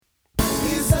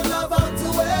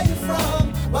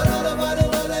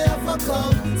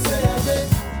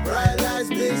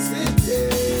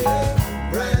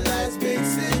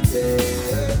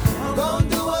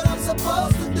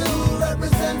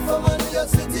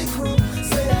city crew.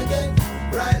 Say again.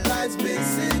 Bright lights, big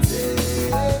city.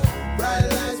 Bright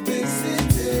lights, big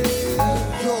city.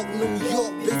 New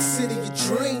York, big city of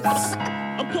dreams.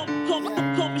 I'm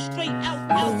coming straight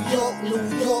out. New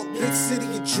York, big city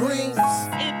of dreams.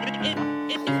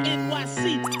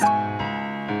 NYC.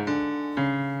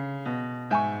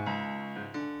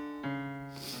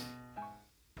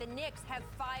 The Knicks have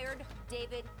fired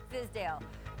David Fizdale.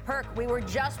 Perk, we were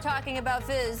just talking about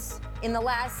Fizz in the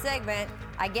last segment.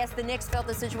 I guess the Knicks felt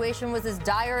the situation was as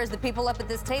dire as the people up at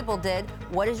this table did.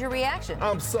 What is your reaction?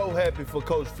 I'm so happy for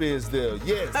Coach Fizdale.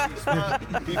 Yes,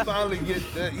 he finally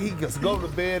he gets go to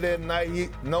bed at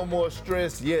night. No more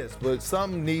stress. Yes, but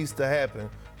something needs to happen.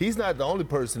 He's not the only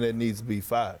person that needs to be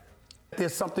fired.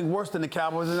 There's something worse than the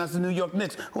Cowboys, and that's the New York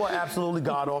Knicks, who are absolutely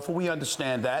god-awful. We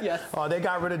understand that. Yes. They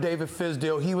got rid of David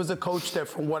Fizdale. He was a coach that,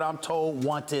 from what I'm told,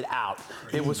 wanted out.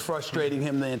 It was frustrating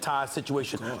him, the entire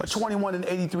situation. A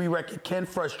 21-83 record can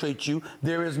frustrate you.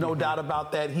 There is no doubt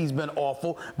about that. He's been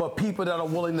awful. But people that are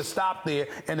willing to stop there,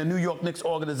 and the New York Knicks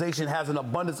organization has an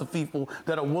abundance of people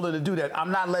that are willing to do that.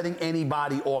 I'm not letting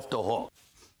anybody off the hook.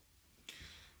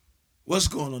 What's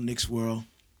going on, Knicks world?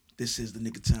 This is the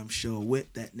Nick of Time show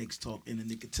with that Knicks talk in the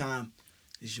nick of time.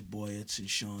 It's your boy Edson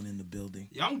Sean in the building.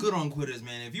 Yeah, I'm good on quitters,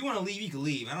 man. If you want to leave, you can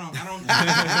leave. I don't.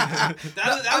 that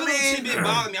little tidbit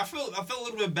bothered me. I feel a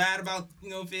little bit bad about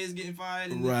Fizz getting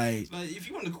fired. Right. But if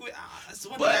you want to quit, that's the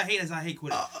one thing I hate is I hate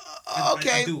quitters.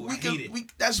 Okay, I hate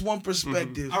it. that's one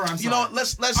perspective. Mm-hmm. All right, I'm sorry.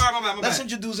 Let's all right, my bad.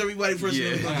 introduce everybody first.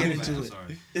 Yeah, and then we'll get into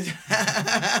it.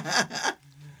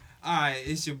 All right,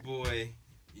 it's your boy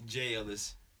J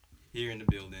Ellis here in the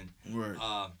building. Word.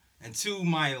 And to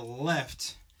my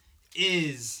left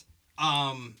is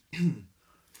the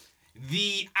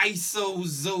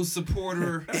ISO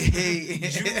supporter,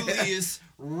 Julius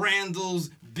Randle's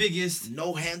biggest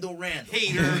no-handle Randle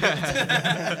hater,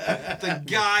 the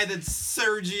guy that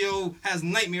Sergio has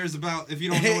nightmares about. If you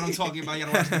don't know what I'm talking about, you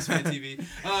gotta watch Knicks Fan TV.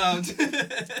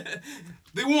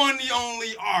 The one, the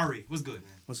only Ari. What's good,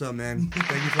 man? What's up, man?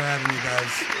 Thank you for having me,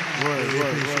 guys. Word.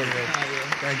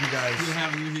 Thank you, guys. For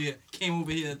having you here. Came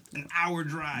over here an hour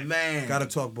drive. Man. Gotta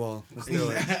talk ball. Let's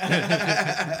do it.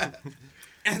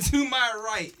 And to my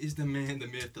right is the man, the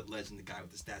myth, the legend, the guy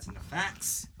with the stats and the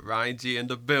facts. Ryan G in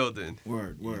the building.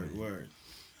 Word.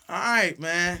 All right,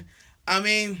 man. I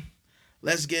mean,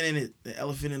 let's get in it. The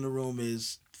elephant in the room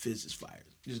is Fizz is fired.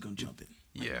 Just gonna jump in.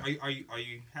 Yeah. Are you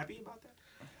happy about that?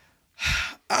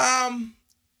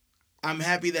 I'm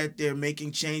happy that they're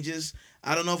making changes.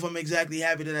 I don't know if I'm exactly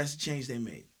happy that that's the change they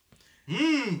made.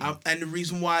 And the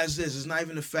reason why is this. It's not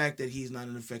even the fact that he's not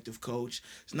an effective coach.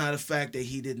 It's not the fact that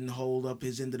he didn't hold up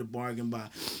his end of the bargain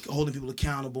by holding people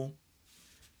accountable.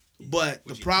 But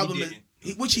the problem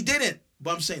is, which he didn't.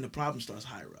 But I'm saying the problem starts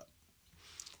higher up.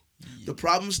 Yeah. The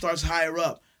problem starts higher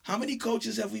up. How many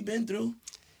coaches have we been through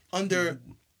under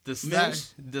The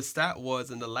stat was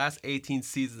in the last 18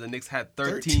 seasons, the Knicks had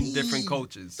 13 different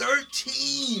coaches.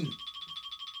 13!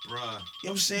 Bruh. You know what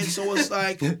I'm saying? So it's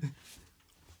like,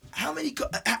 how many...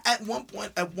 At one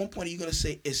point, are you going to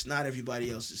say, it's not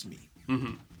everybody else, it's me?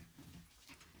 Mm-hmm.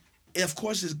 And of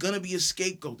course, there's going to be a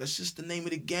scapegoat. That's just the name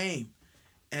of the game.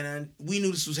 And we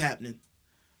knew this was happening.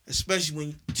 Especially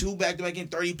when 2 back-to-back in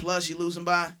 30-plus, you're losing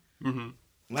by. Mm-hmm.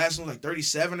 Last one like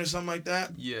 37 or something like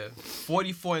that. Yeah,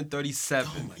 44 and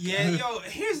 37. Oh yeah,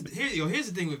 here's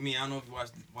the thing with me. I don't know if you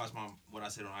watched what I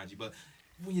said on IG, but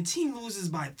when your team loses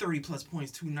by 30+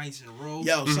 points 2 nights in a row,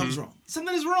 something's wrong.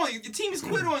 Something is wrong. Your team has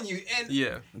quit on you, and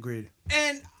agreed.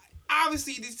 And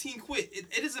obviously, this team quit.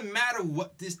 It doesn't matter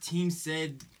what this team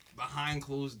said behind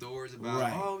closed doors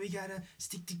about. We gotta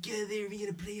stick together. We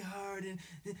gotta play hard, and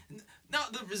no,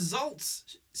 the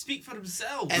results speak for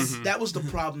themselves. And that was the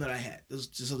problem that I had. There's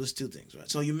 2 things, right?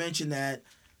 So you mentioned that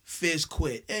Fizz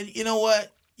quit, and you know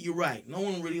what? You're right. No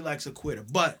one really likes a quitter,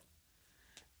 but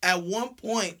at one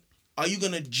point, are you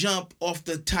gonna jump off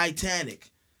the Titanic?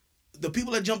 The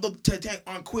people that jumped off the Titanic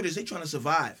aren't quitters. They're trying to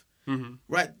survive. Mm-hmm.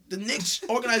 Right? The Knicks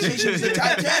organization is the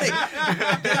Titanic.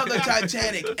 They are the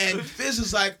Titanic. And Fizz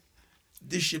is like,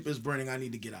 this ship is burning. I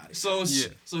need to get out of here.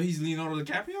 So he's Leonardo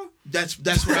DiCaprio? That's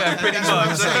what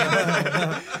I'm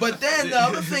saying. But then the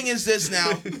other thing is this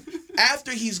now.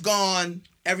 After he's gone,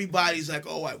 everybody's like,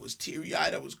 oh, I was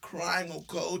teary-eyed. I was crying, oh,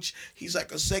 coach. He's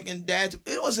like a second dad.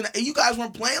 It wasn't. You guys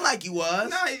weren't playing like he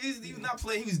was. No, he was not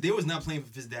playing. They was not playing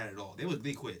for his dad at all.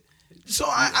 They quit. So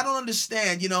I don't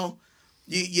understand, we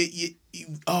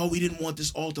didn't want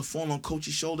this all to fall on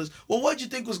coach's shoulders. Well, what did you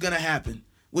think was going to happen?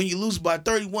 When you lose by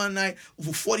 31 night,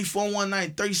 44 one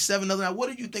night, 37 another night, what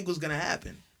did you think was going to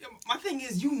happen? Yeah, my thing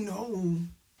is,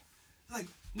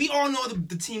 we all know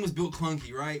the team was built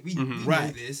clunky, right? We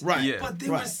know this. Right. Yeah. But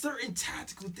there were certain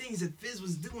tactical things that Fizz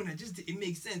was doing that just didn't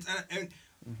make sense. And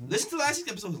listen to last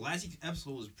week's episode. Last week's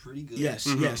episode was pretty good. Yes.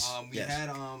 We had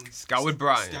Scout with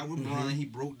Brian. Scout with Brian. He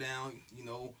broke down,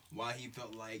 why he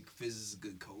felt like Fizz is a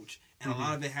good coach. And a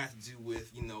lot of it has to do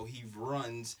with, he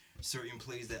runs certain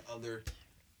plays that other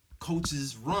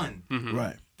coaches run.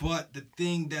 Right. But the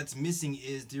thing that's missing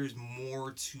is there's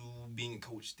more to being a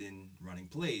coach than running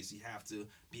plays. You have to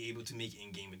be able to make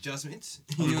in-game adjustments.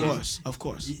 Of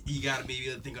course. You got to be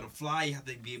able to think on the fly. You have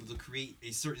to be able to create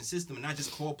a certain system and not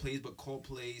just call plays, but call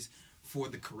plays for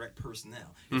the correct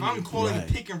personnel. If I'm calling a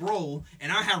pick and roll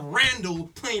and I have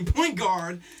Randall playing point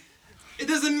guard, it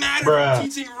doesn't matter if I'm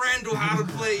teaching Randall how to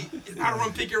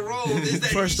run pick and roll. Is that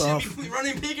First he off, should be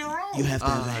running pick and roll. You have to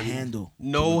have a handle.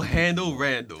 No handle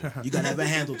Randall. You got to have a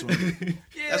handle to him.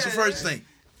 That's the first thing.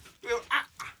 Well,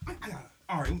 I got it.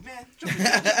 All right, man.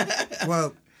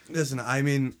 Well, listen, I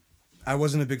mean, I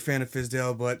wasn't a big fan of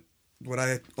Fizdale, but what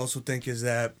I also think is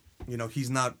that,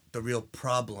 he's not the real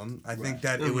problem. I think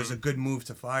that it was a good move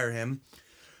to fire him,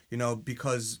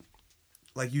 because,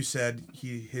 like you said,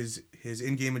 his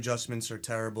in-game adjustments are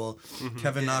terrible.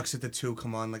 Kevin Knox at the 2,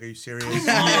 come on, like, are you serious?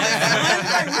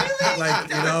 Like,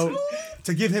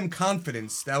 to give him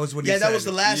confidence. That was what he said. Yeah, that was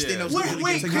the last thing that was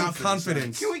going to give him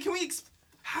confidence. Can we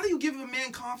how do you give a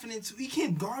man confidence? He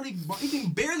can barely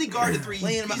guard the 3.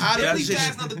 Playing him out of position.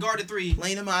 Fast enough to guard the 3.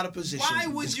 Playing him out of position. Why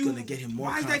would you? Going to get him more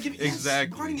why confidence. is that giving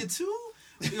Exactly. guarding a 2?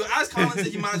 Alex Collins said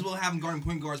you might as well have him guarding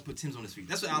point guards, put Tim's on his feet.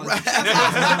 That's what Alex said.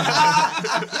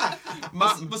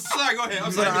 But sorry, go ahead.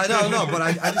 I'm sorry. I don't know, but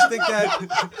I just think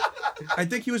that I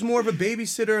think he was more of a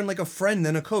babysitter and like a friend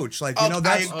than a coach. Like,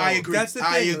 that's I agree. That's the thing.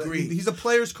 I agree. He's a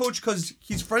player's coach because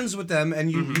he's friends with them,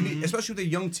 and you need, especially with a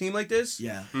young team like this.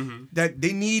 Yeah. That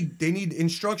they need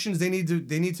instructions. They need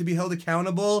to be held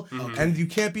accountable, and you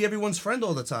can't be everyone's friend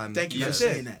all the time. Thank you for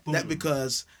saying that. That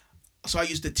because I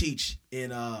used to teach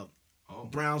in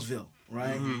Brownsville,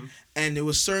 right? And there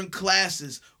was certain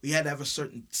classes we had to have a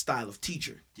certain style of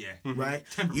teacher. Yeah. Right?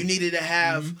 You needed to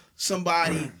have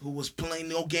somebody who was playing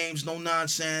no games, no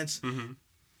nonsense.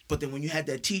 But then when you had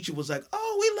that teacher was like,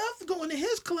 oh, we love going to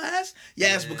his class.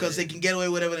 Yes, because they can get away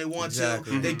with whatever they want to.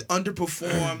 They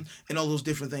underperform and all those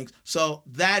different things. So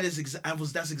that's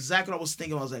exactly what I was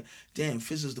thinking. I was like, damn,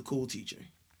 Fizz is the cool teacher.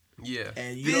 Yeah.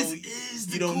 And You don't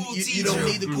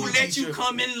need the cool teacher. Let you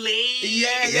come in late.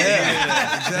 Yeah.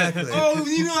 Exactly. Oh,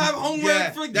 you don't have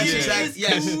homework for that's kids.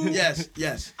 exactly.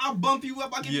 Yes. I'll bump you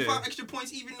up. I'll give you 5 extra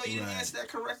points even though you didn't answer that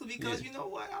correctly because you know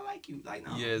what? I like you. Like,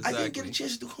 no. Yeah, exactly. I didn't get a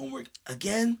chance to do homework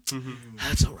again.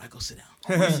 That's all right. Go sit down.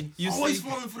 Always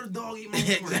falling for the dog.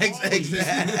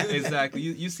 Exactly.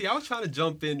 You see, I was trying to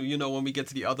jump in, when we get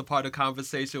to the other part of the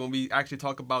conversation, when we actually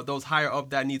talk about those higher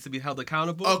up that need to be held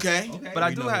accountable. Okay. But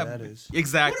I do have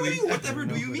exactly. Whatever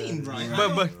do you mean, Brian?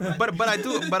 But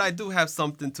I do have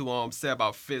something to say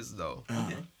about Fizz though.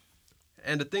 Okay.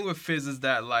 And the thing with Fizz is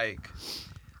that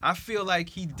I feel like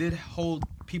he did hold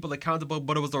people accountable,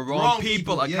 but it was the wrong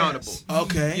people accountable. Yes.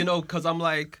 Okay. Because I'm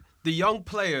like the young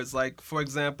players, like for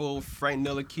example Frank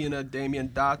Ntilikina, Damian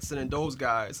Dotson, and those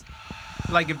guys.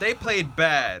 Like if they played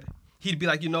bad, he'd be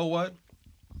like, you know what?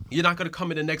 You're not gonna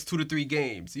come in the next 2 to 3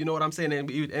 games. You know what I'm saying?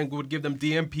 And would give them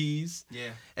DMPs.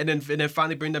 Yeah. And then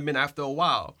finally bring them in after a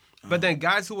while. But then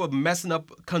guys who were messing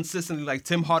up consistently, like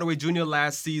Tim Hardaway Jr.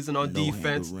 last season on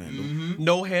defense,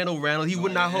 no handle Randall, he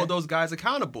would not hold those guys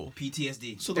accountable.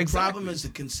 PTSD. So the problem is the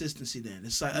consistency. Then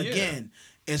it's like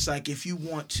it's like if you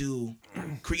want to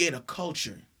create a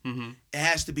culture. It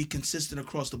has to be consistent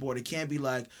across the board. It can't be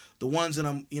like the ones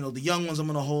that the young ones I'm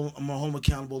gonna hold them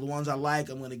accountable. The ones I like,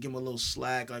 I'm gonna give them a little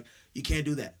slack. Like you can't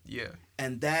do that. Yeah.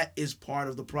 And that is part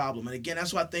of the problem. And again,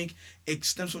 that's why I think it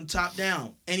stems from top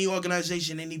down. Any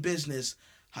organization, any business,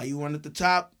 how you run at the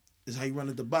top is how you run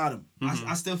at the bottom.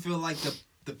 I still feel like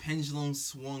the pendulum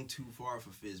swung too far for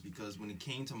Fizz because when it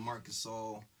came to Marc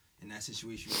Gasol in that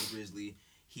situation with Grizzly,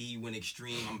 he went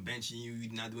extreme. I'm benching you.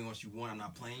 You're not doing what you want. I'm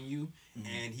not playing you.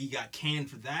 And he got canned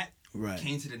for that. Right.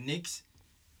 Came to the Knicks.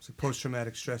 It's a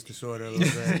post-traumatic stress disorder a little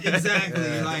bit. Exactly.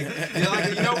 Yeah. Like,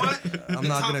 you know what? I'm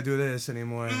not going to do this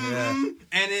anymore. Yeah.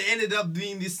 And it ended up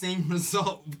being the same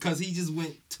result because he just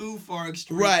went too far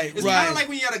extreme. Right, It's kind of like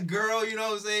when you had a girl, you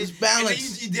know what I'm saying? It's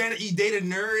balance. And then you date a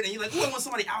nerd and you're like, oh, I want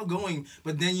somebody outgoing.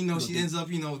 But then, she ends up,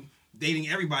 dating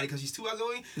everybody because she's too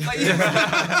outgoing. Like, you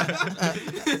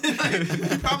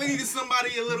probably needed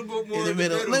somebody a little bit more in the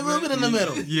middle. A little bit in the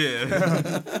middle.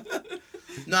 Yeah.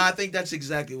 No, I think that's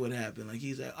exactly what happened. Like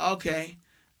he's like, okay,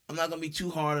 I'm not gonna be too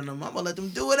hard on them. I'm gonna let them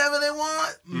do whatever they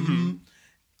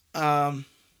want.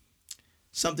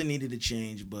 Something needed to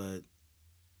change, but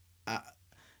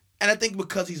And I think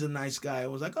because he's a nice guy,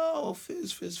 it was like, oh,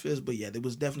 Fizz. But yeah, there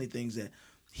was definitely things that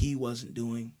he wasn't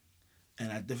doing.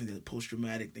 And I definitely think the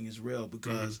post-traumatic thing is real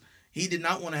because he did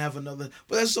not want to have another.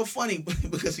 But that's so funny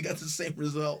because he got the same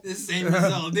result. The same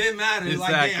result. Didn't matter.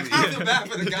 Exactly. Like, damn, I feel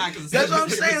bad for the guy. Cause That's what I'm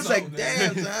saying. It's result, like,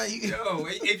 man. damn, son. Yo,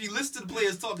 if you listen to the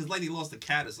players talk, it's like they lost a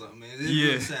cat or something, man. It's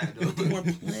really sad, though. They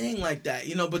weren't playing like that,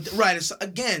 But it's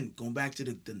again going back to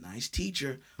the nice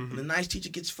teacher. When the nice teacher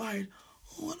gets fired,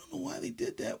 I don't know why they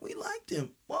did that. We liked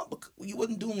him. Well, because he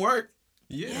wasn't doing work.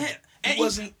 Yeah.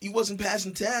 He wasn't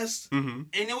passing tests. And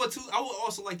you know what, too? I would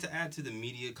also like to add to the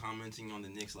media commenting on the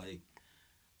Knicks, like,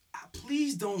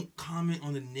 please don't comment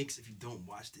on the Knicks if you don't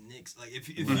watch the Knicks. Like, if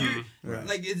you're,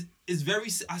 like, it's very,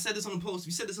 I said this on the post,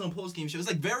 we said this on a post-game show, it's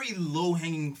like very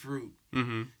low-hanging fruit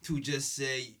to just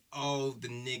say, oh, the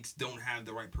Knicks don't have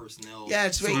the right personnel. Yeah,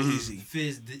 it's very easy.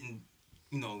 Fizz didn't,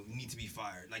 need to be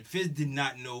fired. Like, Fizz did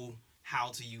not know how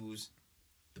to use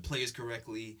the players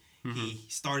correctly. He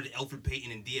started Elfrid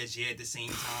Payton and DSJ at the same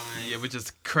time. Yeah, which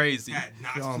is crazy. Had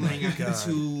Knox playing after the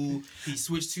two. He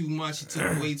switched too much. It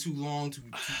took way too long to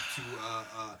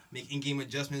make in-game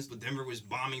adjustments. But Denver was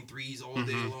bombing threes all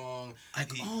day long.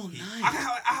 Like, nice.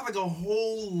 I have like a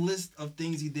whole list of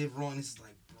things he did wrong. It's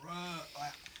like, bruh.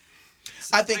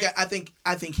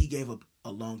 I think he gave up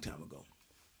a long time ago.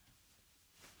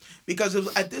 Because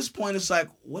at this point, it's like,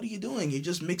 what are you doing? You're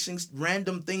just mixing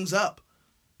random things up.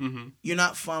 You're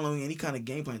not following any kind of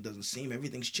game plan. It doesn't seem.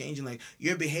 Everything's changing. Like,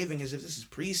 you're behaving as if this is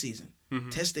preseason,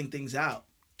 testing things out.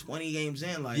 20 games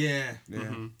in, like,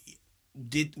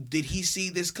 Did he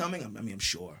see this coming? I mean, I'm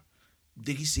sure.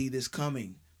 Did he see this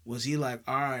coming? Was he like,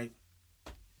 all right,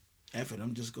 F it,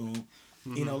 I'm just going,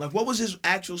 like, what was his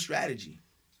actual strategy?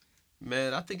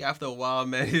 Man, I think after a while,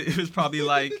 man, it was probably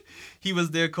like he was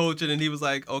there coaching and he was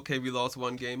like, okay, we lost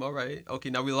one game. All right.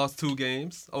 Okay, now we lost 2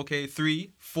 games. Okay,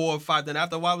 3, 4, 5. Then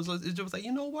after a while, it was like,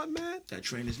 you know what, man? That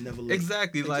train is never late.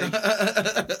 Exactly. Like,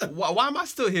 why am I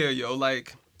still here, yo?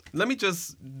 Like, let me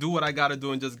just do what I got to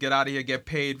do and just get out of here, get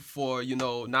paid for,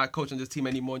 not coaching this team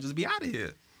anymore and just be out of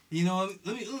here.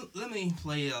 Let me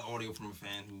play an audio from a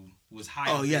fan who was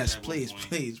high. Oh, yes, please.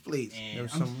 There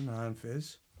was someone on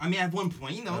Fizz. I mean, at one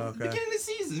point, beginning of the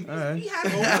season, right. we had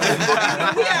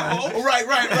hope. We had hope. Right.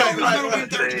 We were going to win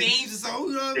 30 games or so.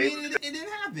 You know what I mean? It didn't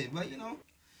happen, but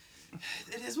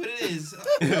it is what it is.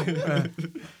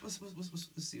 Let's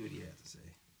see what he has to say.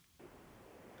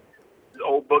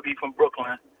 Old Boogie from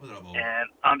Brooklyn. What's up, and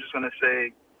I'm just gonna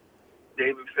say,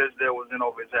 David Fizdale was in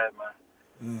over his head,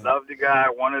 man. Loved the guy,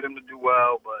 wanted him to do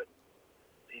well, but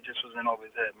he just was in over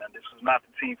his head, man. This was not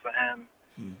the team for him.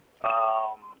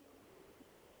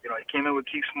 He came in with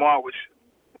Keith Smart, which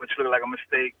looked like a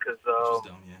mistake because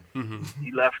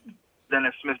he left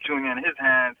Dennis Smith Jr. in his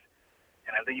hands,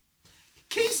 and I think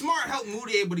Keith Smart helped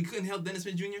Moutier, but he couldn't help Dennis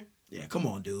Smith Jr. Yeah, come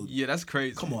on, dude. Yeah, that's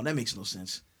crazy. Come on, that makes no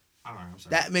sense. All right, I'm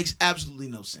sorry. That makes absolutely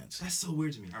no sense. That's so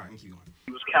weird to me. All right, let me keep going.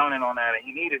 he was counting on that, and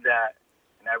he needed that,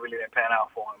 and that really didn't pan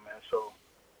out for him, man. So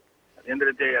at the end of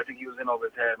the day, I think he was in over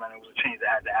his head, man. It was a change that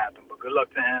had to happen, but good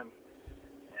luck to him.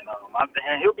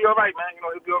 And he'll be all right, man.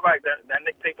 He'll be all right. That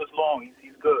Nick paper's long.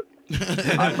 He's good.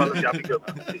 I promise y'all be good,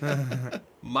 man.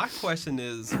 My question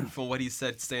is, from what he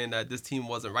said, saying that this team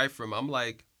wasn't right for him, I'm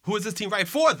like, who is this team right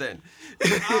for then?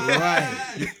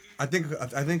 Right. I think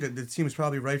the team is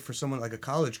probably right for someone like a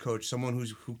college coach, someone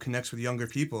who connects with younger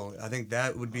people. I think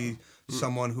that would be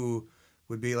someone who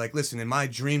would be like, listen, in my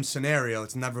dream scenario,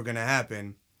 it's never going to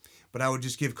happen. But I would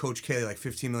just give Coach K like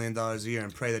 $15 million a year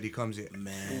and pray that he comes here.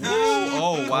 Man.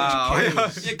 Oh, wow.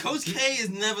 Yeah, Coach K is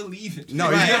never leaving. No,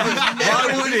 he's never.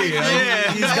 Why would he?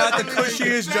 Yeah. He's got the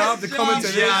cushiest job to come into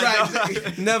this.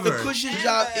 Right. Never. The cushiest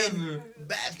job in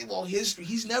basketball history.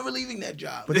 He's never leaving that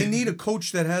job. But they need a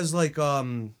coach that has like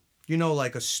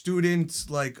like a student,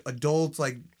 like adult,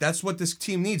 like that's what this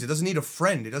team needs. It doesn't need a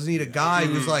friend. It doesn't need a guy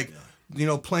who's like,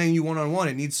 playing you one-on-one.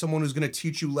 It needs someone who's going to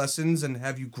teach you lessons and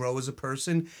have you grow as a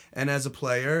person and as a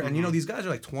player. And, these guys are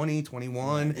like 20,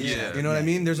 21. Yeah. You know what I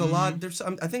mean? There's a lot.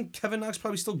 I think Kevin Knox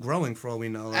probably still growing for all we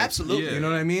know. Like, Absolutely. Yeah. You know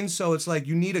what I mean? So it's like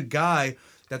you need a guy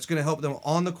that's going to help them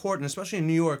on the court and especially in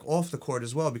New York off the court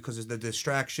as well because of the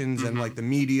distractions and like the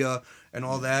media and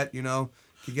all that,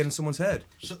 could get in someone's head.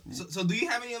 So do you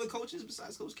have any other coaches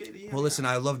besides Coach K? Well, listen,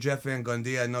 I love Jeff Van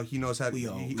Gundy. I know he knows how to... We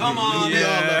all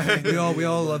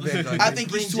love Van Gundy. I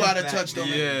think he's too out of touch, though.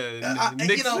 Yeah.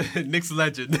 Knicks legend. Knicks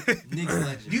legend.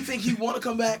 Do you think he'd want to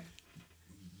come back?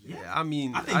 Yeah, I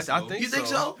mean, I think so. I think You think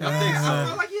so? I think so. I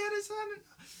feel like he had his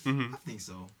son. I think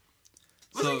so.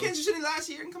 Wasn't he Kansas City last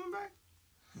year and coming back?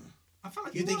 I felt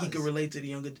like You think he could relate to the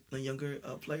younger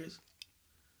players?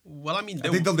 Well, I mean... I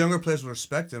think the younger players will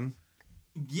respect him.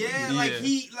 Yeah,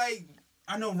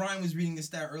 I know Ryan was reading the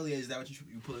stat earlier. Is that what you're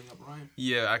pulling up, Ryan?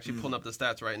 Yeah, actually pulling up the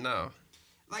stats right now.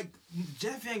 Like,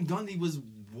 Jeff Van Gundy was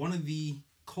one of the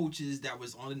coaches that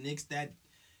was on the Knicks that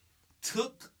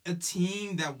took a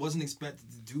team that wasn't expected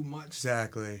to do much.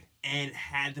 Exactly. And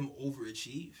had them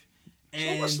overachieve.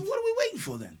 And so what are we waiting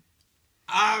for then?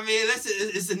 I mean,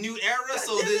 it's a new era,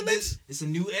 so it's a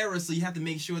new era, so you have to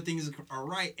make sure things are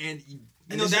right, and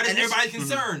that is everybody's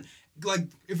concern. Like,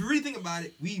 if you really think about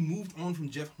it, we moved on from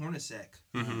Jeff Hornacek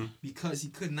because he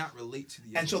could not relate to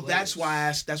the. And so players. that's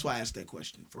why I asked that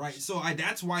question. Right. So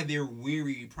that's why they're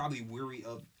probably weary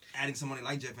of adding somebody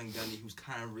like Jeff Van Gundy, who's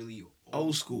kind of really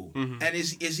old school. And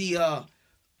is he up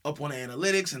on the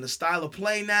analytics and the style of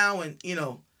play now? And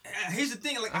here's the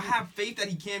thing. Like, I have faith that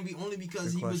he can be only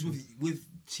because he was with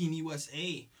Team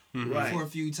USA. For a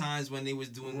few times when they was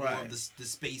doing more of the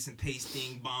space and pace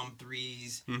thing, bomb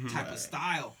threes type of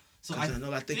style. So I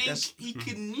think he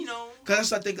can,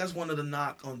 Because I think that's one of the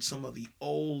knock on some of the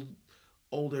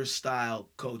older style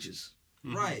coaches.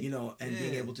 Right. And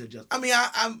being able to adjust. I mean,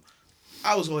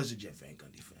 I was always a Jeff Van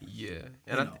Gundy fan. Yeah.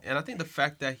 And I think the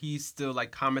fact that he still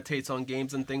like commentates on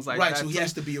games and things like that. Right, so he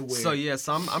has to be aware.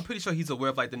 So I'm pretty sure he's aware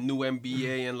of like the new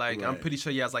NBA and like I'm pretty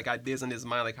sure he has like ideas in his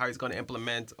mind like how he's gonna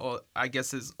implement or I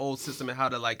guess his old system and how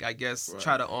to like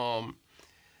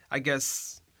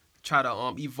try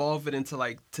to evolve it into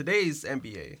like today's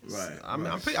NBA. Right.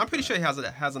 I'm pretty sure he has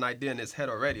an idea in his head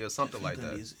already or something like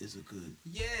that. Is a good.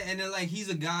 Yeah, and then like he's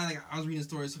a guy like I was reading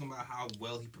stories talking about how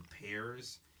well he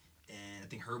prepares. And I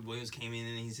think Herb Williams came in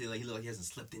and he said like he looked like he hasn't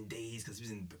slept in days because he's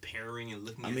been preparing and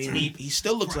looking at tape. He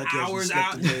still looks like he hasn't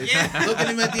slept in days. Yeah. Look at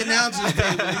him at the announcers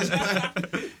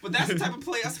table. But that's the type of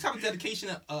play. That's the type of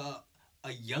dedication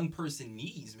a young person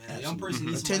needs, man. Absolutely. A young person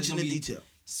needs attention to detail.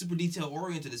 Super detail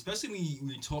oriented, especially when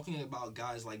you're talking about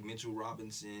guys like Mitchell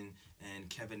Robinson and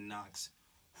Kevin Knox,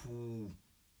 who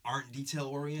aren't detail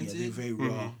oriented. Yeah, they're very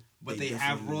raw. But they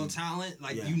have raw talent.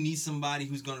 Like you need somebody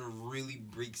who's gonna really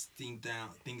break things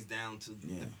down to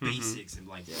the basics and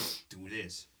like do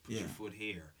this, put your foot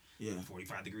here,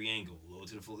 45-degree angle, low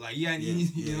to the floor. Like you know what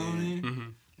I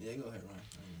mean? Yeah, go ahead, Ryan.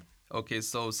 Okay,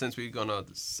 so since we talking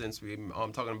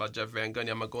about Jeff Van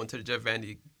Gundy, I'm gonna go into the Jeff Van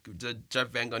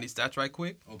Gundy stats right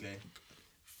quick. Okay.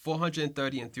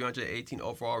 430 and 318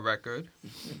 overall record,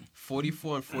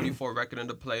 44 and 44 record in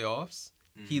the playoffs.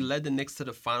 He led the Knicks to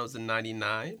the finals in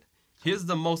 '99. Here's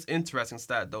the most interesting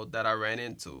stat though that I ran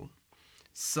into.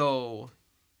 So,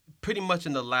 pretty much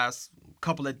in the last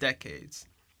couple of decades,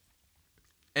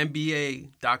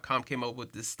 NBA.com came up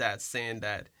with this stat saying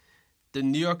that the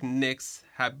New York Knicks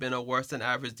have been a worse than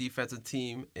average defensive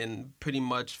team in pretty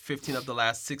much 15 of the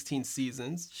last 16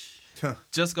 seasons.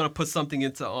 Just gonna put something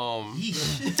into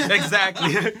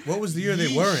exactly. What was the year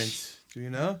they weren't? Do you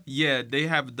know? Yeah, they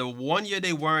have the 1 year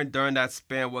they weren't during that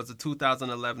span was the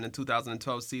 2011 and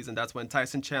 2012 season. That's when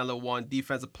Tyson Chandler won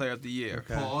Defensive Player of the Year.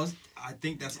 Okay. Pause. I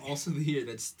think that's also the year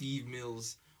that Steve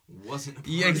Mills wasn't a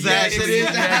part exactly. Yes,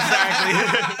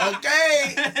 exactly.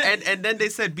 Okay. And then they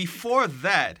said before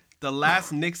that, the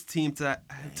last Knicks team to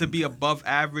be above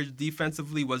average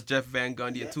defensively was Jeff Van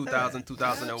Gundy in 2000,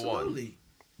 2001. Absolutely.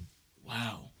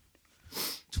 Wow.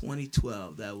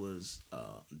 2012, that was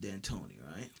D'Antoni,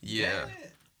 right? Yeah.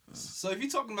 So if you're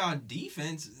talking about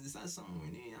defense, it's not something we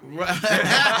need. I mean, Right.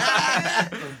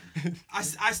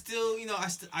 I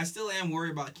still am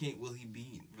worried about will he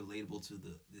be relatable to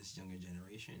this younger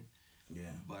generation?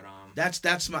 Yeah. But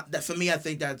that's for me. I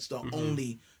think that's the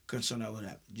only concern I would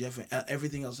have.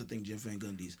 Everything else, I think Jeff Van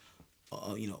Gundy's,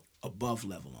 above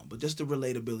level on. But just the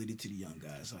relatability to the young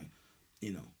guys, like,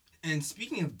 And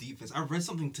speaking of defense, I read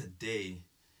something today,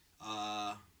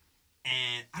 and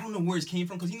I don't know where it came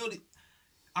from because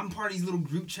I'm part of these little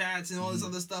group chats and all this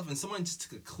other stuff, and someone just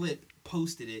took a clip,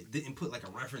 posted it, didn't put like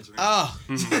a reference or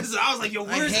anything. So I was like, yo,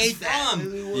 where's this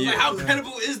from? Like, how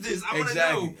credible is this? I want to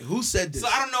know. Who said this? So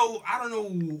I don't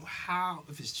know how,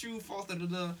 if it's true, false,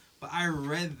 but I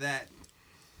read that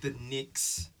the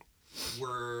Knicks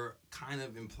were kind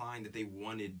of implying that they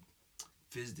wanted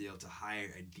Fizdale to hire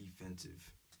a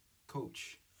defensive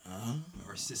coach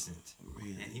or assistant.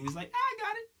 Really? And he was like, I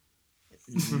got it.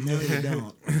 No, they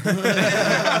don't.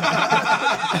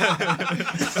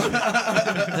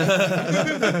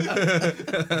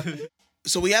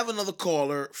 So we have another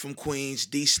caller from Queens,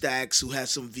 D Stacks, who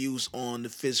has some views on the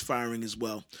Fiz firing as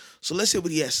well. So let's hear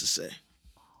what he has to say.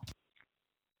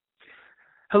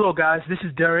 Hello, guys. This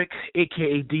is Derek,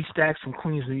 a.k.a. D Stacks from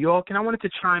Queens, New York, and I wanted to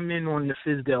chime in on the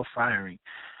Fizdale firing.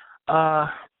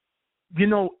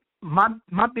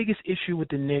 My biggest issue with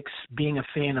the Knicks, being a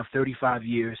fan of 35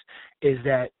 years, is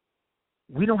that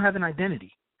we don't have an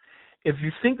identity. If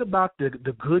you think about the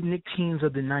good Knicks teams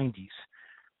of the 90s,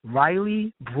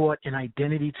 Riley brought an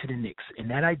identity to the Knicks, and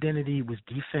that identity was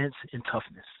defense and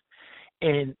toughness.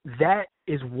 And that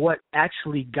is what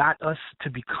actually got us to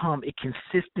become a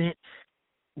consistent,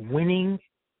 winning,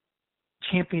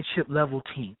 championship-level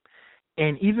team.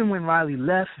 And even when Riley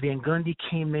left, Van Gundy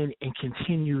came in and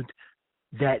continued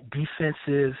that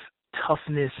defensive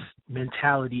toughness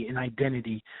mentality and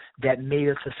identity that made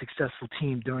us a successful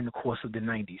team during the course of the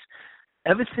 90s.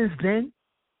 Ever since then,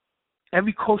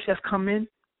 every coach that's come in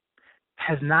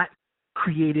has not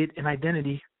created an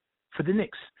identity for the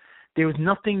Knicks. There was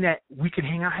nothing that we could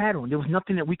hang our hat on. There was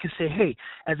nothing that we could say, hey,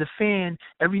 as a fan,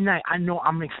 every night I know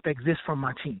I'm going to expect this from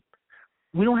my team.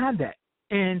 We don't have that.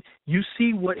 And you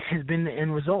see what has been the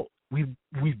end result.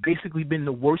 We've basically been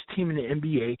the worst team in the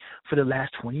NBA for the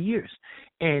last 20 years.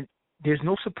 And there's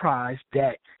no surprise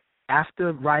that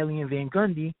after Riley and Van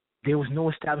Gundy, there was no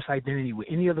established identity with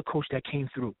any other coach that came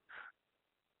through.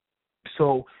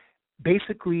 So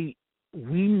basically,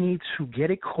 we need to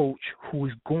get a coach who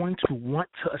is going to want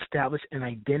to establish an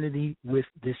identity with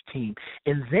this team.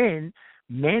 And then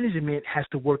management has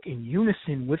to work in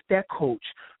unison with that coach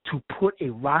to put a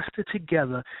roster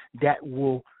together that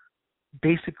will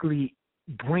basically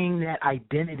bring that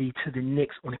identity to the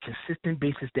Knicks on a consistent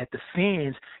basis that the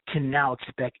fans can now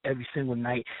expect every single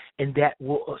night, and that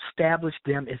will establish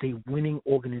them as a winning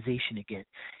organization again.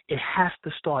 It has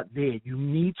to start there. You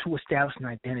need to establish an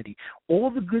identity. All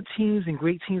the good teams and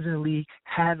great teams in the league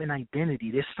have an identity.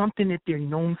 There's something that they're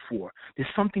known for. There's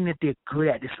something that they're good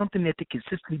at. There's something that they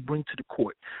consistently bring to the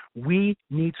court. We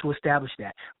need to establish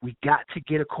that. We got to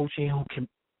get a coach in who can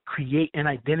create an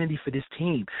identity for this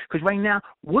team. Because right now,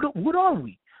 what are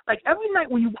we? Like every night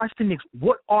when you watch the Knicks,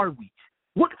 what are we?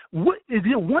 What is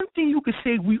there one thing you could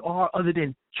say we are other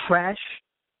than trash?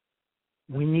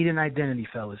 We need an identity,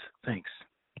 fellas. Thanks.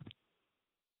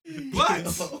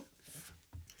 But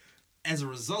as a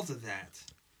result of that,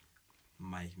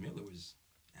 Mike Miller was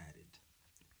added.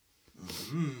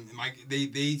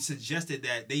 They suggested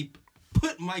that they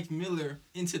put Mike Miller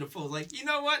into the fold. Like, you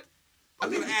know what? I'm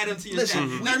going to add him to your staff.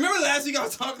 Now, remember last week I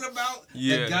was talking about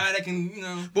the guy that can, you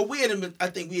know. But I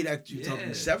think we had actually talked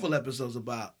in several episodes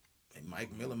about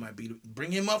Mike Miller might be,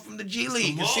 bring him up from the G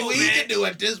League and see what he can do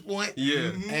at this point.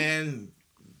 Yeah. And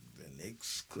the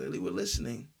Knicks clearly were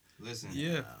listening.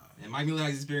 Yeah. And Mike Miller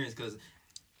has experience because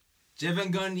Jeff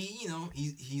Van Gundy, you know,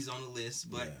 he's on the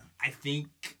list. But I think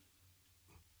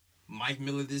Mike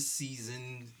Miller this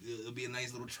season, it'll be a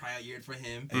nice little tryout year for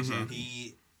him.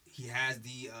 Exactly. He has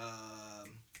the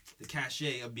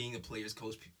cachet of being a player's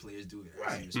coach. Players do it.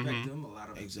 Right. Respect him. A lot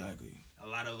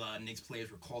of Knicks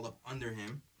players were called up under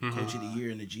him. Coach of the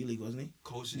year in the G League, wasn't he?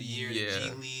 Coach of the year in the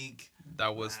G League.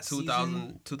 That was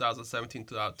 2017,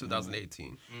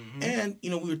 2018. And, you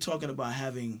know, we were talking about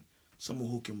having someone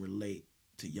who can relate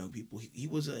to young people. He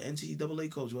was an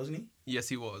NCAA coach, wasn't he? Yes,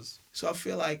 he was. So I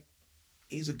feel like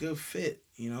he's a good fit,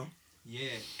 you know? Yeah,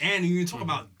 and you talk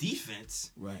about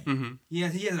defense. Right. Yeah,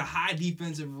 he has a high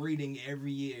defensive rating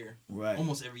every year. Right.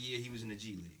 Almost every year he was in the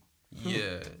G League.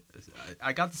 Yeah.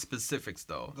 I got the specifics,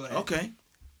 though. Go ahead. Okay.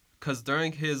 Because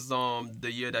during his the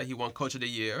year that he won Coach of the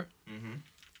Year,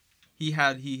 he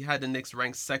had the Knicks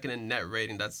ranked second in net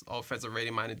rating. That's offensive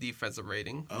rating minus defensive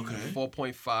rating. Okay.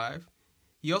 4.5.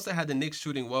 He also had the Knicks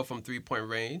shooting well from 3-point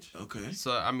range. Okay.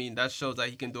 So I mean that shows that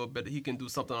he can do a bit. He can do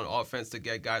something on offense to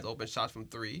get guys open shots from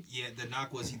 3. Yeah, the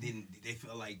knock was they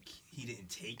felt like he didn't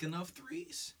take enough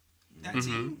threes. That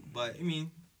team, but I mean,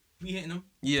 we hitting them.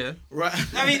 Yeah. Right.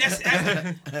 I mean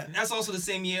that's also the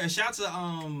same year. And shout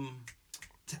out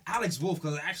to Alex Wolf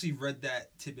because I actually read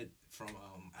that tidbit from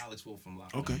Alex Wolf from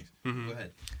Locker. Okay. Go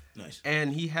ahead. Nice.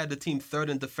 And he had the team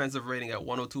third in defensive rating at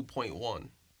 102.1.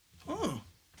 Oh.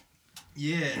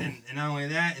 Yeah, and not only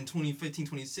that, in 2015,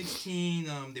 2016,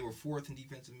 they were fourth in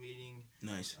defensive rating.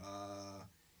 Nice.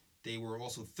 They were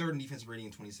also third in defensive rating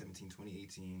in 2017,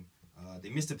 2018. They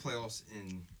missed the playoffs in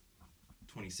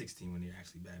 2016 when they were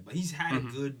actually bad. But he's had a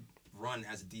good run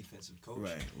as a defensive coach.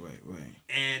 Right.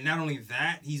 And not only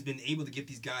that, he's been able to get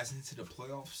these guys into the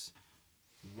playoffs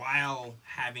while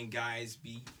having guys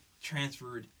be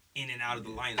transferred in and out of the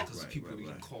lineup because people are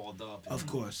getting called up. Of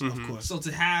course. So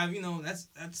to have, you know, that's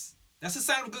a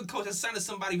sign of a good coach. That's a sign of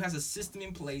somebody who has a system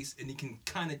in place and he can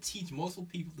kind of teach multiple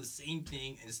people the same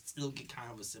thing and still get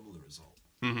kind of a similar result.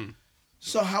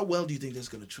 So how well do you think that's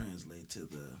going to translate to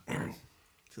the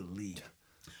league?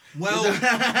 Well,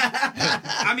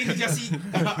 I mean, did y'all see?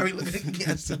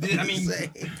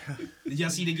 Did y'all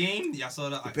see the game? Y'all saw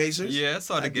the Pacers? Yeah, I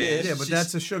saw the game. Yeah, but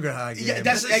that's a sugar high game. Yeah,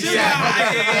 that's exactly.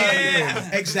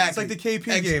 It's like the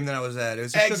KP game that I was at. It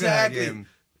was a sugar high game.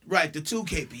 Right, the 2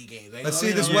 KP games. Let's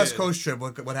see this West Coast trip.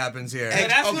 What happens here?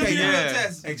 That's gonna be a real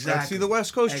test. Exactly. Let's see the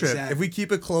West Coast trip. Exactly. If we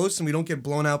keep it close and we don't get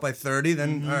blown out by 30,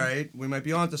 then all right, we might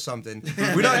be onto something.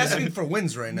 We're not asking for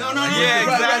wins right now. No.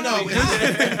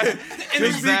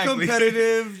 Just be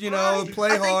competitive,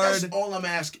 play hard. That's all I'm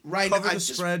asking. Right Cover now, the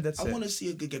spread, that's I it. want to see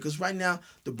a good game because right now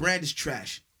the brand is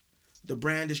trash. The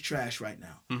brand is trash right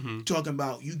now. Talking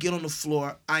about you get on the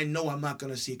floor, I know I'm not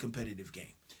going to see a competitive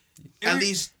game. At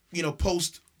least,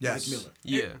 post Mike Miller.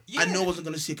 Yeah. I know I wasn't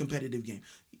going to see a competitive game.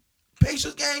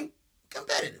 Pacers game,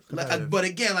 competitive. But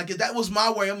again, that was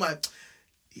my way. I'm like,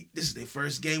 this is their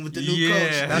first game with the new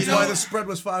coach. That's why the spread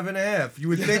was 5.5. You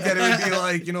would think that it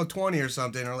would be 20 or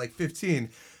something or 15.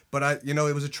 But it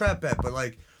was a trap bet. But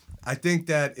I think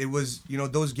that it was,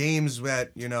 those games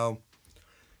that,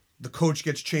 the coach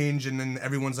gets changed and then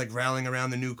everyone's rallying around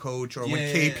the new coach, or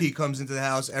when KP comes into the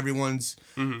house, everyone's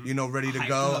ready to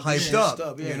go, hyped up.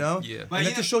 Yeah. And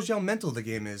that just shows you how mental the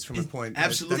game is from a point.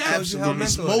 Absolutely, That shows you how mental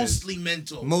it's it mostly is.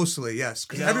 mental. Mostly, yes,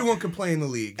 because everyone can play in the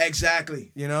league.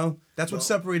 Exactly. That's what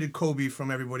separated Kobe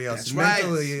from everybody else. That's right.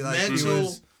 Mentally,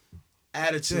 mental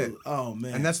attitude. Oh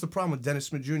man, and that's the problem with Dennis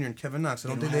Smith Jr. and Kevin Knox. I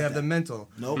don't think they have the mental.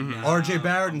 Nope. R.J.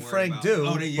 Barrett and Frank do,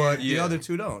 but the yeah. other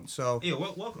two don't. So Yeah,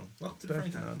 welcome to the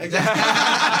Frank time. I'm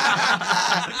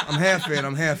half in. All right,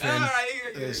 I'm half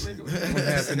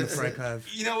in the Frank Hive.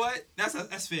 You know what?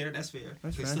 That's fair. That's fair.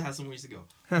 We still have some ways to go.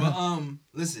 But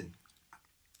listen.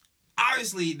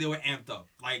 Obviously, they were amped up.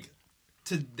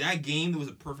 To that game, there was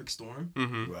a perfect storm.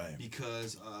 Right.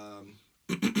 Because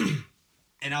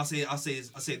and I'll say it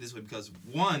this way, because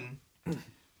one,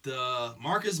 the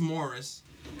Marcus Morris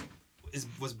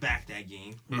was back that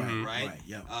game. Right.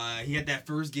 Yeah. He had that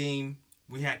first game.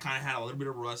 We had a little bit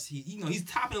of rust. He's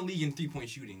top in the league in 3-point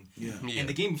shooting. Yeah. And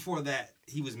the game before that,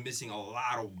 he was missing a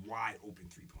lot of wide open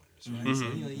 3-pointers. Right. So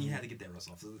he had to get that rust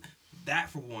off. So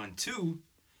that for one. Two,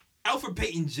 Elfrid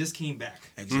Payton just came back.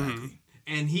 Exactly.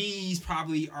 And he's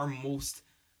probably our most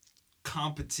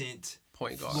competent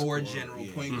point guard,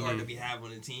 point guard that we have on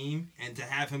the team. And to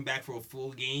have him back for a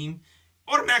full game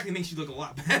automatically makes you look a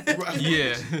lot better.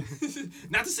 Yeah.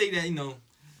 Not to say that,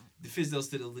 the Fizdale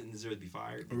still didn't deserve to be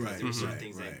fired. Because there were certain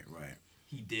things that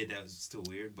he did that was still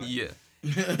weird. But yeah.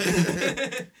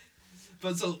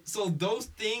 But so those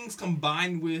things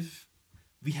combined with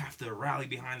we have to rally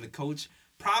behind the coach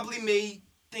probably made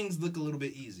things look a little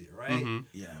bit easier, right?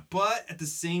 Yeah. But at the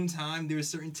same time, there were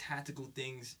certain tactical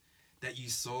things that you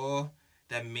saw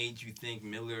that made you think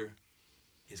Miller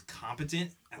is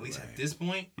competent, at least at this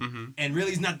point. And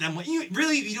really, he's not that much. You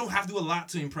don't have to do a lot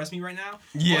to impress me right now.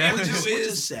 Yeah. Which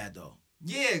is sad, though.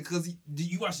 Yeah, because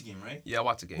you watched the game, right? Yeah, I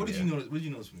watched the game. What did you notice? What did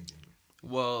you notice from the game?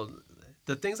 Well,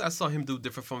 the things I saw him do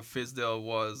different from Fizdale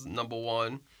was, number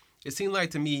one, it seemed like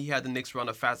to me he had the Knicks run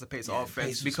a faster paced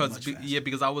offense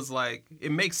because I was like,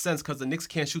 it makes sense because the Knicks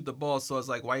can't shoot the ball, so it's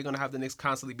like, why are you gonna have the Knicks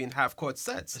constantly being half court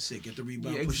sets? That's it. Get the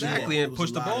rebound, exactly, and push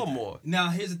the ball more. Now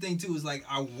here's the thing too, is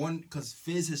because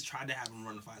Fizz has tried to have him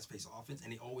run a fast paced offense,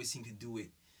 and he always seemed to do it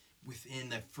within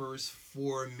the first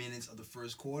 4 minutes of the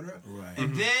first quarter, right?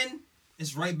 And then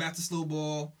it's right back to slow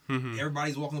ball.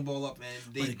 Everybody's walking the ball up, and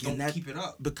they don't keep it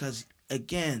up because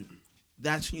again,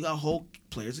 that's when you got to hold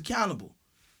players accountable.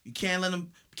 You can't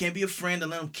can't be a friend and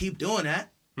let them keep doing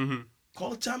that.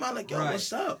 Call a timeout like, yo,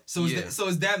 what's up? So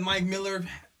is that Mike Miller,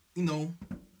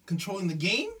 controlling the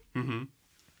game?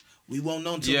 We won't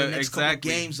know until the next couple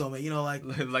games, though, man.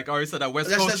 Like I already said, that West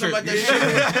Coast trip.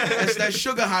 That's that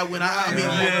sugar high win.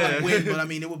 But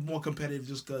it was more competitive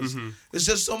just because there's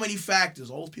just so many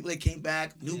factors. All those people that came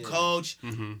back, new coach,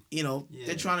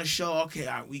 they're trying to show, okay,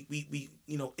 all right, we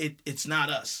it's not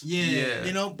us.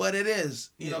 But it is.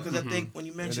 Because I think when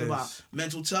you mention about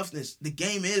mental toughness, the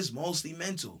game is mostly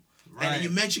mental. Right. And you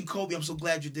mentioned Kobe. I'm so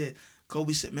glad you did.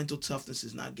 Kobe said mental toughness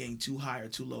is not getting too high or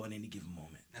too low in any given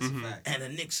moment. That's a fact. And the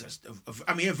Knicks are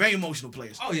very emotional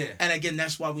players. Oh, yeah. And again,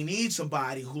 that's why we need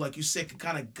somebody who, like you said, can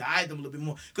kind of guide them a little bit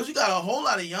more. Because we got a whole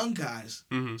lot of young guys,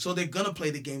 so they're going to play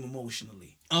the game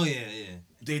emotionally. Oh, yeah.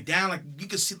 They're down, you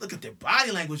can see, look at their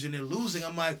body language and they're losing.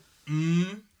 I'm like,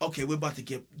 okay, we're about to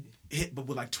get hit but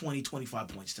with 20, 25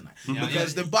 points tonight.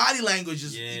 Because their body language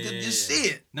is, you can just see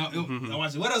it. Now,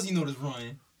 watch it. What else you notice,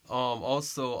 Ryan?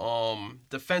 Also,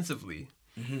 defensively.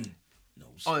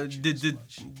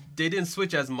 They didn't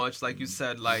switch as much, like you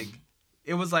said.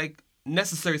 It was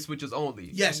necessary switches only.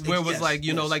 Yes. Where it was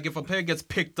if a player gets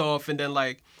picked off and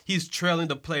then he's trailing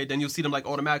the play, then you'll see them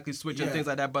automatically switch and things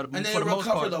like that. But and for the most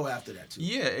part, though after that too.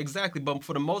 Yeah, exactly. But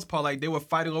for the most part, they were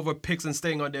fighting over picks and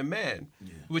staying on their man.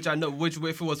 Yeah. Which I know. Which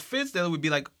if it was Fizdale, it would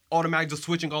be automatic just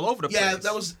switching all over the place. Yeah,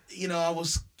 that was I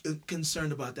was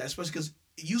concerned about that, especially because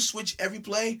you switch every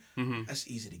play, that's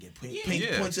easy to get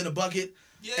points in the bucket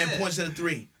and points at a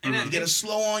three. And you get a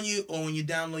slow on you, or when you're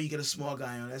down low, you get a small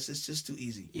guy on. It's just too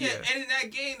easy. Yeah, and in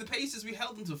that game, the Pacers, we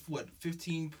held them to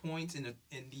 15 points in the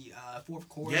fourth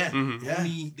quarter. Yeah,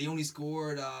 They only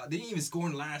scored. They didn't even score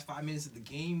in the last 5 minutes of the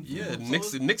game. Yeah,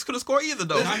 Knicks could have scored either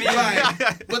though. I mean,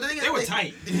 but they were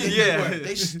tight.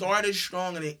 They started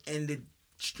strong and they ended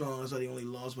strong, so they only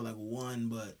lost by like one.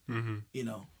 But you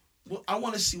know. Well, I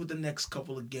want to see what the next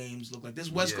couple of games look like.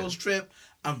 This West Coast trip,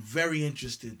 I'm very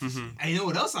interested to see. And you know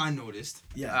what else I noticed?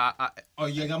 Yeah. Oh,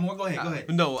 you got more? Go ahead.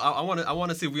 No, I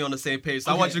want to see if we're on the same page.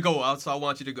 So I want you to go. So I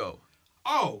want you to go.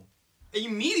 Oh,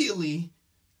 immediately,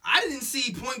 I didn't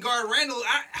see point guard Randall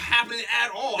happening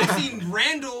at all. I seen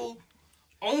Randall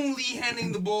only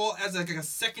handing the ball as like a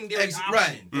secondary option.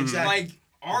 Right, exactly. Like,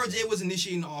 RJ was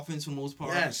initiating the offense for the most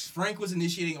part. Yes. Frank was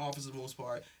initiating offense for the most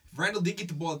part. Randall did get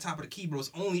the ball at the top of the key, but it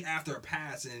was only after a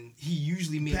pass, and he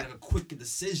usually made like a quicker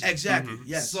decision. Exactly,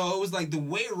 yes. So it was like the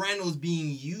way Randall was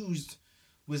being used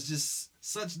was just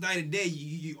such night and day.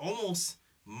 You almost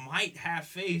might have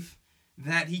faith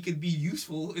that he could be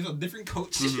useful if a different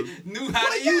coach knew how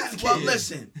to use the kid. Well,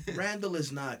 listen, Randall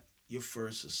is not your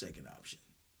first or second option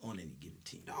on any given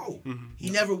team. No. He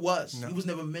never was. No. He was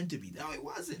never meant to be that. No, he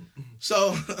wasn't.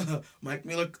 So, Mike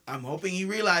Miller, I'm hoping he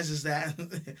realizes that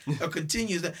or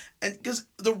continues that. And because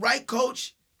the right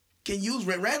coach can use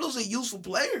Randall's a useful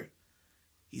player.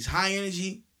 He's high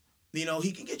energy. You know,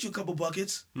 he can get you a couple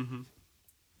buckets. You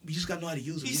just got to know how to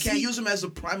use him. You can't use him as a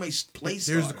primary play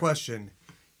starter. Here's the question.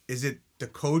 Is it the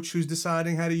coach who's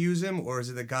deciding how to use him, or is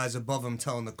it the guys above him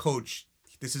telling the coach,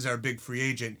 this is our big free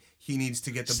agent, he needs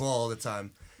to get the ball all the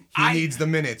time? He needs the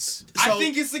minutes. I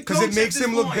think it's the coach. Because it makes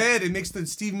him look bad. It makes the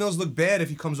Steve Mills look bad if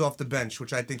he comes off the bench,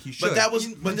 which I think he should.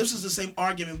 But this is the same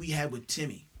argument we had with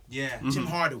Timmy. Yeah. Tim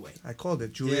Hardaway. I called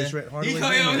it Julius Hardaway. Listen.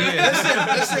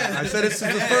 I said this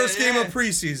is the first game of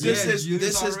preseason. This is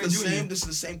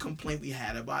the same complaint we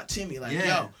had about Timmy. Like,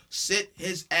 yo, sit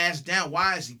his ass down.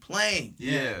 Why is he playing?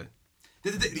 Yeah.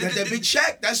 He got that big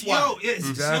check. That's why.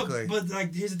 Exactly. But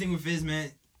like, here's the thing with Fizz,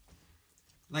 man.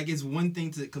 Like, it's one thing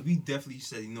because we definitely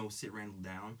said, sit Randall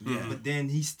down. Yeah. But then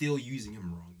he's still using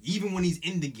him wrong. Even when he's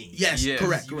in the game. Yes,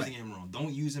 correct. He's using him wrong.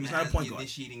 Don't use him as point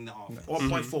initiating the offense. Or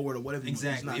point forward or whatever.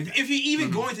 Exactly. If you're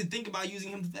even going to think about using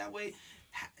him that way,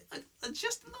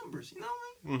 adjust the numbers. You know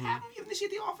what I mean? Have him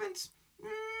initiate the offense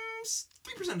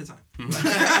 3% of the time.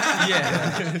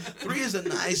 3 is a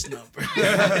nice number.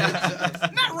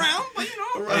 Not round, but you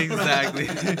know. Exactly.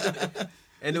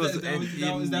 And it was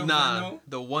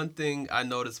the one thing I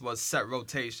noticed was set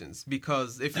rotations,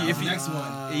 because if you next one,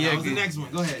 that was the next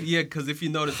one. Go ahead. Yeah, because if you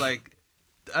notice, like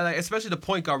especially the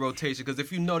point guard rotation, because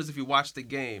if you watch the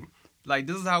game, like,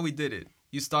 this is how we did it.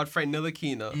 You start Frank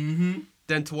Ntilikina,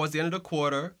 then towards the end of the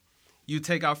quarter, you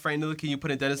take out Frank Ntilikina, you put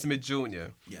in Dennis Smith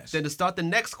Jr. Yes. Then to start the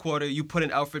next quarter, you put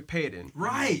in Alfred Payton.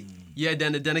 Right. Yeah,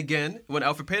 then again, when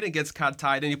Alfred Payton gets caught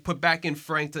tied, then you put back in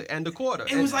Frank to end the quarter.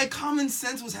 It was like common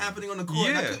sense was happening on the court. Yeah.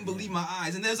 And I couldn't believe my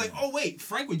eyes. And then it's like, oh, wait,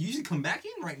 Frank would usually come back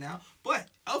in right now. But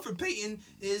Alfred Payton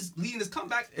is leading his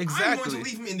comeback. Exactly. I'm going to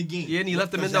leave him in the game. Yeah, and he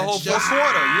left him in the whole fourth quarter.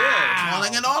 Yeah.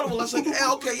 Calling an audible. That's like, hey,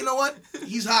 okay, you know what?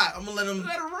 He's hot. I'm going to let him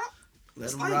rock.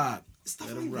 Let him rock. Stuff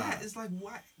Let like him rock. that. It's like,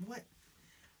 what?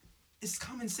 It's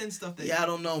common sense stuff that I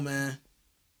don't know, man.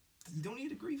 You don't need a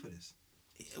degree for this.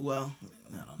 Well,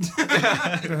 I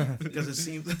don't know. Because it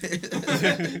seems... Don't do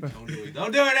it.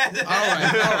 Don't do it.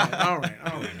 All right.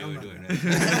 Do it.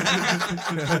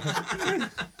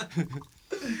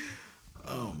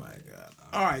 Oh, my God.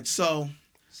 All right, so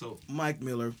Mike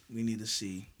Miller, we need to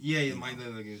see. Yeah, Mike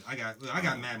Miller. I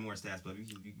got mad more stats, but we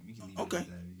can leave Okay. it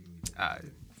at that. All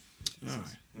right.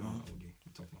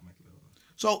 Talk about Mike Miller.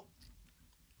 So,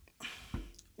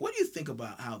 what do you think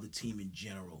about how the team in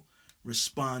general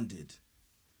responded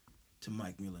to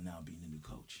Mike Miller now being the new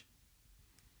coach?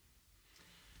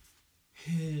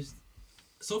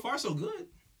 So far, so good.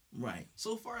 Right.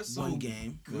 So far, so one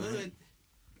game. good. Right.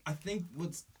 I think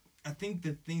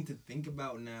the thing to think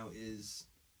about now is,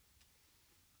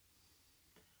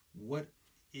 what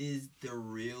is the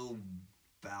real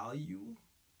value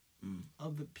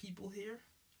of the people here?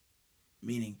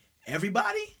 Meaning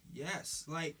everybody? Yes,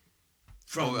 like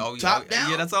from top down.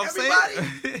 Yeah, that's all I'm everybody?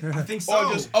 saying. I think so.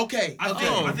 Or just okay.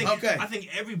 I think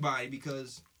everybody,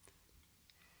 because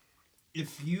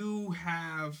if you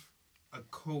have a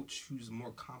coach who's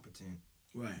more competent,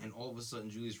 right, and all of a sudden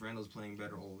Julius Randle's playing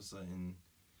better, all of a sudden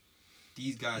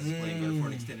these guys are playing better for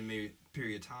an extended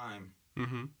period of time,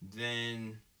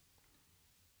 then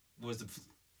was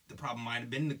the problem might have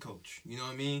been the coach. You know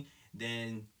what I mean?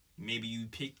 Then maybe you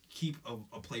keep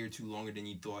a player too longer than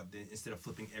you thought instead of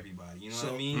flipping everybody. You know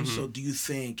what I mean? So do you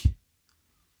think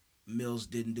Mills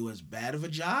didn't do as bad of a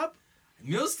job?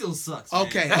 Mills still sucks. Man.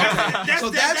 Okay. That's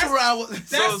where I was.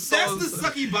 That's the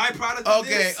sucky byproduct of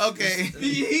this. Okay.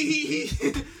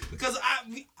 Because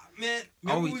man,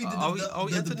 Are we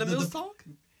into the Mills talk?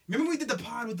 Remember we did the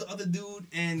pod with the other dude,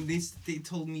 and they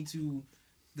told me to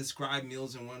describe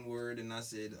Mills in one word, and I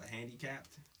said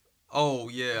handicapped. Oh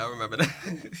yeah, I remember that.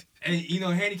 And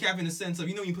handicapped in the sense of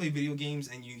when you play video games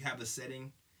and you have the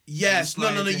setting. Yes. No.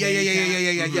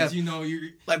 Yeah. You're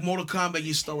like Mortal Kombat.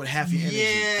 You start with half your energy.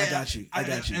 Yeah. I got you.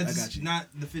 It's not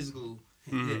the physical.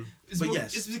 Yeah.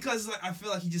 It's because I feel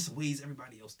like he just weighs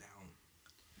everybody else down.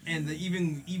 And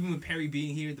even with Perry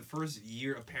being here, the first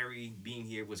year of Perry being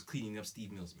here was cleaning up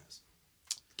Steve Mills' mess,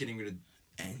 getting rid of.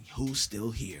 And who's still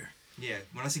here? Yeah,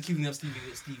 when I say cleaning up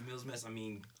Steve Mills' mess, I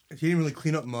mean. He didn't really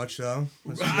clean up much though.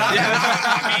 He didn't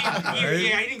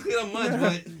clean up much,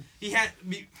 but he had.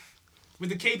 With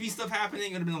the KP stuff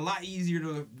happening, it would have been a lot easier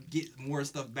to get more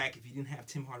stuff back if you didn't have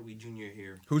Tim Hardaway Jr.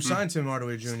 here. Who signed Tim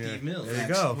Hardaway Jr.? Steve Mills. There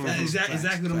you go.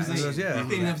 Exactly what I'm saying. Yeah.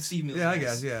 Cleaning up Steve Mills. Yeah, I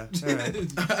guess. Yeah. All right.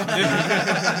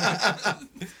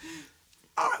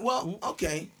 All right. Well,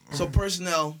 okay. So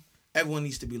personnel, everyone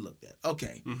needs to be looked at.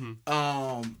 Okay.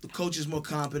 The coach is more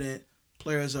competent.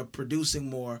 Players are producing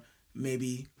more.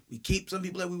 Maybe we keep some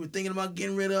people that we were thinking about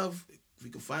getting rid of. If we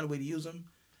can find a way to use them.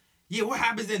 Yeah, what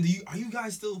happens then? Are you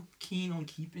guys still keen on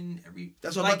keeping every?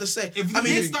 That's what I'm about to say. If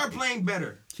you start playing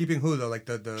better, keeping who though? Like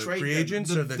the free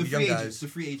agents or the young guys? The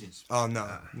free agents. Oh no.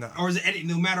 Or is it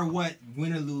no matter what,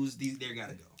 win or lose, they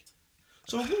gotta go.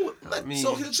 So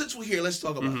since we're here, let's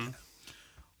talk about that.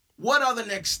 What are the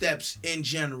next steps in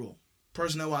general,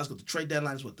 personnel-wise? Because the trade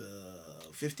deadline is what, the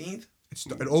 15th?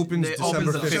 It opens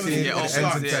December 15th and ends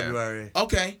in February.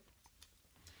 Okay.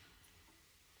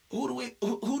 Who are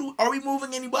we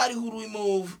moving anybody? Who do we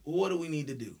move? What do we need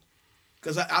to do?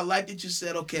 Because I like that you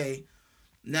said, okay,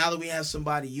 now that we have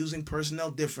somebody using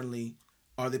personnel differently,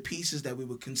 are the pieces that we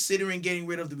were considering getting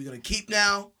rid of that we're going to keep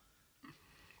now?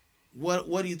 What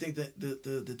do you think that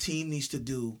the team needs to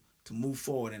do to move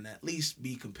forward and at least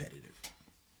be competitive?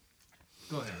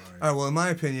 Go ahead. All right, well, in my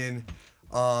opinion,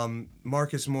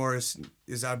 Marcus Morris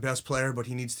is our best player, but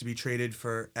he needs to be traded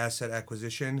for asset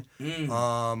acquisition.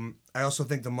 I also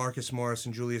think the Marcus Morris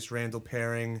and Julius Randle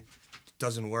pairing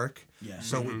doesn't work. Yeah.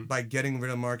 So by getting rid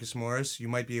of Marcus Morris, you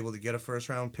might be able to get a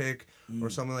first-round pick or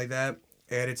something like that,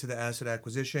 add it to the asset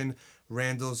acquisition.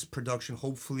 Randle's production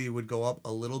hopefully would go up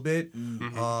a little bit.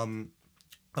 I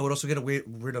would also get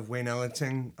rid of Wayne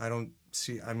Ellington. I don't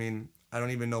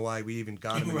even know why we even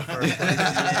got him in the first place.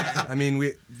 I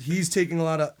mean, he's taking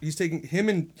him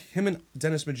and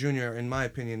Dennis Smith Jr. in my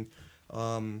opinion,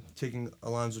 taking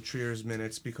Alonzo Trier's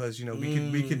minutes because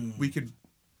we could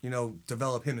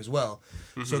develop him as well.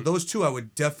 So those two I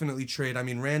would definitely trade. I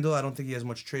mean, Randle, I don't think he has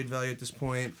much trade value at this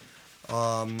point.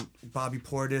 Bobby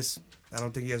Portis, I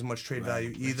don't think he has much trade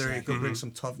value either. Exactly. He could bring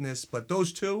some toughness, but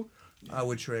those two, I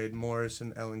would trade Morris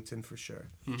and Ellington for sure.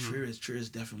 Trier is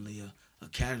definitely a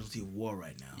casualty of war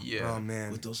right now. Yeah. Oh,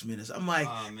 man. With those minutes. I'm like,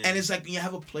 and it's like when you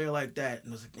have a player like that,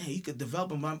 and it's like, man, you could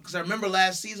develop him. Because I remember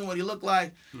last season what he looked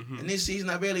like, and this season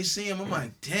I barely see him. I'm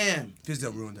like, damn.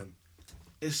 Fizdale ruined him.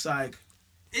 It's like.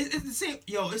 It's the same.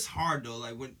 Yo, it's hard, though.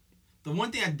 Like, when the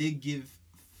one thing I did give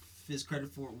Fizz credit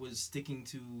for was sticking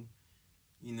to,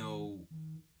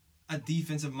 a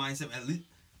defensive mindset. At least.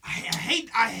 I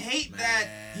hate that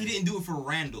he didn't do it for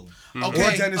Randall.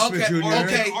 Okay, or Dennis Smith Jr.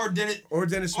 Or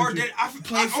Dennis Smith Jr.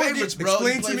 Playing favorites, bro.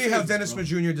 Explain to me how Dennis Smith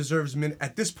Jr. deserves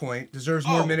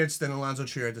more minutes than Alonzo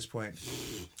Trier at this point.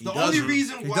 The only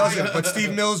reason why... He doesn't, but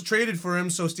Steve Mills traded for him,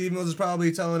 so Steve Mills is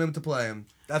probably telling him to play him.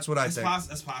 That's what I think.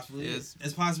 That's possibly it.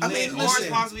 It's possibly it. Or it's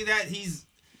possibly that he's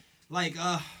like,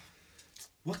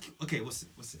 what's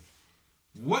it?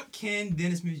 What can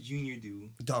Dennis Smith Jr. do?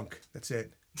 Dunk. That's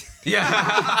it. Yeah.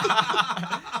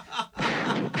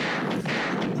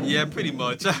 Yeah, pretty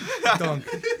much. Dunk.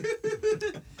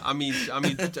 I mean,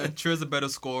 Trier's a better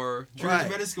scorer. Trier's a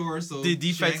better scorer, so the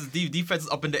defense is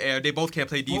up in the air. They both can't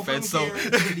play defense, so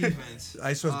ISO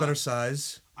has better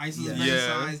size. ISO has better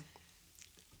size.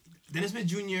 Dennis Smith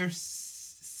Jr.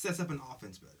 sets up an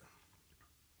offense better.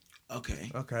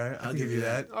 Okay, I'll give you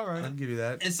that. All right, I'll give you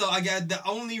that. And so I got the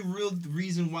only real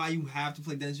reason why you have to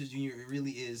play Dennis Smith Jr. It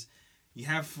really is. You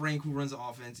have Frank who runs the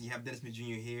offense, and you have Dennis Smith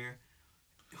Jr. here,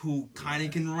 who kind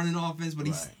of can run an offense, but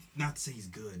he's not to say he's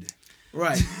good.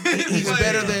 Right, he's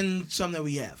better than some that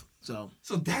we have. So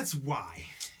that's why.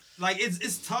 Like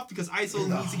it's tough because ISO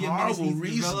needs to get minutes, needs to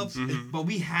develop, but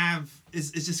we have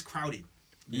it's just crowded.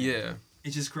 Yeah,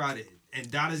 it's just crowded. and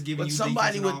Dotta's giving But you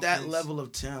somebody defense and with that offense. level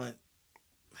of talent,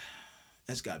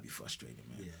 that's got to be frustrating,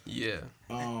 man. Yeah.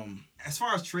 As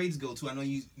far as trades go, too, I know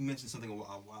you mentioned something a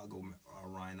while ago,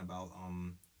 Ryan, about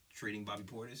trading Bobby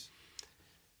Portis.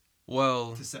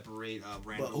 Well, to separate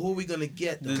Randall. But who are we gonna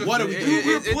get? What are we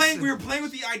doing? We were playing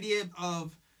with the idea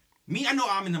of me. I know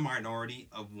I'm in the minority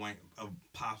of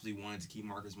possibly wanting to keep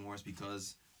Marcus Morris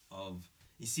because of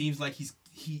he seems like he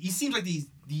seems like he's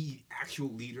the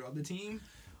actual leader of the team.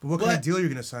 But what kind of deal you're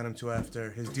gonna sign him to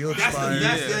after his deal expires? What are you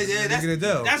gonna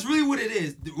do? That's really what it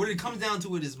is. What it comes down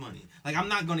to it is money. Like I'm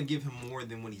not gonna give him more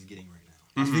than what he's getting right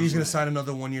now. You think he's gonna sign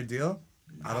another 1-year deal?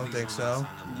 I don't think so.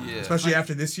 Yeah. Especially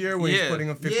after this year when he's putting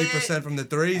up 50% from the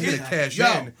three, he's gonna cash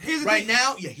in. Right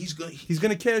now, he's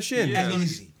gonna cash in. Yeah.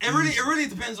 It really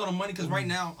depends on the money because right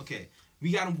now,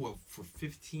 we got him for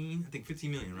 15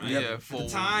 million, right? Yeah, for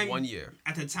 1 year.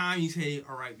 At the time, you say,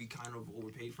 all right, we kind of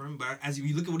overpaid for him, but as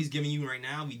you look at what he's giving you right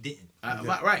now, we didn't.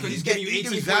 Right, because he's giving you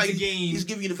 18 points a game. He's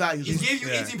giving you the values. He's giving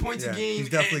you 18 points a game. He's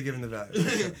definitely giving the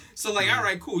value. So all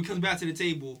right, cool. He comes back to the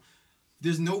table.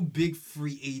 There's no big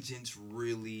free agents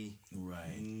really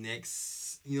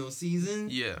next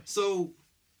season. Yeah. So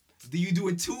do you do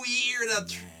a 2-year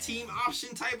team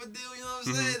option type of deal? You know what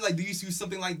I'm saying? Like do you do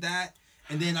something like that?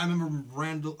 And then I remember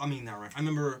I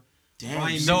remember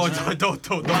Ryan. No,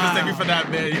 don't mistake me for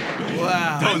that, man.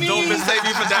 Wow. Don't mistake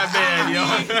me for that, man,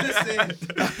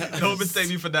 yo. Don't mistake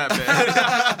me for that, man.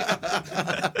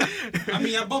 I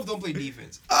mean, I both don't play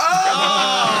defense. Oh,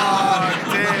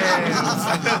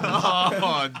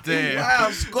 damn.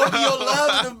 Wow, Scorpio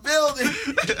love in the building. 2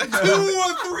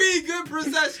 or 3 good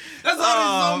possessions. That's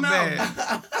all this man.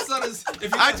 That's all this.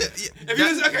 If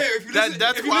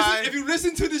you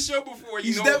listen to the show before,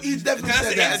 you know he's definitely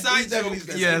said that. Inside joke.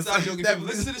 Yes. If you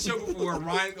listen to the show before,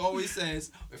 Ryan always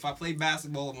says, if I play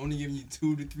basketball, I'm only giving you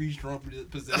 2 to 3 strong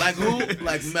possessions. Like who?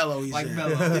 Like Melo. Like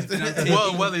Melo.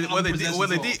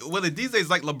 These days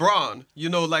like LeBron. You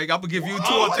know, like I'm gonna give you 2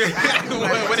 or 3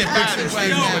 when it matters.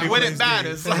 When it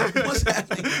matters. What's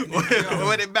happening?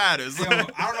 When it matters. I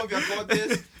don't know if y'all caught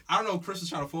this. I don't know if Chris was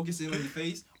trying to focus in on your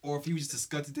face or if he was just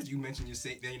disgusted that you mentioned your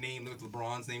name with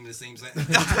LeBron's name in the same sentence.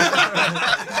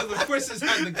 Because Chris just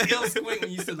had the kill squint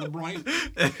when you said LeBron.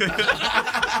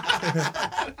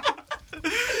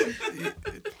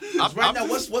 Right now,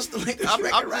 what's the Lakers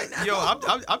record right now? Yo,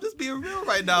 I'm just being real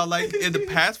right now. Like in the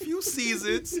past few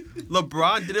seasons,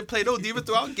 LeBron didn't play no defense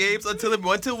throughout games until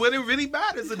when it really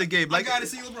matters in the game. Like I gotta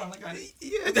see LeBron. I got it.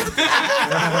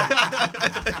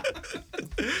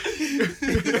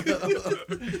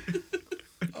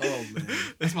 Oh man,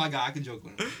 that's my guy. I can joke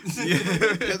with him.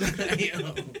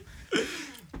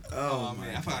 Oh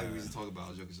man, I forgot we used to talk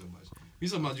about joking so much. We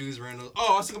talking about Julius Randle.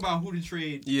 Oh, I was talking about who to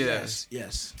trade. Yes.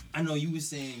 I know you were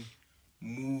saying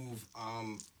move,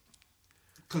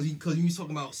 because you was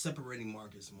talking about separating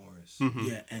Marcus Morris. Mm-hmm.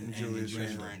 Yeah, and Julius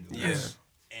Randle. Yeah.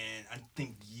 And I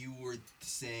think you were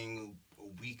saying a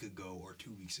week ago or 2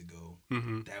 weeks ago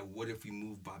that what if we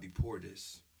move Bobby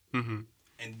Portis and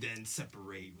then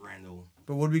separate Randle?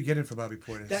 But what are we getting for Bobby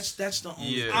Portis? That's the only.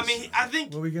 Yes. I mean, I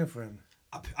think What are we getting for him?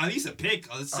 at least a pick,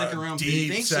 a second round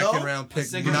Deep pick. second round pick.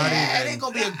 Not even. It ain't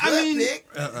gonna be a good pick.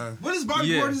 What is Bobby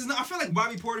Portis? I feel like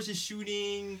Bobby Portis is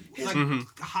shooting like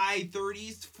high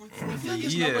 30s.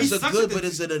 It's good, but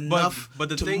is it enough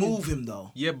to move him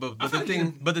though? Yeah, but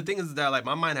the thing is that like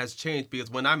my mind has changed because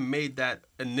when I made that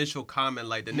initial comment,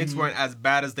 like the Knicks weren't as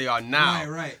bad as they are now.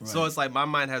 Right. So it's like my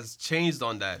mind has changed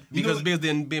on that because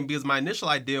my initial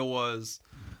idea was,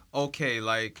 okay,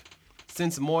 like.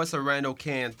 Since Morris and Randle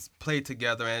can't play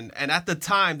together, and at the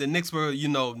time the Knicks were,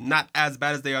 not as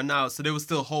bad as they are now, so there was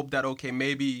still hope that okay,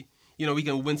 maybe we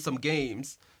can win some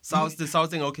games. So I was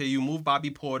thinking, okay, you move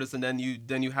Bobby Portis, and then you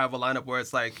have a lineup where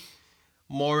it's like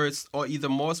Morris or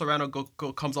Randle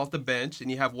comes off the bench,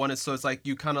 and you have one. So it's like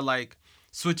you kind of like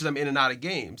switch them in and out of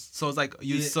games. So it's like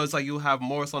you have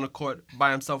Morris on the court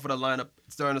by himself with a lineup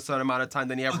during a certain amount of time.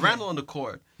 Then you have Randle on the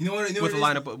court with a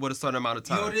lineup with a certain amount of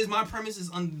time. You know what it is? My premise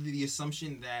is under the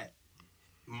assumption that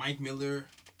Mike Miller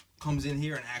comes in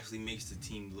here and actually makes the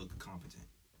team look competent.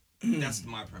 That's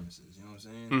my premises. You know what I'm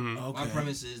saying? Mm-hmm. Okay. My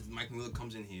premise is Mike Miller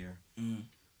comes in here and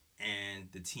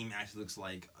the team actually looks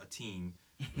like a team.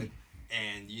 And,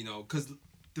 because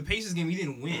the Pacers game, we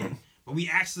didn't win, but we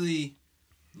actually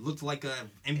looked like a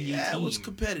NBA team. Yeah, it was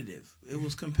competitive.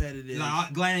 Nah,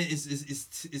 Glenn,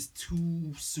 it's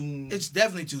too soon. It's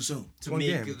definitely too soon to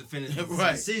make a definitive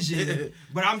decision.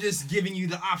 But I'm just giving you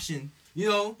the option.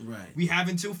 Right. We have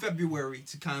until February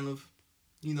to kind of,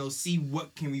 see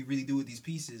what can we really do with these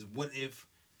pieces. What if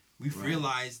we've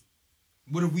realized?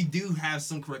 What if we do have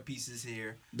some correct pieces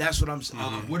here? That's what I'm saying.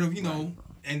 What if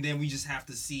and then we just have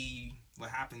to see what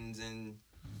happens and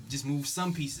just move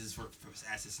some pieces for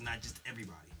assets, not just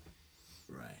everybody.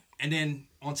 Right. And then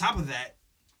on top of that,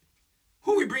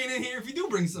 who we bringing in here if we do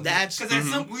bring something?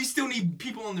 Because we still need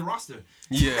people on the roster.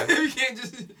 Yeah. We can't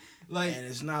just like. And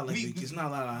it's not like it's not a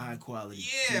lot of high quality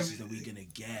pieces that we're gonna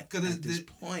get at this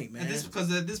point, man.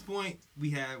 Because at this point we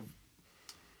have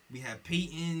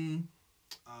Peyton,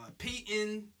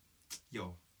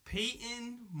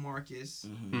 Marcus.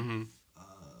 Mm-hmm.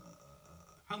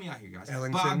 Help me out here, guys.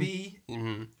 Ellington. Bobby,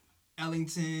 Mm-hmm.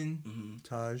 Ellington,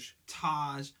 Taj.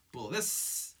 Bull.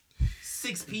 That's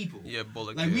 6 people. Yeah,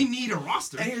 Bullock. Like we need a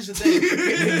roster. And here's the thing.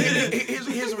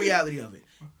 here's the reality of it.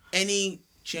 Any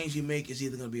change you make is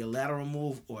either going to be a lateral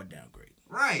move or a downgrade.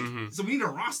 Right. So we need a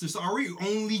roster. So are we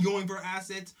only going for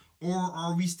assets, or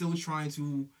are we still trying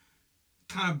to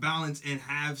kind of balance and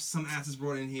have some assets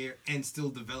brought in here and still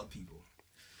develop people?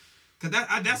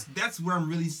 Because that's where I'm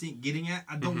really getting at.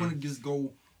 I don't want to just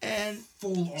go and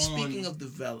full on. Speaking of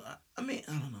development, I mean,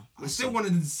 I don't know. I still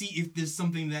wanted to see if there's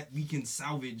something that we can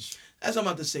salvage. That's what I'm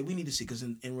about to say. We need to see, because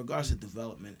in regards to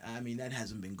development, I mean, that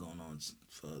hasn't been going on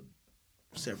for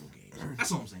several games.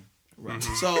 That's all I'm saying. Right.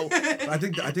 So I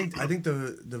think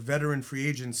the veteran free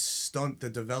agents stunt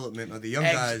the development of the young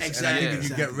guys, and I think if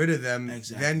you get rid of them,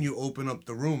 then you open up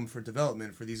the room for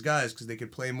development for these guys, because they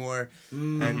could play more,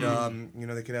 and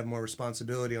they could have more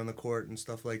responsibility on the court and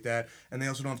stuff like that, and they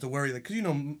also don't have to worry, like,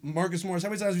 because Marcus Morris. How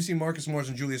many times have we seen Marcus Morris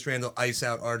and Julius Randle ice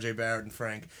out R.J. Barrett and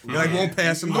Frank? You won't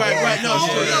pass them the ball. Right. No,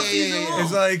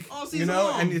 it's like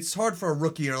and it's hard for a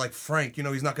rookie or like Frank.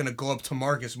 He's not gonna go up to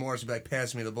Marcus Morris and be like,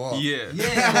 "Pass me the ball." Yeah.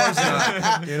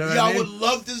 You know what I would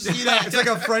love to see that. It's like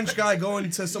a French guy going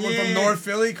to someone from North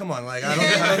Philly. Come on, like I don't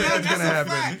think that's gonna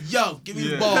happen. Yo, give me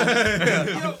the ball.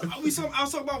 I was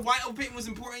talking about why Elfrid Payton was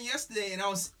important yesterday, and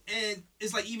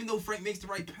it's like, even though Frank makes the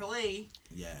right play,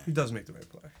 he does make the right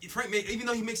play. Even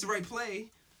though he makes the right play,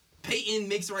 Payton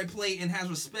makes the right play and has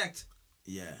respect.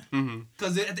 Yeah.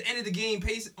 Because at the end of the game,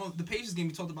 the Pacers game,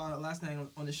 we talked about it last night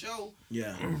on the show.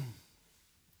 Yeah.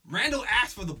 Randall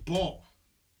asked for the ball.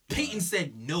 Payton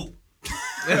said no.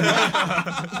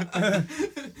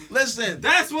 Listen,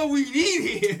 that's what we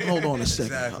need here. Hold on a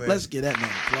second. Exactly. Let's get that man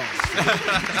applause.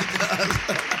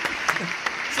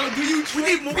 So do you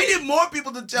trade? We need more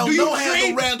people to tell no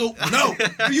handle Randall no.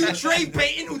 Do you trade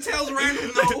Payton who tells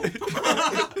Randall no?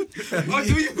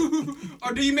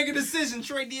 or do you make a decision,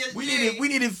 trade DSJ? We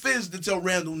needed Fiz to tell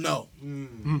Randall no. You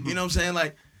know what I'm saying?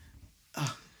 Like,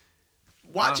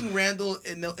 watching Randall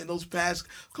in those past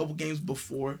couple games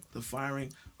before the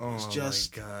firing was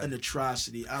just an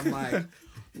atrocity. I'm like,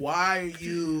 why are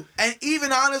you? And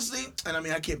even honestly, and I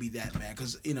mean, I can't be that mad,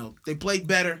 because they played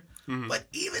better. But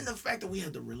even the fact that we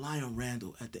had to rely on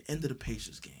Randall at the end of the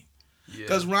Pacers game,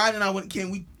 because Ryan and I we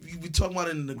talking about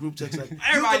it in the group text, like, you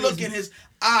could look in his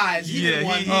eyes. He didn't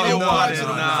want no parts of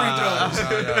the free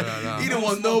throws. He didn't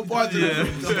want no parts of the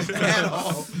free throws at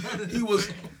all. He was.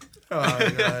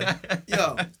 Oh God.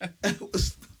 Yo.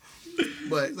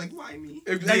 But it's like, why me?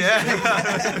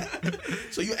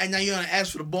 So now you're gonna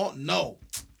ask for the ball? No.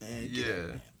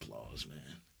 Man, applause, man.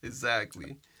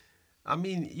 Exactly. I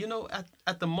mean,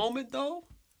 at the moment though,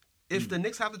 if the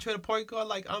Knicks have to trade a point guard,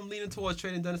 like, I'm leaning towards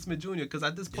trading Dennis Smith Jr. because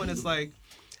at this point it's like,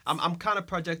 I'm kind of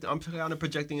projecting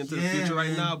into the future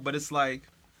right now, but it's like,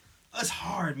 that's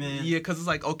hard, man. Yeah, because it's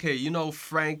like, okay,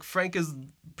 Frank is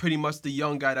pretty much the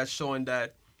young guy that's showing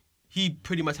that he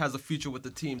pretty much has a future with the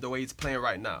team the way he's playing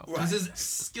right now. Because his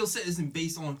skill set isn't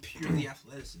based on purely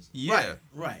athleticism. Yeah.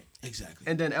 Right. Exactly.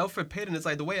 And then Elfrid Payton, it's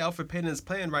like, the way Elfrid Payton is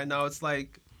playing right now, it's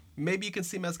like, maybe you can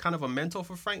see him as kind of a mentor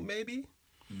for Frank, maybe.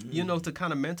 To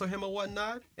kind of mentor him or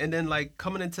whatnot. And then, like,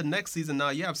 coming into next season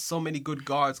now, you have so many good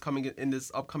guards coming in this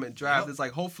upcoming draft. It's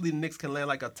like, hopefully the Knicks can land,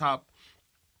 like, a top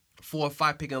 4 or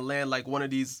 5 pick and land, like, one of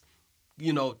these,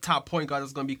 top point guards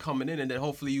that's going to be coming in. And then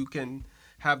hopefully you can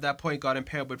have that point guard and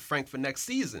pair with Frank for next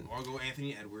season. Or go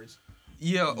Anthony Edwards.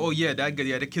 Yeah, that good.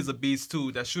 Yeah, the kid's a beast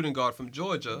too. That shooting guard from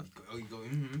Georgia.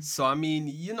 So, I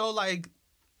mean, like,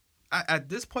 at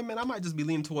this point, man, I might just be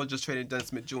leaning towards just trading Dennis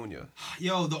Smith Jr.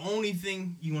 Yo, the only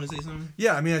thing, you want to say something?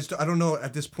 Yeah, I mean, I don't know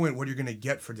at this point what you're going to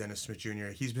get for Dennis Smith Jr.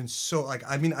 He's been so, like,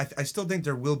 I mean, I still think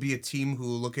there will be a team who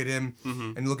will look at him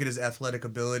and look at his athletic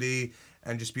ability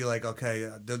and just be like, okay,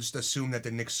 they'll just assume that the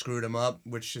Knicks screwed him up,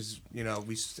 which is, we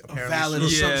apparently valid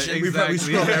assumption. We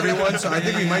screwed up everyone, so I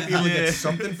think we might be able to get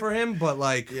something for him, but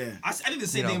I think the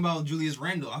same thing about Julius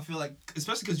Randle. I feel like,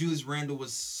 especially because Julius Randle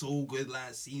was so good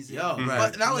last season.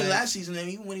 But not only last season,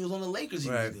 even when he was on the Lakers,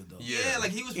 he was good though. Yeah,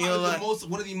 like he was probably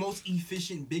one of the most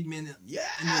efficient big men in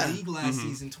the league last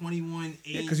season. 21,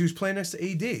 8. Because he was playing next to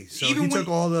AD, so he took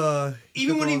all the.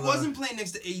 Even when he wasn't playing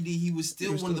next to AD, he was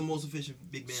still one of the most efficient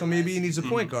big men. So maybe he needs a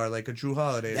point guard like a Drew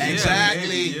Holiday.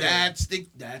 Exactly. That's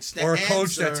the or a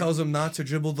coach that tells him not to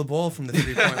dribble the ball from the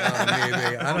 3-point line.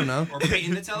 Maybe I don't know. Or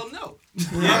Peyton to tell him no.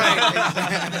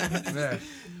 Yeah.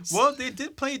 Well, they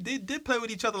did play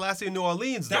with each other last year in New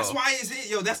Orleans. That's why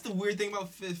that's the weird thing about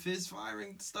Fiz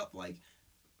firing stuff. Like,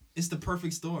 it's the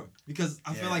perfect storm because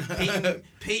I feel like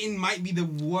Peyton might be the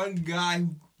one guy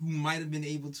who might have been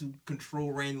able to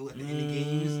control Randle at the end of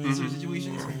games in certain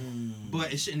situations.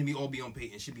 But it shouldn't all be on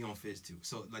Peyton. It should be on Fiz too.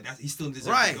 So like he still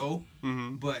deserves to go.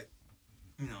 But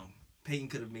Peyton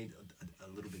could have made a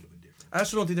little bit of a difference. I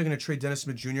also don't think they're going to trade Dennis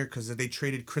Smith Jr. because they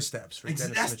traded Kristaps for Dennis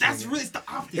Smith Jr. That's really the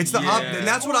optics. It's the optics, and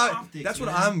that's what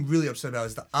I'm really upset about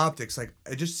is the optics. Like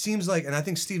it just seems like, and I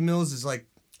think Steve Mills is like,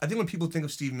 I think when people think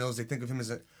of Steve Mills, they think of him as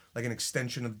like an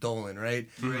extension of Dolan, right?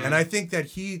 And I think that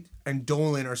he and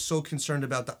Dolan are so concerned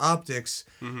about the optics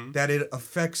that it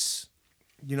affects,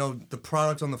 the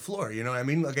product on the floor. You know what I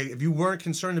mean? Like if you weren't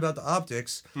concerned about the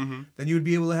optics, then you would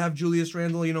be able to have Julius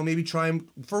Randle, maybe try him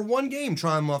for one game,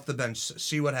 try him off the bench,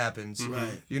 see what happens.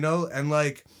 Right. And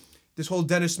like this whole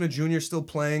Dennis Smith Jr. still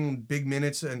playing big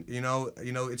minutes, and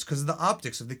it's because of the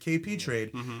optics of the KP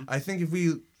trade. I think if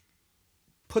we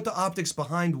put the optics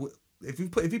behind. If you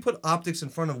put optics in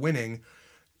front of winning,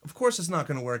 of course it's not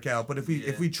going to work out. But if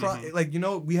we try,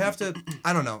 we have to.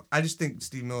 I don't know. I just think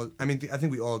Steve Mills. I mean, I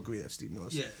think we all agree that Steve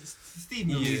Mills. Yeah, Steve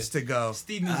Mills needs to go.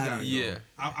 Steve Mills got to go.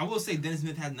 I will say Dennis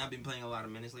Smith has not been playing a lot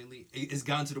of minutes lately. It's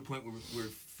gotten to the point where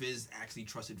Fiz actually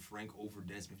trusted Frank over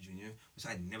Dennis Smith Jr., which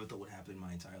I never thought would happen in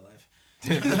my entire life.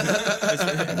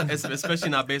 Especially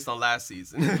not based on last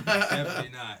season. Definitely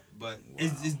not. But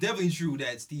it's definitely true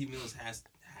that Steve Mills has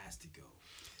to go.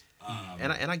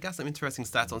 And I got some interesting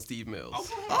stats on Steve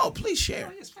Mills. Oh, please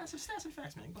share. Yes, stats and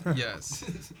facts, man. Yes.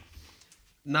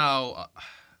 Now,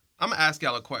 I'm gonna ask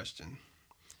y'all a question.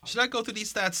 Should I go through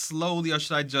these stats slowly, or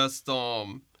should I just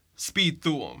speed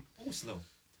through them? Oh, slow.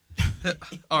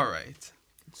 All right.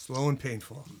 Slow and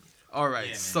painful. All right.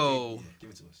 Yeah, so.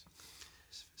 Give it to us.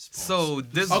 So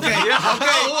this. Okay.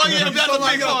 Oh, yeah, that's a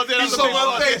big pause. You saw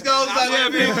my face goes like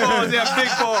that. Big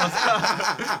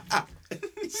pause.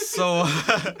 So,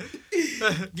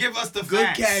 give us the good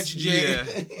facts. catch,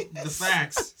 Jay. The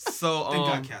facts. So, Thank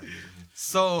God, Kathy.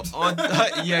 So on,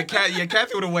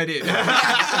 Kathy would have went in.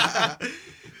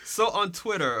 So on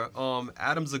Twitter,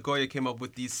 Adam Zagoya came up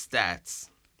with these stats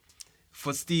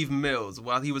for Steve Mills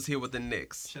while he was here with the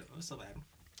Knicks. Shut up. What's up, Adam?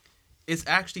 It's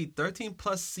actually 13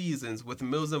 plus seasons with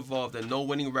Mills involved and no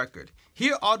winning record.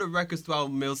 Here are the records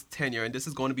throughout Mills' tenure, and this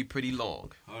is going to be pretty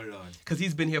long. Oh, Lord. Because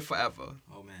he's been here forever.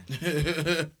 Oh,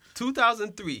 man.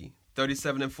 2003,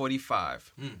 37 and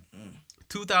 45.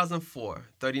 2004,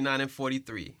 39 and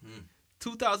 43.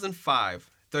 2005,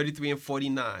 33 and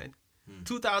 49.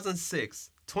 2006,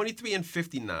 23 and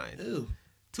 59. Ew.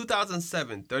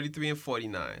 2007, 33 and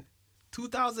 49.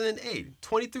 2008,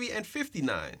 23 and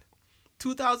 59.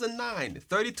 2009,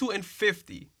 32 and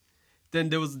 50. Then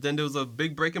there was a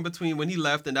big break in between when he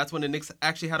left, and that's when the Knicks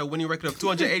actually had a winning record of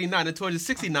 289 and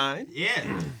 269.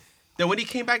 Yeah. Then when he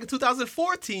came back in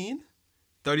 2014,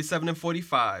 37 and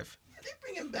 45. They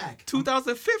bring him back.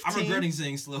 2015. I'm regretting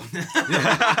saying slow now.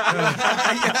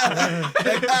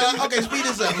 Okay, speed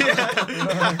this up.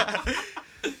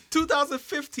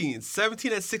 2015,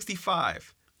 17 and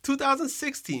 65.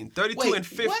 2016, 32 and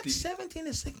 50. What? 17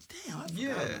 and 60? Damn,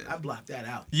 I blocked that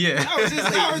out. Yeah. I was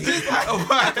just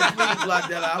I blocked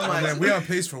that out. I'm like, we're on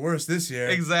pace for worse this year.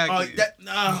 Exactly.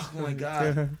 Oh my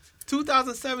God.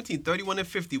 2017, 31 and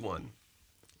 51.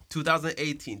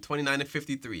 2018, 29 and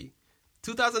 53.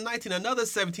 2019, another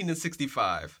 17 and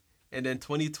 65. And then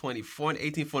 2020, 4 and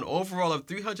 18 for an overall of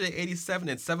 387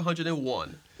 and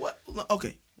 701. What?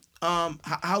 Okay.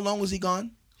 How long was he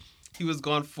gone? He was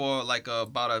gone for like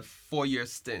about a 4-year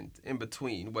stint in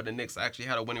between, where the Knicks actually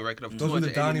had a winning record of 289. Those were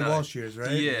the Donnie Walsh years,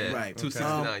 right? Yeah, right.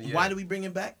 269. Yeah. Why did we bring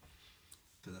him back?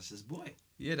 Because that's his boy.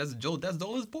 Yeah, that's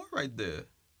Dolan's boy right there.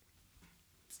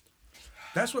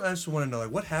 That's what I just want to know.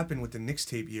 Like, what happened with the Knicks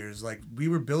tape years? Like, we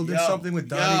were building something with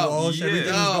Donnie Walsh,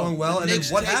 everything was going well, and then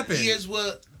what happened? Years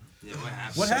were. Yeah, what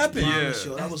happened? What happened? Yeah.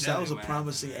 That was a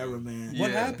promising era, man.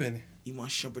 What happened? Iman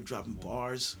Shumpert dropping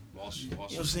bars. Walsh, You know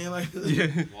what I'm saying? Like,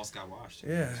 Walsh got washed.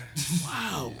 Yeah.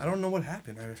 Wow. I don't know what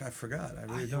happened. I forgot. I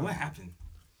really don't. What happened?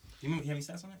 You have any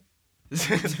stats on it?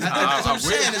 That's what I'm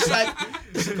saying.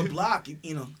 It's like a block,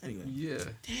 you know. Anyway. Yeah.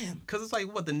 Damn. Cause it's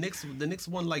like what the Knicks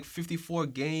won like 54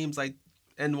 games, like,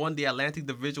 and won the Atlantic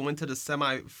Division, went to the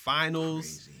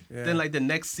semifinals. Yeah. Then like the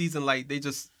next season, like they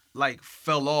just like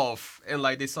fell off and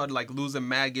like they started like losing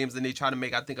mad games, and they tried to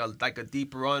make, I think, a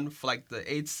deep run for like the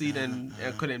 8th seed and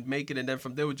couldn't make it, and then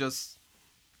from there were just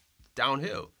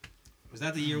downhill. Was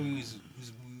that the year we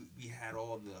had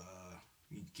all the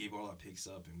we gave all our picks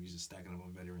up and we was just stacking up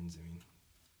on veterans? I mean,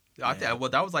 I think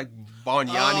that was like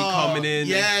Bargnani coming in.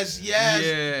 Yes. Yeah,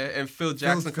 and Phil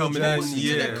Jackson coming in.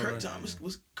 Yeah. That Kurt Thomas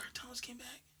came back?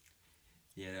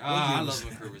 Yeah, I love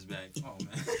when Kurt was back. Oh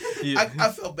man. Yeah.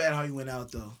 I felt bad how he went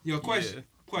out though. Yo, question.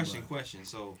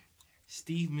 So,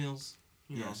 Steve Mills,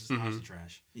 you know, Yes. is house of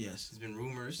trash. Yes. There's been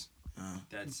rumors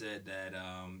that said that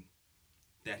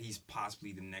that he's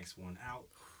possibly the next one out.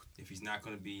 If he's not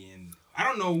going to be in, I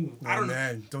don't know.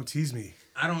 Man, don't tease me.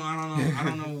 I don't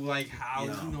know. Like how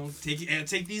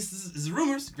take these as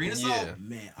rumors, grain of salt.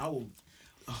 Man, I will.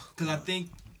 Because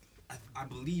I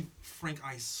believe Frank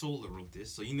Isola wrote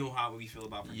this, so you know how we feel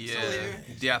about Frank Isola.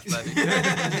 The Athletic.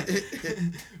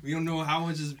 We don't know how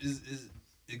much is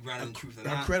grounded in truth or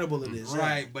not. How credible it is.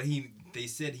 Right, but they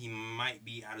said he might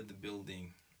be out of the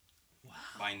building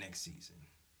by next season.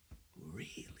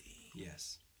 Really?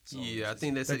 Yes. So I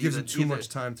think they said that gives him too much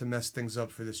time to mess things up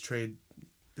for this trade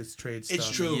stuff. It's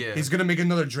true. Yeah. He's gonna make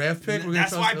another draft pick.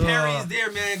 That's why Perry is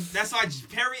there, man. That's why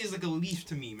Perry is like a leaf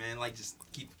to me, man. Like just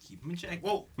keep him in check.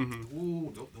 Whoa.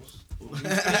 Ooh, don't.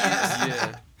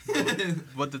 Yeah.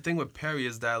 But the thing with Perry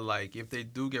is that like if they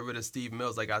do get rid of Steve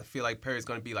Mills, like I feel like Perry's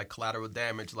gonna be like collateral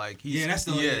damage. Like he's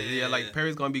like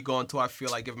Perry's gonna be gone too. I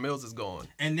feel like if Mills is gone.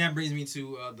 And that brings me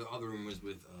to the other rumors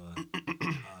with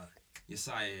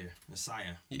Messiah.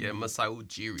 Yeah, Masai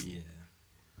Ujiri.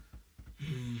 Yeah.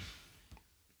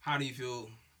 How do you feel?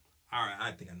 All right,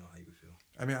 I think I know how you would feel.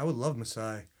 I mean, I would love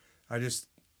Masai.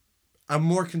 I'm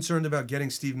more concerned about getting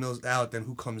Steve Mills out than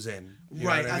who comes in. You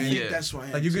Right, know what I think that's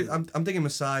why. Like I'm thinking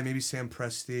Masai, maybe Sam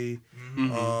Presti,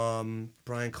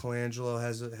 Brian Colangelo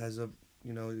has a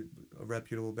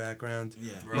reputable background.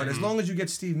 Yeah. But as long as you get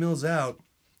Steve Mills out,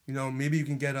 you know, maybe you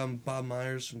can get Bob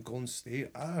Myers from Golden State.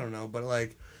 I don't know, but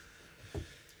like.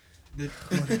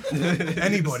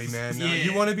 Anybody, man. Yeah.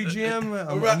 You want to be GM?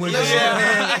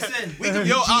 Listen, we can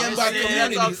be GM by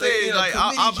community. I'm saying, like,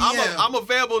 I'm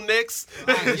available, Knicks.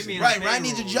 Ryan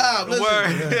needs a job. Listen.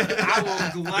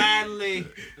 I will gladly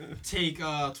take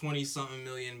 20-something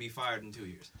million and be fired in 2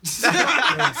 years.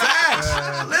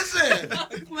 Facts. Listen.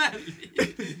 Gladly.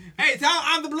 Hey, tell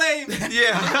I'm the blame.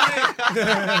 Yeah.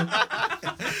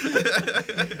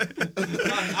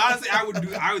 Honestly, I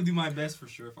would do my best for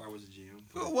sure if I was a GM.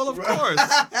 Well, of course.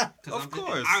 Of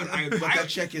course. That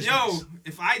check is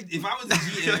if I was a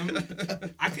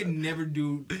GM, I could never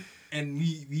do, and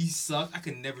we sucked. I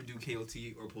could never do KOT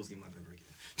or post game live ever again.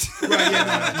 Right,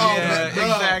 yeah.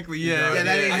 Exactly. Yeah. Yeah,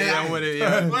 that ain't happening.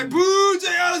 Yeah. Like, boo, J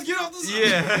Ellis, get off the side.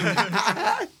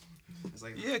 Yeah.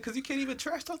 Like, yeah, because you can't even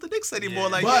trash talk the Knicks anymore. Yeah.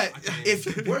 Like, but if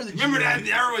you were the remember that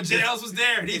era when J Ellis was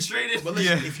there and he traded. But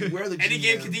listen, if you were the GM, and he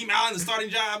gave Kadeem Allen the starting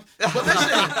job. But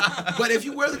listen, but if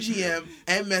you were the GM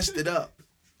and messed it up,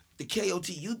 the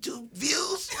KOT YouTube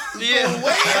views go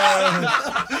way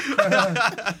up.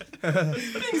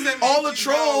 All the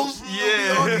trolls.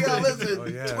 Listen,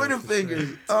 Twitter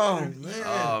fingers. Oh man.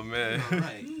 Oh man. All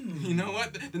right. You know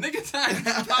what? The Nigga Time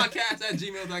podcast at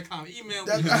gmail.com. Email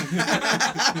me.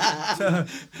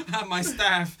 Have my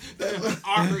staff.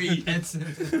 Ari Edson.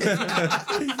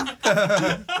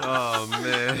 Oh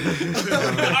man.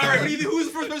 Ari, who's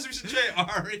the first person we should trade?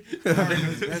 Ari.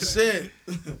 That's it.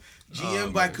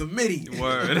 GM by committee.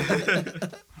 Word.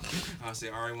 I'll say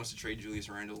Ari wants to trade Julius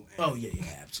Randle. Oh yeah,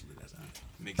 absolutely. That's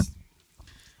makes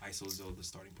ISO the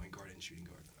starting point guard and shooting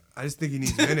guard. I just think he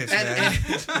needs minutes, man.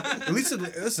 At least,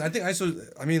 listen, I think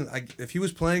if he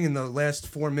was playing in the last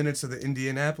 4 minutes of the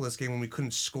Indianapolis game when we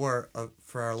couldn't score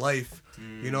for our life,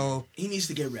 you know. He needs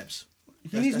to get reps.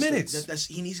 He needs minutes.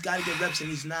 He's got to get reps, and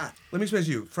he's not. Let me explain to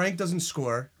you. Frank doesn't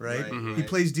score, right? Mm-hmm. He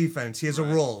plays defense. He has a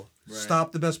role. Right.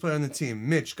 Stop the best player on the team.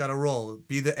 Mitch got a role.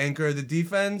 Be the anchor of the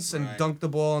defense and dunk the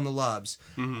ball on the lobs.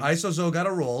 Isozo got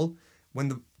a role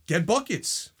get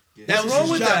buckets. That was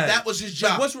his job. That was his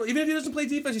job. Like, even if he doesn't play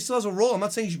defense, he still has a role. I'm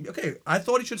not saying I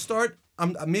thought he should start. I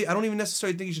don't even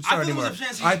necessarily think he should start anymore.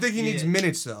 I think he needs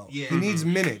minutes though. Yeah. He needs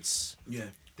minutes. Yeah.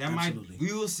 That Absolutely.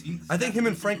 we will see. I think him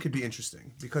and Frank could be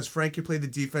interesting because Frank can play the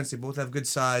defense. They both have good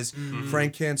size.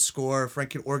 Frank can't score. Frank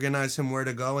can organize him where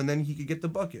to go, and then he could get the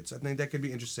buckets. I think that could be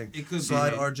interesting. It could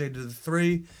slide be. RJ to the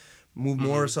 3, move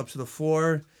Morris up to the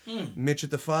 4, Mitch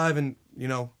at the 5, and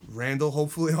Randall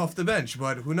hopefully off the bench.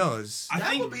 But who knows? I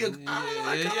think would be a. It's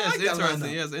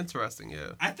interesting. Yeah, it's interesting.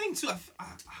 Yeah. I think too.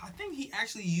 I think he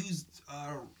actually used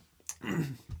not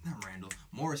Randall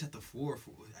Morris at the 4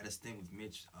 at a stint with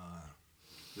Mitch.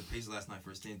 The Pacers last night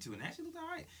for a stint too, and actually looked all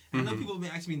right. And I know people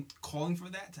have been calling for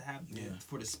that to have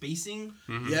for the spacing,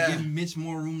 give Mitch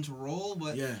more room to roll.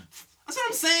 But that's what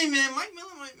I'm saying, man. Mike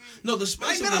Miller might. No, the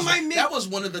spacing that was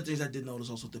one of the things I did notice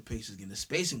also with the Pacers again. The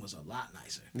spacing was a lot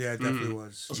nicer. Yeah, it definitely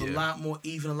was. It was a lot more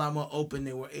even, a lot more open.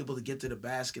 They were able to get to the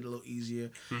basket a little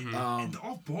easier. And the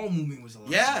off-ball movement was a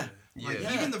lot. Like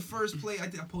even the first play, I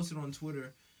think I posted on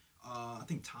Twitter. I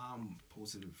think Tom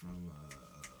posted it from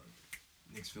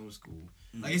Knicks Film School.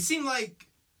 Like it seemed like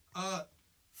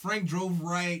Frank drove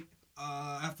right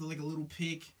after like a little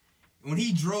pick. When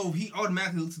he drove, he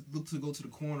automatically looked to go to the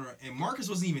corner, and Marcus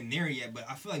wasn't even there yet. But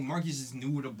I feel like Marcus just knew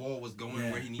where the ball was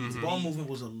going, where he needed to be. Ball movement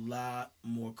was a lot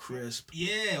more crisp.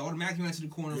 Yeah, automatically went to the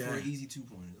corner for an easy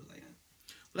 2-pointer. Like,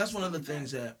 well, that's one of the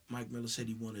things that Mike Miller said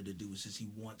he wanted to do, since he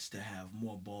wants to have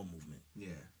more ball movement. Yeah.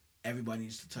 Everybody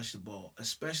needs to touch the ball,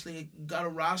 especially if you got a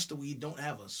roster where you don't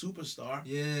have a superstar.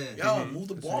 Yeah. Move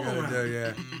the ball around.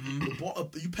 The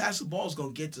ball, you pass the ball, it's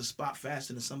gonna get to the spot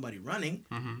faster than somebody running.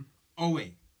 Oh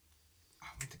wait, I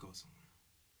went to go somewhere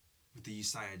with the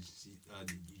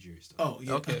Ujiri stuff. Oh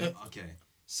yeah. Okay. Okay.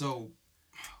 So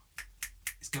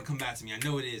it's gonna come back to me. I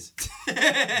know it is.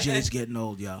 Jay's getting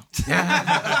old, y'all.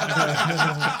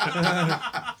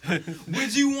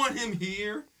 Would you want him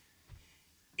here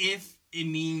if it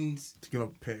means to give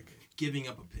up a pick? Giving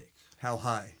up a pick. How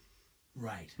high?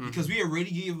 Right. Because we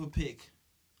already gave a pick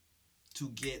to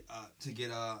get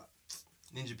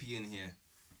Ninja P in here.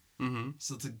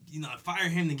 So to fire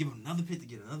him and give him another pick to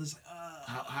get another.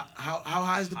 How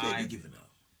high is the pick you giving up?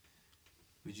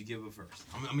 Would you give it first?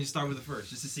 I'm gonna start with the first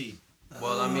just to see.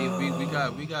 Well, I mean, we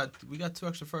got 2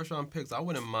 extra first round picks. I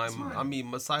wouldn't mind. I mean,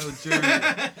 Masai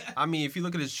Ujiri. I mean, if you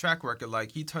look at his track record,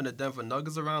 like he turned the Denver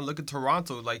Nuggets around. Look at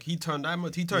Toronto, like he turned them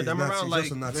around. He's like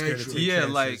also not scared to take chances.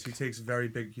 Like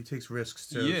he takes risks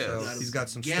too. Yeah, so he's got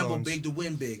some gamble stones. big to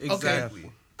win big. Exactly.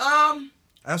 Okay.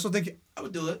 I also think I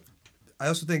would do it. I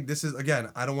also think this is, again,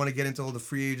 I don't want to get into all the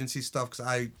free agency stuff because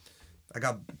I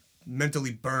got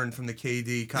mentally burned from the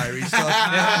KD Kyrie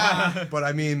stuff. But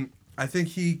I mean, I think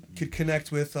he could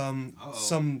connect with some guy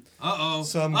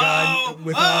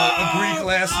with a Greek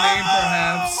last name,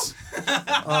 perhaps.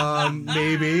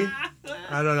 Maybe.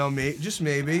 I don't know. Just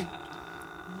maybe.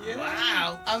 Yeah.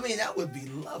 Wow. I mean, that would be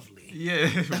lovely. Yeah.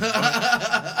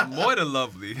 More than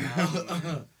lovely.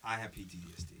 I have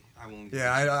PTSD.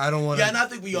 Yeah, I don't want to. Yeah, and I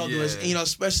think we all do.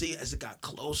 Especially as it got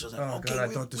closer. It's like, okay, God,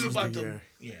 I thought this was the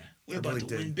year. We're about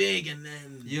to win big, and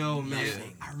then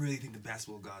man, I really think the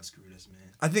basketball god screwed us, man.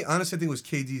 Honestly, I think it was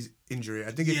KD's injury.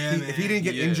 I think if he didn't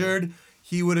get injured,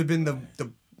 he would have been the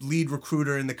lead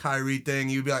recruiter in the Kyrie thing.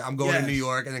 He would be like, I'm going to New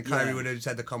York, and then Kyrie would have just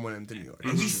had to come with him to New York.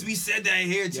 And we said that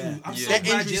here too. Yeah. I'm so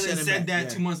glad Jalen said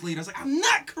that 2 months later. I was like, I'm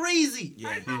not crazy. Yeah.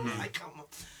 I know, like, come on.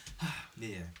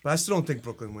 Yeah. But I still don't think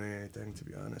Brooklyn win anything, to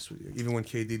be honest with you. Even when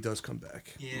KD does come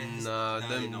back.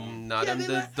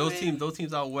 Those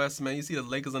teams out west, man. You see the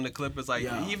Lakers and the Clippers, like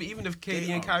even if KD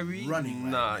and Kyrie,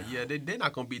 they're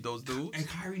not gonna beat those dudes. And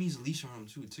Kyrie needs a leash on him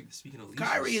too. Speaking of leashes,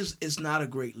 Kyrie is not a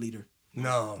great leader.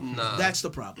 No. That's the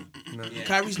problem. No. Yeah.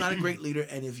 Kyrie's not a great leader,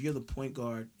 and if you're the point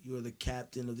guard, you're the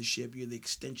captain of the ship, you're the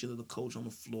extension of the coach on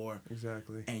the floor.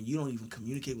 Exactly. And you don't even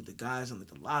communicate with the guys in the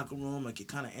locker room, like you're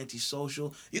kind of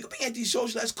antisocial. You can be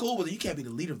antisocial, that's cool, but you can't be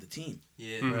the leader of the team.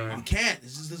 Yeah. Right. You can't.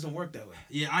 This just doesn't work that way.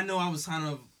 Yeah, I know I was kind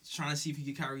of trying to see if he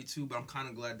could Kyrie too, but I'm kind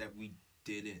of glad that we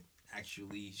didn't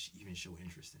actually even show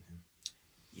interest in him.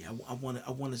 Yeah,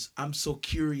 I'm so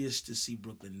curious to see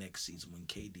Brooklyn next season when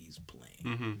KD's playing.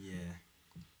 Mm-hmm. Yeah.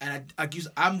 And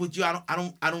I'm with you. I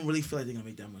don't really feel like they're gonna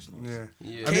make that much noise.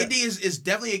 Yeah. KD is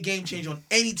definitely a game changer on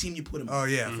any team you put him. Oh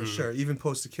yeah, for sure. Even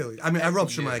post Achilles. I mean, I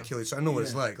ruptured my Achilles, so I know what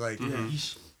it's like. Like,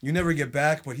 you never get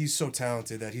back, but he's so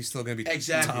talented that he's still gonna be top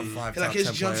 5, top 10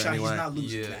 his jump shot, anyway. he's not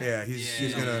losing. Yeah,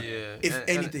 he's gonna. If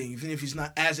anything, even if he's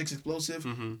not as explosive,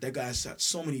 that guy's got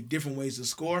so many different ways to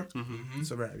score. It's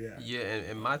a wrap, Yeah,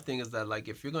 and my thing is that, like,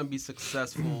 if you're gonna be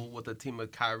successful with a team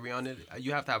with Kyrie on it,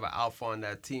 you have to have an alpha on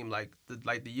that team. Like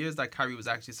the years that Kyrie was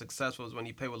actually successful was when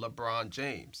he played with LeBron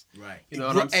James. Right. You know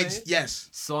what I'm saying? Yes.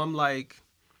 So I'm like,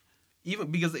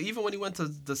 even when he went to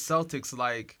the Celtics,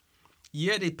 like,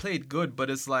 yeah, they played good, but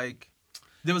it's like,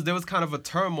 there was kind of a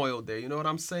turmoil there. You know what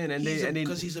I'm saying? And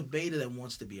because he's a beta that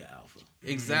wants to be an alpha.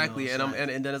 Exactly,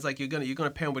 and then it's like you're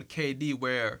gonna pair him with KD,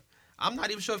 where I'm not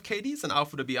even sure if KD's an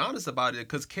alpha, to be honest about it,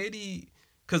 because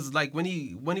like when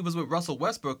he was with Russell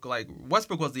Westbrook, like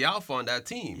Westbrook was the alpha on that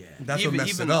team. Yeah. That's what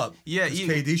messed it up. Yeah,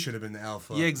 KD should have been the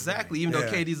alpha. Yeah, exactly. Even though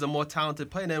KD's a more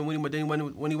talented player, and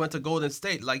when he went to Golden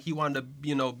State, like he wanted to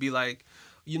be like,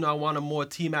 I want a more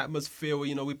team atmosphere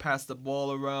where we pass the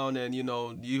ball around, and you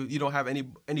don't have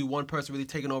any one person really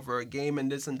taking over a game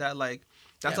and this and that. Like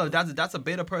that's a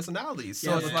beta personality.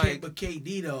 So it's like, but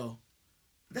KD though,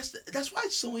 that's why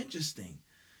it's so interesting.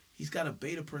 He's got a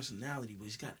beta personality, but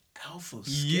he's got alpha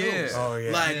skills. Yeah. Oh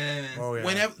yeah. Like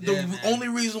whenever the only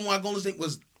reason why Golden State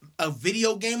was a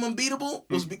video game unbeatable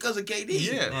was because of KD.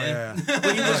 Yeah. Oh, yeah.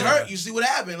 When he was hurt, you see what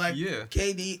happened. Like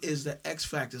KD is the X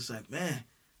factor. It's like, man,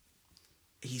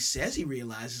 he says he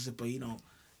realizes it, but he don't,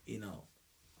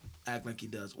 act like he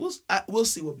does. We'll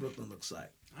see what Brooklyn looks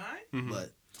like. All right. Mm-hmm.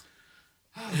 But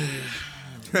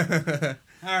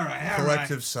all right.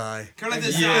 Collective sigh.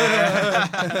 Collective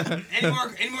sigh.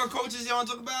 Any more coaches y'all want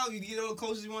to talk about? You know,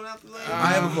 coaches you want out the lane?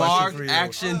 I have a question for you.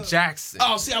 Action Jackson.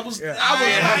 Oh, see, I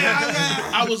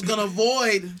was gonna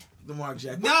avoid the Mark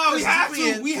Jackson. No, we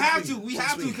have to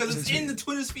because it's in the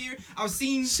Twitter sphere.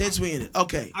 Since we in it,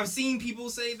 okay. I've seen people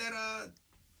say that.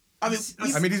 I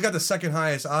mean, he's got the second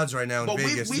highest odds right now in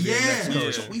Vegas to be the next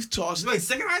coach. We've tossed. Wait,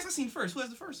 second highest? I've seen first. Who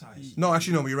has the first highest? No,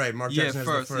 actually, no. You're right. Mark Jackson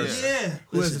has the first. Yeah.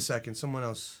 Who has the second? Someone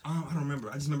else. I don't remember.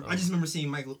 I just remember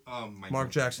seeing Mark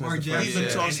Jackson. Has the first. We've been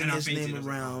tossing his name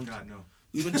around. God, no.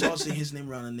 We've been tossing his name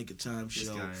around the Nick of Time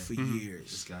show for years.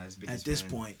 This guy's at this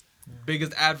point.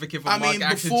 Biggest advocate for Mark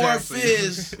Jackson. Before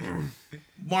Fizz,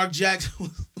 Mark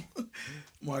Jackson's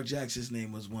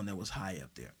name was one that was high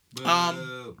up there.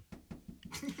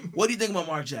 What do you think about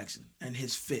Mark Jackson and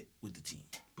his fit with the team?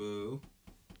 Boo.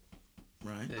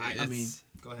 Right? I mean,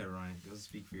 go ahead, Ryan. Go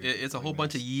speak for you. It's a whole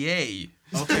bunch of yay.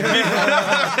 Okay.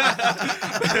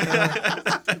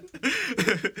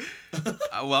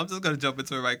 Well, I'm just going to jump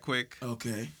into it right quick.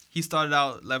 Okay. He started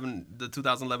out the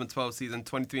 2011-12 season,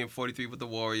 23-43 with the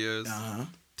Warriors.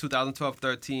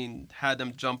 2012-13 had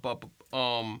them jump up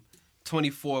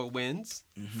 24 wins,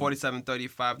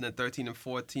 47-35, and then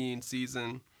 13-14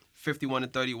 season.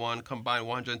 51-31, combined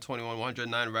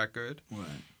 121-109 record. Right.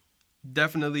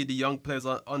 Definitely the young players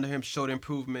under him showed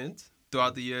improvement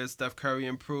throughout the years. Steph Curry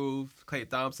improved, Klay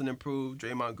Thompson improved,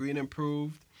 Draymond Green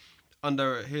improved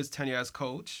under his tenure as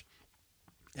coach.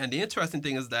 And the interesting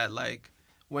thing is that, like,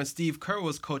 when Steve Kerr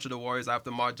was coach of the Warriors after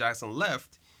Mark Jackson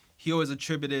left, he always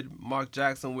attributed Mark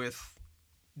Jackson with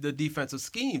the defensive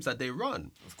schemes that they run.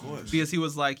 Of course. Because he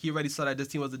was like, he already saw that this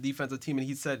team was a defensive team, and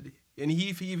he said, and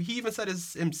he even said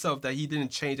himself that he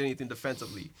didn't change anything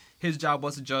defensively. His job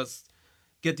was to just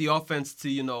get the offense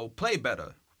to, play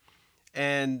better.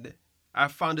 And I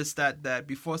found a stat that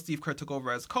before Steve Kerr took over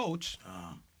as coach,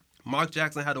 Mark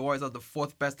Jackson had the Warriors as the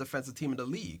fourth best defensive team in the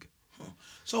league.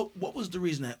 So what was the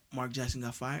reason that Mark Jackson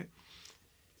got fired?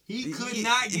 He could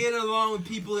not get along with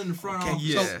people in the front office.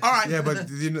 Yeah. So, all right. Yeah, but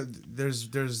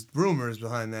there's rumors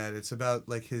behind that. It's about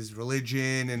like his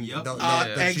religion and the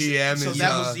GM. So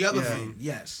that was the other thing.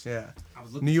 Yes. Yeah.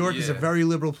 New York is a very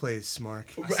liberal place,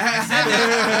 Mark. I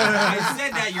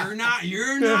said that you're not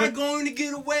going to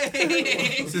get away.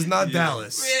 This is not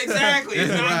Dallas. Exactly.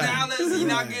 It's not Dallas. You're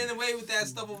not getting away with that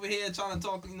stuff over here, trying to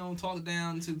talk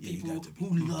down to people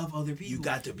who love other people. You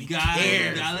got to be careful.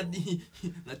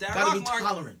 Let that rock, be Mark.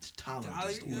 Tolerant.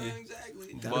 Exactly.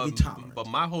 Gotta be tolerant. But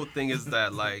my whole thing is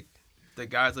that, like, the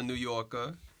guy's a New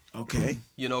Yorker. Okay.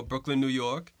 Brooklyn, New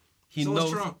York. He so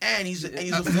knows. Trump. And he's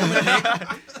a former Knick.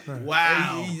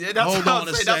 Wow. That's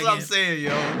what I'm saying,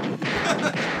 yo.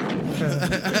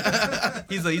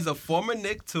 He's a former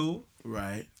Knick too.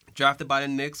 Right. Drafted by the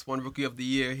Knicks, won Rookie of the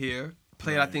Year here.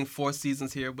 Played I think 4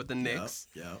 seasons here with the Knicks.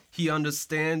 Yep. He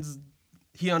understands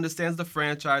the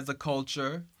franchise, the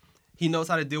culture. He knows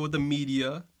how to deal with the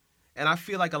media. And I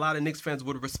feel like a lot of Knicks fans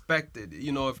would respect it,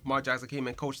 if Mark Jackson came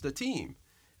and coached the team.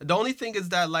 The only thing is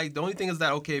that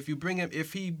okay, if you bring him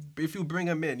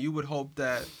in, you would hope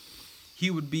that he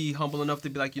would be humble enough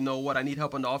to be like, you know what, I need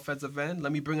help on the offensive end.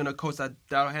 Let me bring in a coach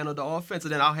that'll handle the offense,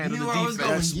 and then I'll handle the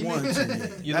defense. That's one.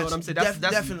 You know what I'm saying? That's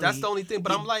the only thing.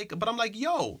 But I'm like,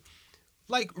 yo,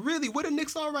 like really, where the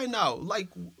Knicks are right now? Like,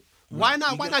 why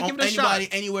not give it a shot?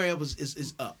 Anywhere else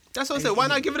is up. That's what I said. Why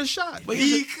not give it a shot?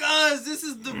 Because this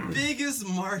is the biggest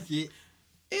market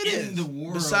in the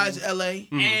world. Besides LA.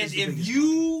 And if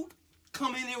you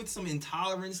come in here with some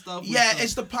intolerant stuff.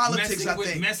 It's the politics, I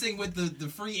think. Messing with the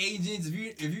free agents.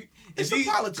 If you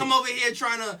politics. come over here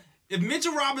trying to If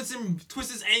Mitchell Robinson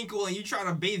twists his ankle and you try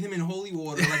to bathe him in holy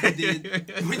water like you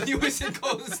did when you was in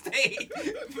Golden State,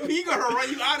 he gonna run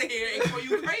you out of here and call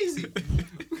you crazy.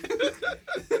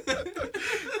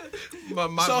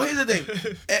 So here's the thing.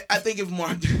 I think if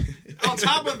Mark... On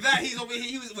top of that, he's over here.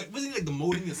 He wasn't he like the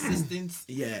molding assistant?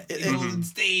 Yeah. In Golden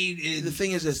State. The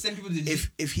thing is this, send people to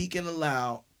if he can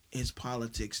allow his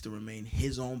politics to remain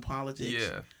his own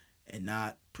politics and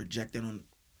not project it on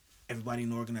everybody in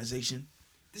the organization,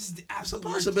 this is the absolute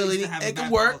possibility. It It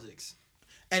can work. Politics.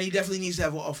 And he definitely needs to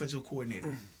have an offensive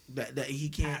coordinator. That he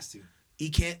can't. Has to. He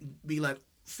can't be like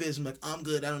Fizz. I'm like, I'm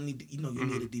good. I don't need.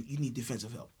 You need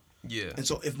defensive help. Yeah. And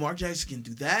so if Mark Jackson can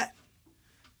do that,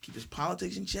 keep his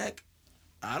politics in check,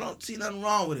 I don't see nothing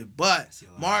wrong with it. But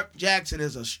Mark Jackson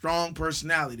is a strong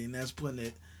personality, and that's putting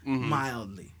it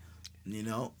mildly. You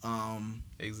know.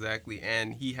 Exactly,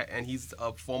 and he's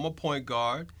a former point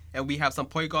guard, and we have some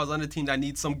point guards on the team that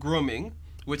need some grooming,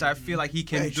 which I feel like he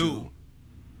can do.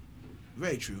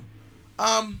 Very true.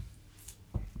 I'm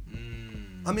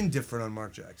indifferent on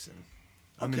Mark Jackson.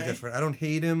 I'm indifferent. I don't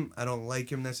hate him. I don't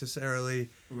like him necessarily.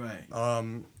 Right.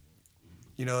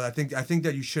 You know, I think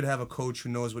that you should have a coach who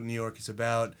knows what New York is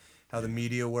about, how the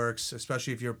media works,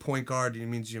 especially if you're a point guard. It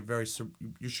means you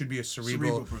should be a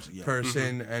cerebral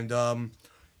person, and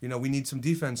you know, we need some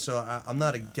defense. So I'm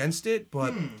not against it,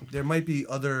 but there might be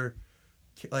other,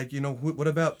 like, you know, what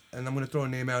about? And I'm going to throw a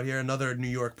name out here. Another New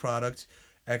York product,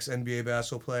 ex-NBA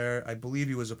basketball player. I believe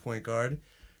he was a point guard.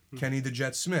 Kenny the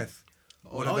Jet Smith.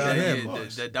 What about him?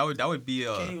 That would be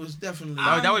a. Kenny was definitely.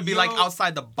 That would be like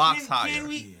outside the box hire.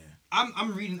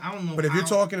 I'm reading. I don't know. But if you're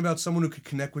talking about someone who could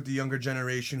connect with the younger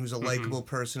generation, who's a likable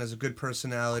person, has a good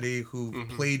personality, who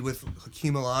played with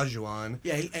Hakeem Olajuwon.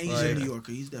 Yeah, and he's a New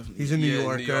Yorker. He's definitely. He's a New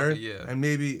Yorker. Yeah. And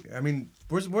maybe, I mean,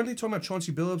 weren't they talking about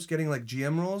Chauncey Billups getting like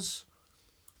GM roles?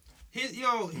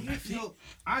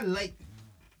 I like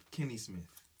Kenny Smith.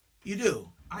 You do.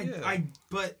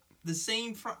 But the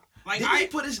same.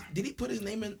 Did he put his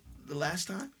name in the last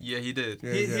time? Yeah, he did.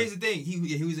 Yeah, Here's the thing. He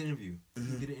was in an interview.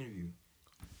 He did an interview.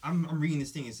 I'm reading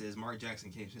this thing. It says Mark Jackson,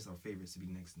 Kenny Smith are favorites to be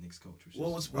next Knicks coach.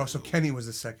 So Kenny was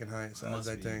the second highest odds,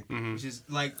 I think. Which is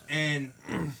like, and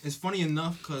it's funny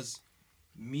enough because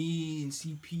me and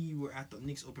CP were at the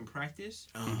Knicks open practice,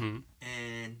 and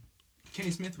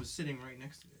Kenny Smith was sitting right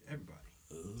next to everybody.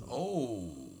 Oh.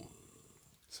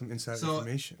 Some inside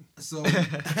information. So I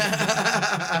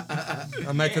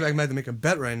might have to make a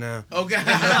bet right now. Okay.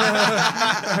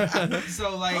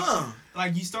 So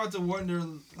like you start to wonder,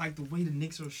 like, the way the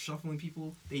Knicks are shuffling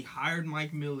people. They hired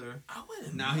Mike Miller.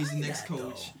 Now he's the next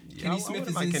coach. Kenny Smith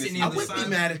is sitting on the side. I wouldn't be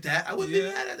mad at that. I wouldn't be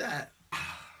mad at that.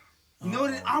 You know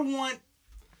what?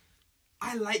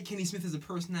 I like Kenny Smith as a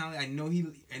personality. I know he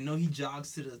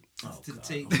jogs to the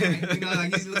tape. Right? You know,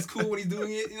 like, he looks cool when he's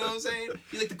doing it. You know what I'm saying?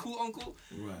 He's like the cool uncle.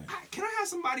 Right. Can I have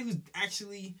somebody who's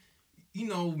actually, you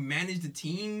know, managed the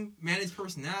team, managed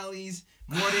personalities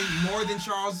more than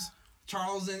Charles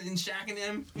and Shaq and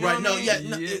them? You right. know what I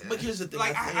mean? Yeah. But here's the thing.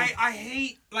 Like I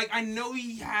hate. Like, I know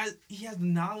he has the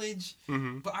knowledge,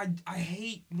 but I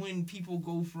hate when people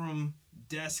go from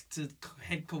desk to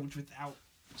head coach without.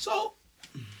 So.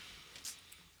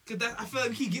 Cause I feel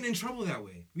like we keep getting in trouble that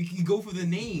way. We can go for the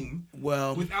name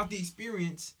without the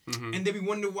experience, and then we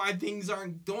wonder why things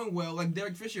aren't going well. Like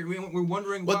Derek Fisher, we're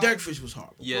wondering why. Well, Derek Fisher was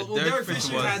horrible. Yeah, Derek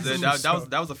Fisher was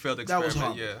that was a failed experiment. That was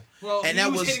horrible. Yeah. Well, and he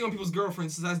was hitting on people's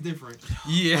girlfriends, so that's different.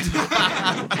 Yeah.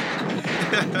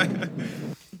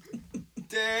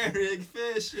 Derek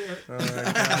Fisher.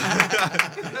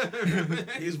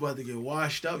 He was about to get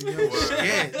washed up. You know,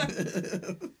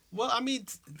 scared. Well, I mean,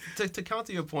 to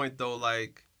counter your point though,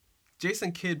 like,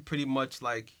 Jason Kidd pretty much,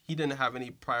 like, he didn't have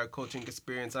any prior coaching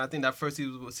experience, and I think that first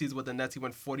season with the Nets, he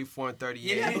went 44-38.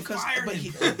 Yeah,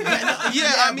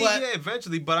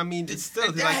 eventually, but I mean, it's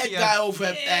still that head guy over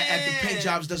at the paint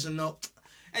jobs doesn't know.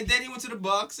 And then he went to the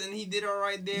Bucks, and he did all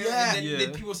right there. Yeah. And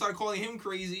then people started calling him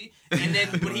crazy. And then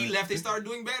when he left, they started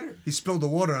doing better. He spilled the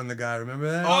water on the guy. Remember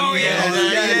that? Oh yeah.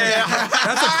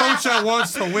 That's a coach that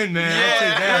wants to win, man.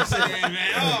 Yeah, man.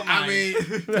 Oh, I mean,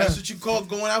 that's what you call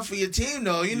going out for your team,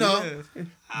 though. You know. Yeah.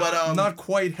 But not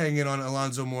quite hanging on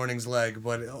Alonzo Mourning's leg,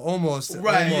 but almost.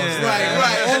 Right.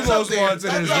 Almost wants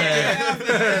it in his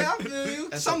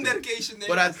leg. Some dedication there.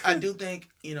 But I do think,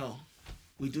 you know,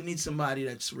 we do need somebody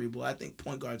that's cerebral. I think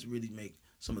point guards really make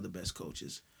some of the best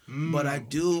coaches. But I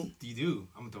do. You do.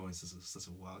 I'm throwing such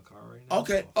a wild card right now.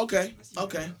 Okay.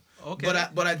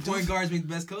 But I do. Point guards make the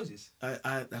best coaches.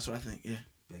 I that's what I think. Yeah.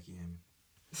 Becky Hammond.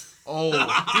 Oh,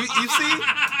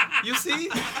 you see?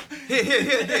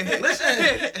 Here. Listen.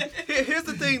 Here's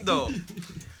the thing, though.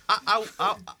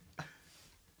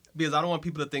 Because I don't want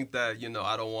people to think that,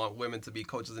 I don't want women to be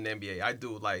coaches in the NBA. I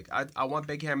do. Like, I want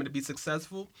Becky Hammond to be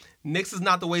successful. Knicks is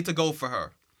not the way to go for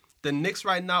her. The Knicks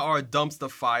right now are a dumpster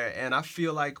fire, and I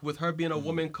feel like with her being a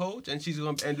woman coach, and she's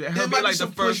going and her there being might like be some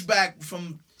the first pushback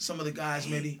from some of the guys,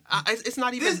 maybe. It's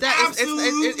not even This that.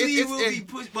 absolutely will be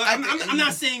pushed. But I'm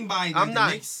not saying by the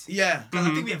Knicks. Yeah. Because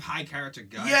I think we have high character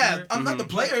guys. Yeah, here. I'm not the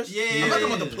players. Yeah, I'm not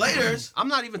talking about the players. I'm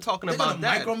not even talking They're about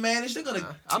that. gonna micromanage. They're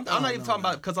gonna. I'm not even talking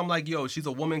about because I'm like, yo, she's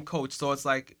a woman coach, so it's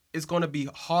like it's gonna be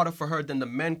harder for her than the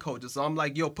men coaches. So I'm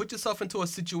like, yo, put yourself into a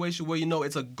situation where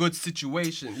it's a good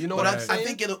situation. You know what I'm saying? I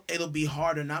think it'll be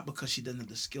harder not because she doesn't have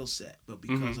the skill set, but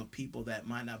because of people that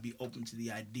might not be open to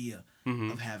the idea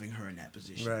of having her in that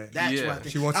position. Right. That's why I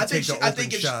think she wants to take the open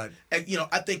shot. I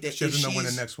think that she doesn't if know when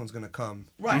the she's- next one's gonna come.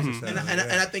 Right. And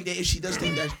I think that if she does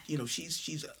think that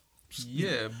she's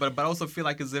Yeah, but I also feel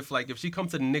like as if if she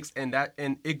comes to the Knicks and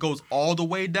it goes all the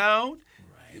way down,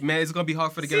 man, it's gonna be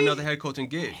hard for her to get another head coaching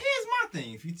gig. Here's my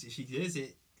thing: if she does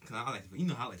it, because I like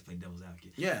how I like to play devil's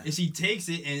advocate. Yeah. If she takes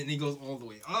it and it goes all the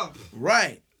way up,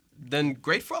 right, then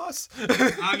great for us.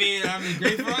 I mean,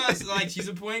 great for us. Like she's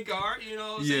a point guard,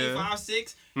 Yeah.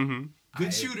 5'6", Mm-hmm.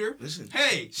 good shooter. Listen,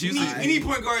 hey, we need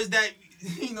point guards that.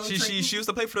 She used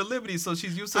to play for the Liberty, so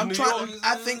she's used to New trying- York.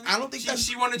 I don't think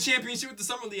she won a championship with the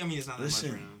Summer League. I mean, it's not Listen,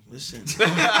 that much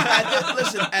right now.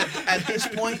 listen. At this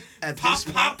point,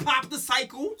 pop the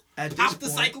cycle. At pop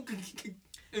this the point, cycle.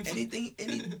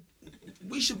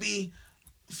 we should be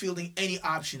fielding any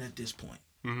option at this point.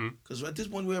 Because at this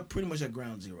point, we're pretty much at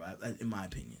ground zero, in my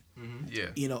opinion. Yeah.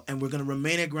 And we're gonna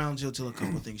remain at ground zero till a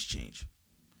couple of things change,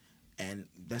 and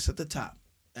that's at the top.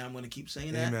 And I'm gonna keep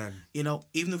saying that. Amen.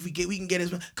 Even if we can get as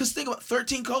because think about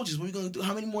 13 coaches. What are we gonna do?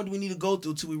 How many more do we need to go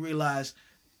through till we realize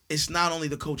it's not only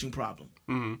the coaching problem?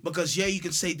 Because you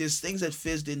can say there's things that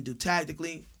Fizz didn't do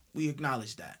tactically. We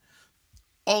acknowledge that.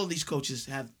 All of these coaches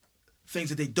have things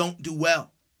that they don't do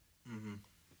well.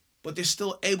 But they're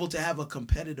still able to have a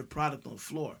competitive product on the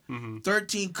floor.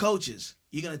 13 coaches.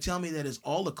 You're going to tell me that it's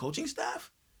all the coaching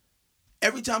staff?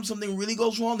 Every time something really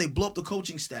goes wrong, they blow up the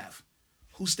coaching staff.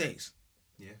 Who stays?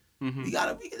 Yeah. You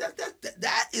gotta.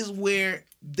 That is where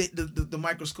the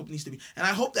microscope needs to be. And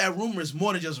I hope that rumor is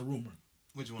more than just a rumor.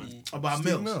 Which one? About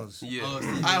Steve Mills. Yeah.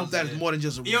 I hope that is more than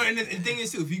just a rumor. And the thing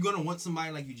is too, if you're gonna want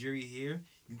somebody like Ujiri here,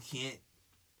 you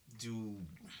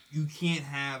can't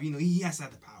have. He has to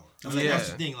have the power. That's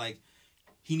the thing. Like,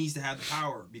 he needs to have the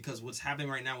power because what's happening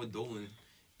right now with Dolan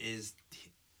is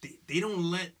they don't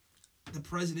let the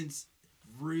presidents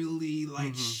really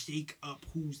shake up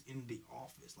who's in the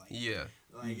office. Like,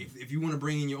 if you want to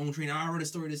bring in your own trainer, I read a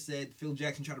story that said Phil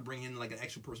Jackson tried to bring in like an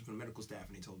extra person from the medical staff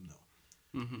and they told him no.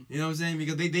 You know what I'm saying?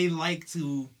 Because they like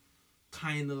to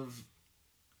kind of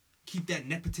keep that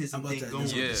nepotism thing going.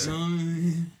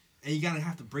 And you gotta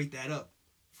have to break that up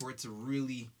for it to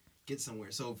really get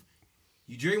somewhere. So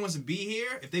if Ujiri wants to be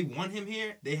here, if they want him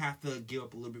here, they have to give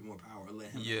up a little bit more power and let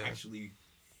him actually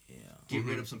get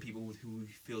rid of some people who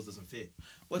he feels doesn't fit.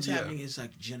 What's happening is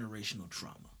like generational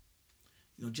trauma.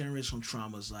 Generational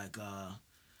trauma is like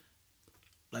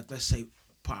let's say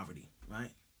poverty,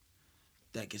 right?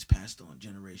 That gets passed on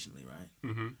generationally, right?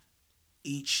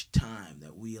 Each time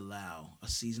that we allow a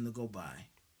season to go by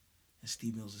and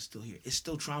Steve Mills is still here, it's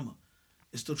still trauma.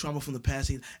 It's still trauma from the past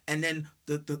season. And then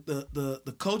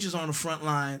the coaches are on the front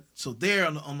line, so they're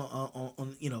on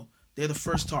they're the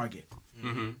first target.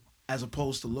 As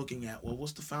opposed to looking at, well,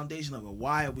 what's the foundation of it?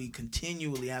 Why are we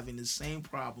continually having the same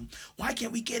problem? Why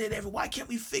can't we get it why can't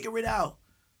we figure it out?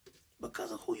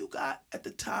 Because of who you got at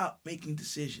the top making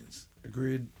decisions.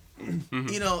 Agreed.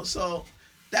 So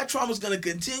that trauma's going to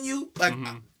continue. Like,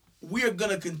 we're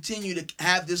going to continue to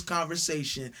have this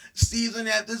conversation season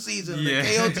after season, the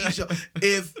KOT show,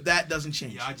 if that doesn't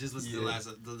change. Yeah, I just listened to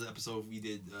the episode we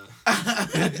did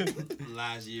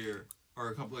last year, or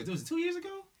a couple, was it 2 years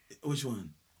ago? Which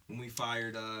one? When we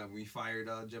fired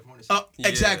Jeff Hornacek. Oh,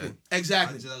 exactly. I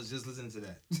was just listening to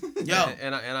that. Yo,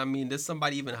 and I mean, there's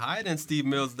somebody even higher than Steve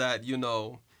Mills that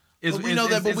But we know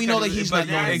that he's not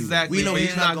going. Exactly. We know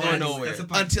he's not going nowhere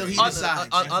until he decides.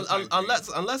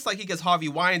 Unless like he gets Harvey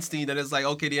Weinstein, then it's like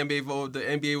okay, the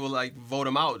NBA will like vote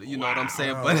him out. You know what I'm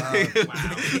saying? But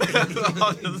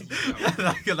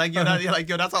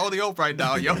yo, that's our only hope right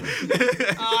now, yo.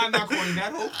 I'm not calling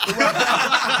that hope.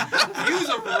 He was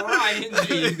a Ryan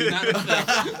G.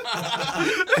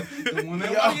 When they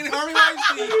walk in Harvey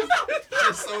Weinstein,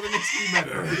 just so the Knicks be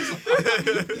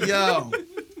better. Yo.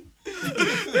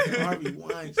 Harvey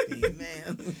Weinstein,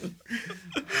 man.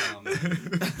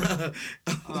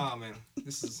 Oh man,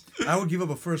 this is. I would give up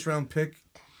a first round pick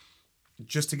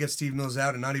just to get Steve Mills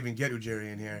out and not even get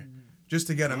Ujiri in here, just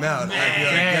to get him out. I'd be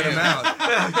like, get him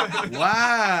out.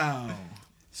 Wow.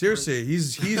 Seriously, he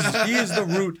is the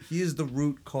root. He is the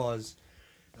root cause.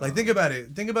 Like, think about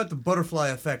it. Think about the butterfly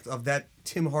effect of that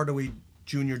Tim Hardaway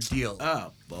Jr. deal.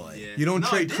 Oh boy. Yeah. You don't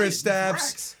trade Chris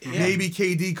Stapps. Yeah. Maybe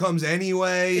KD comes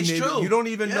anyway. It's true. You don't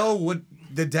even know what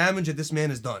the damage that this man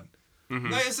has done.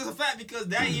 No, it's just a fact because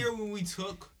that year when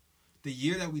the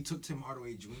year that we took Tim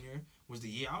Hardaway Jr. was the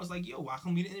year I was like, yo, why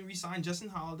come we didn't re-sign Justin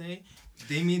Holiday?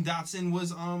 Damian Dotson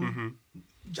was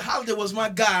Holiday was my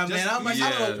guy, man. I'm like,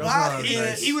 I don't know why.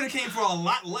 He would have came for a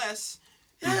lot less.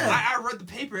 Yeah. I read the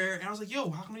paper and I was like, yo,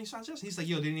 how come they signed Justin? He's like,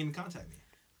 yo, they didn't even contact me.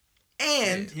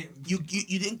 And you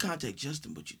didn't contact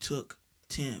Justin, but you took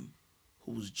Tim,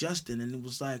 who was Justin, and it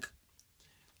was like,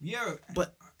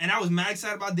 and I was mad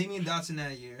excited about Damian Dotson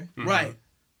that year, right?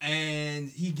 And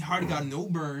he hardly got no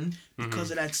burn because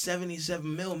of that $77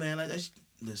 million, man. Like,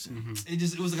 listen,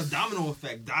 it was like a domino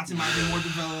effect. Dotson might have been more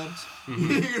developed.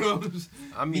 You know,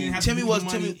 I mean, Timmy.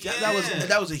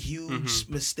 That was a huge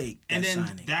mistake. And then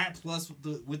signing. that plus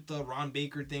with the Ron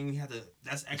Baker thing, we had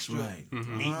that's extra $8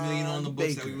 million on the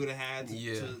books that we would have had.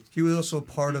 He was also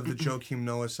part of the Joakim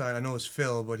Noah side. I know it was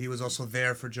Phil, but he was also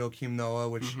there for Joakim Noah,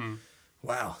 which,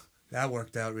 wow. That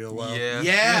worked out real well.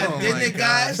 Yeah, didn't it,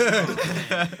 guys?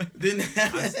 Didn't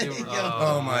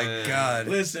oh my God!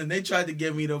 Listen, they tried to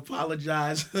get me to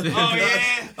apologize.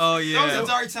 Oh yeah. That was a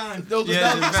dark time.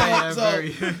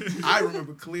 I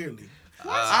remember clearly.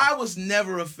 I was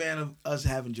never a fan of us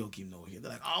having Joakim Noah here. They're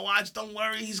like, "Oh, watch, don't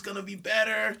worry, he's gonna be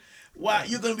better. Why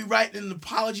you're gonna be writing an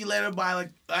apology letter by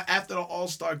after the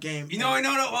All-Star game." No.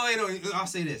 I'll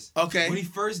say this. Okay. When he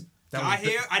first got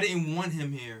here, I didn't want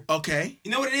him here. Okay.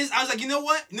 You know what it is? I was like, you know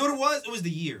what? You know what it was? It was the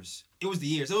years. It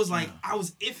was like, I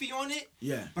was iffy on it.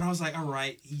 Yeah. But I was like, all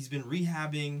right, he's been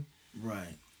rehabbing.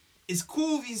 Right. It's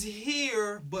cool if he's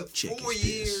here, but 4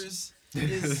 years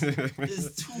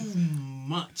is too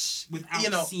much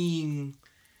without seeing.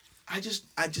 I just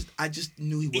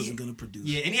knew he wasn't going to produce.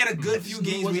 Yeah, and he had a good few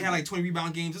games where he had like 20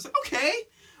 rebound games. It's like, okay.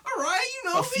 All right,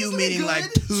 a few meaning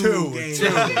like two games. Two.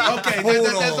 Okay,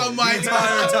 that's on my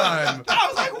entire time. I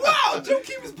was like, wow,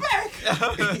 Joakim is back.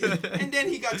 And then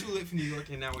he got too late for New York,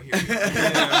 and now we're here.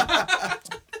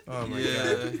 Oh my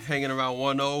God. Hanging around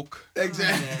One Oak.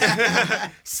 Exactly.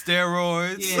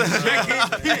 Steroids. Yeah,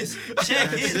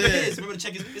 check his piss. Remember the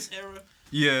check his piss era?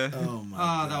 Yeah. Oh my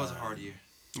God. That was a hard year.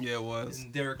 Yeah, it was.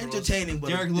 And Derrick entertaining,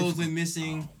 but Derrick Rose went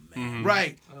missing.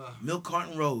 Right. Milk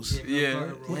Carton Rose.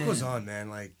 What goes on, man?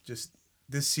 Like, just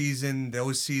this season,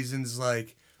 those seasons,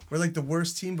 like, we're like the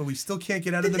worst team, but we still can't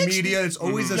get out of the media. It's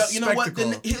always a spectacle.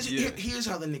 You know what? Here's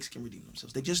how the Knicks can redeem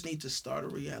themselves. They just need to start a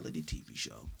reality TV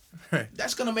show. Right.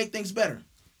 That's going to make things better.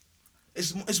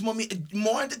 It's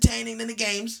more entertaining than the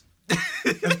games.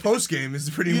 The post game is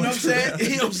pretty much. You know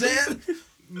what I'm saying?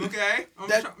 Okay, I'm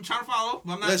trying to follow,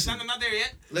 but I'm not there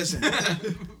yet. Listen,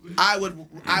 I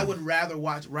would rather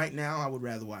watch right now. I would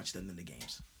rather watch them than the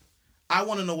games. I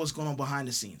want to know what's going on behind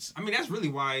the scenes. I mean, that's really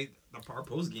why our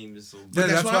post game is so. But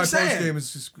that's what I'm saying. Post game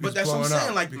is just but that's what I'm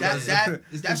saying. Like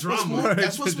that's what's more.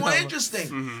 That's what's more interesting.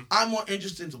 Mm-hmm. I'm more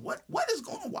interested in what is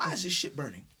going on. Why is this shit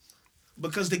burning?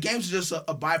 Because the game's just a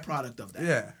byproduct of that.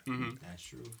 Yeah. Mm-hmm. That's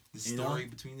true. The story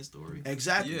between the story.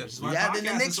 Exactly. Yeah. The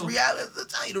Knicks reality. I'll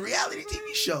tell you, the reality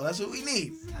TV show. That's what we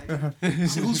need.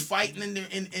 See who's fighting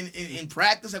in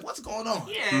practice? Like, what's going on?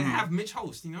 Yeah, and have Mitch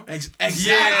host. You know.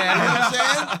 Exactly.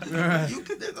 Yeah. You know what I'm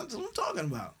saying? That's what I'm talking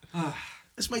about.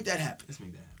 Let's make that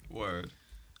happen. Word.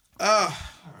 All right.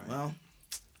 Well,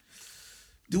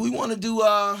 do we want to do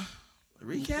a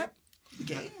recap? The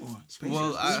game or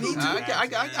well, I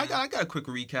got a quick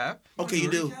recap. Okay, you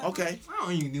do. Okay. I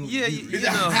don't even do. Yeah, you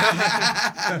know.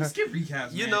 Skip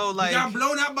recaps. You know, like we got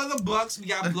blown out by the Bucks. We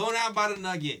got blown out by the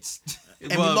Nuggets. And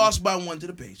we lost by 1 to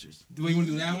the Pacers. Do we want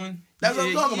to do that one? That's what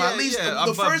I'm talking about. At least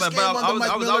the first game under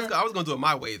Mike Miller. I was gonna do it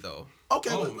my way though.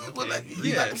 Okay.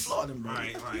 You got the floor then, bro.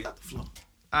 Right. You got the floor.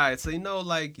 All right. So you know,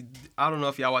 like I don't know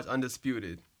if y'all watch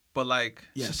Undisputed, but like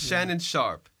Shannon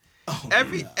Sharp. Oh,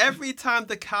 every time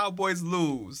the Cowboys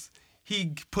lose,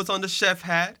 he puts on the chef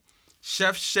hat,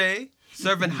 Chef Shay,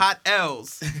 serving hot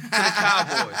L's to the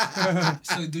Cowboys.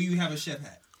 So do you have a chef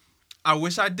hat? I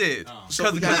wish I did.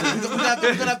 So we're gonna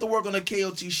have to work on a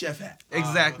KOT chef hat.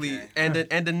 Exactly. Okay.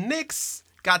 And the Knicks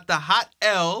got the hot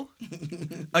L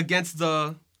against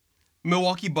the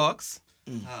Milwaukee Bucks.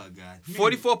 Oh God!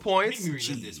 44 points.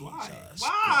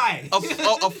 Why?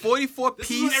 A 44 piece.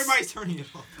 This is when everybody's turning it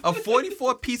off. A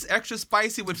 44 piece extra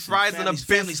spicy with fries and a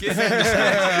biscuit.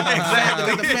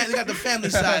 Exactly. They got the family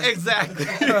side. Exactly.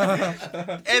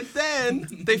 And then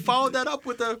they followed that up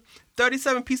with a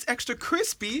 37 piece extra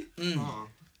crispy,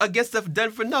 against the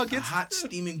Denver Nuggets. A hot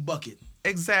steaming bucket.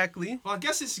 Exactly. Well, I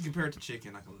guess this is compared to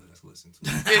chicken. I can listen to.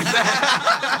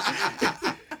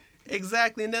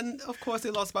 Exactly. And then, of course,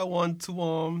 they lost by 1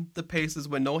 to the Pacers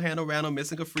with no hand around them,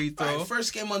 missing a free throw. Right,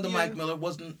 first game under Mike Miller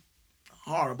wasn't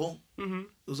horrible. Mm-hmm.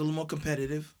 It was a little more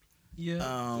competitive. Yeah.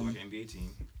 For an NBA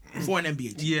team. For an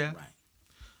NBA team. Yeah. Right.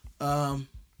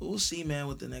 But we'll see, man,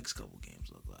 what the next couple games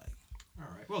look like. All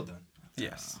right. Well done.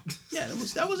 Yes. Yeah,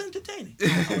 that was entertaining.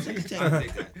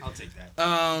 I'll take that.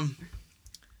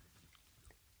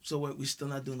 So what? We still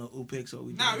not doing the ooh picks, or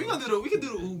we? Nah, we can do the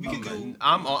ooh. We can do.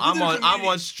 I'm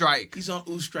on strike. He's on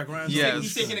ooh strike. Ryan. Yes.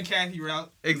 He's taking a Kathy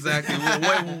route. Exactly.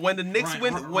 when the Knicks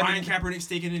win, when Ryan Kaepernick's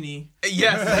taking a knee.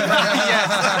 Yes.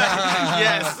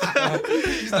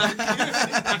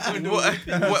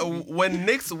 When the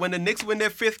Knicks win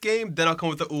their 5th game, then I'll come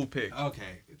with the ooh pick.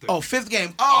 Okay. Oh, 5th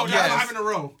game. Oh, yes. 5 in a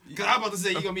row. Because I'm about to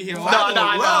say you're going to be here all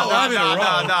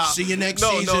No. See you next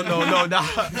season. No.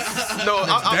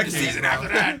 I'm season after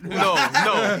that. No.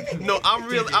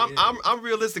 I'm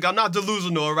realistic. I'm not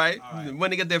delusional, all right? When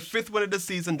they get their 5th win of the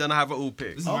season, then I have an ooh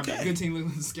pick. This is my good team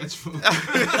looking at the sketch book.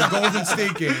 The Golden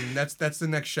State game. That's the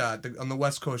next shot on the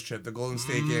West Coast trip. The Golden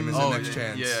State game is the next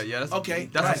chance. Yeah. That's okay.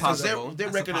 That's possible. Their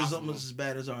record is almost as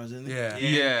bad as ours, isn't it?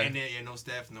 Yeah. And no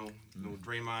Steph, no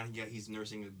Draymond. Yeah, he's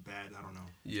nursing it bad. I don't know.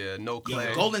 Yeah, no Clay.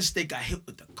 Yo, Golden State got hit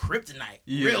with the kryptonite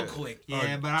real quick.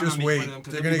 Yeah, but I'm just not wait. Them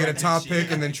They're gonna get a top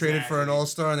pick and then trade it for an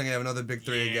all-star, and they're gonna have another big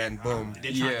 3 again. Boom.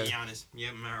 They're trying to be honest.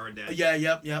 Yep, I heard that. Yeah.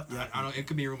 I don't. It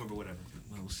could be a rumor, but whatever.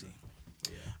 We'll see.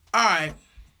 Yeah. All right.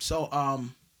 So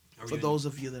for those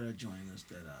of you that are joining us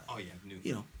that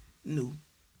new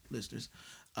listeners,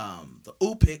 the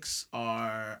ooh picks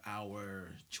are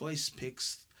our choice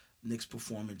picks, Knicks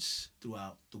performance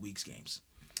throughout the week's games.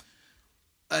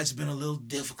 It's been a little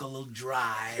difficult, a little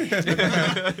dry.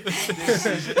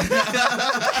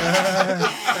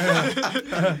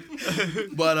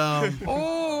 But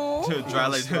dry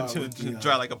like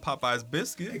a Popeye's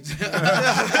biscuit.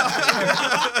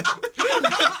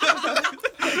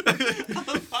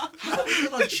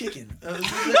 on chicken.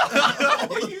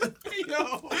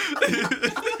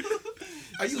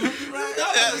 Are you hungry, Ryan?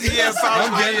 Yeah, probably.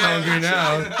 I'm getting hungry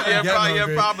now. Yeah,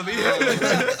 probably.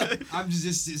 I'm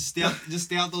just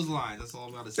stay out those lines. That's all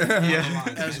I'm about to say. Yeah.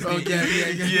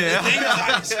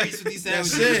 Space with these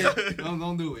That's sandwiches. it.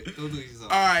 Don't do it. Don't do it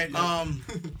yourself. All right.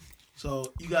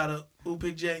 So you got a ooh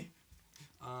pick, Jay?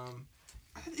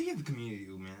 You get the community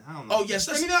ooh, man. I don't know. Oh yes.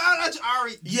 I mean, I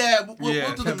already. Yeah,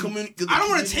 we'll do the community. I don't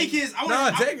want to take his.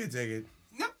 Take it.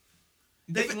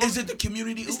 Is it the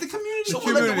community? It's the community. So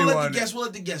we'll let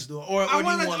the guests do it. Or do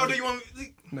you want?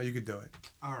 No, you could do it.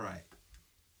 All right.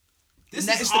 It's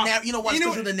the you know what?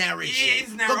 Let's do the narration. Yeah,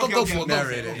 it's narration. Go for it.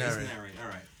 Narrate it. All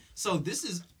right. So this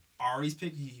is Ari's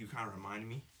pick. You kind of reminded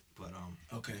me, but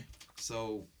Okay.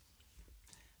 So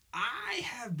I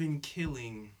have been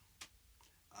killing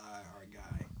our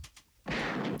guy.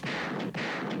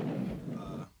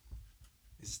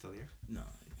 Is it still here? No.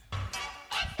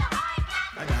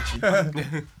 I got you.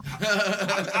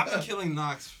 I've been killing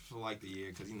Knox for like the year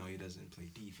because he doesn't play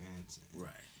defense.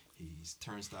 Right. He's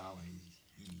turnstile and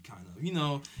he kind of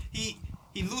he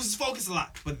loses focus a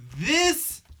lot. But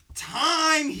this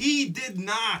time he did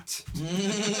not.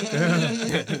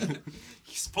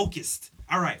 He's focused.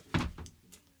 All right.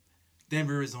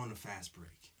 Denver is on the fast break.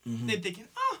 Mm-hmm. They're thinking,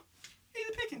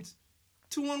 Easy Pickens,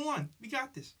 2-on-1. We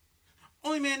got this.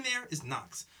 Only man there is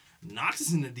Knox. Knox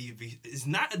is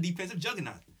not a defensive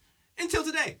juggernaut until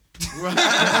today. Right.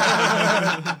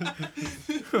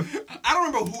 I don't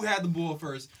remember who had the ball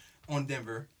first on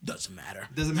Denver. Doesn't matter.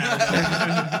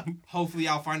 Hopefully,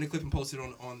 I'll find the clip and post it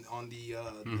on the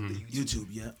YouTube.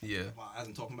 Yeah. As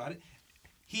I'm talking about it,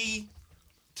 he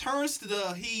tries to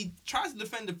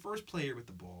defend the first player with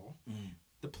the ball. Mm.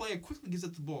 The player quickly gives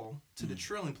up the ball to the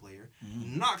trailing player.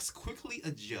 Mm. Knox quickly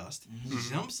adjusts,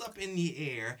 jumps up in the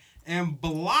air, and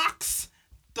blocks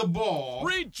the ball.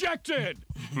 Rejected!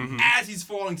 As he's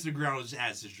falling to the ground, which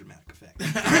adds this dramatic effect.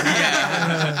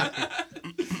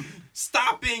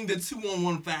 Stopping the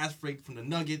 2-on-1 fast break from the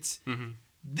Nuggets. Mm-hmm.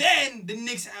 Then the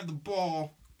Knicks have the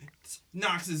ball.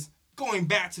 Knox is going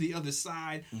back to the other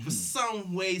side. Mm-hmm. For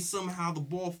some way, somehow, the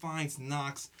ball finds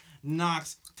Knox.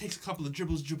 Knox takes a couple of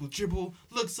dribble,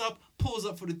 looks up, pulls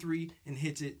up for the 3, and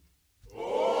hits it.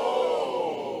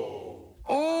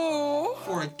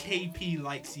 For a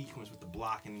KP-like sequence with the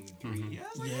block and the 3.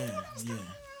 Mm-hmm. Yeah.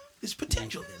 It's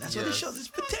potential there. That's what it shows. It's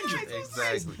potential.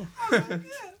 Exactly.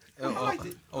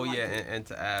 And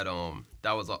to add,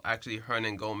 that was actually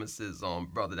Hernan Gomez's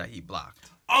brother that he blocked.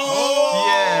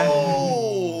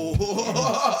 Oh!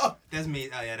 Yeah. That made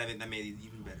it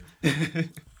even better.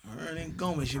 Hernan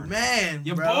Gomez, your man,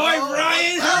 Your bro. boy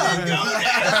Ryan Hernan Gomez.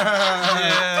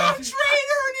 Don't trade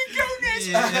Hernan Gomez.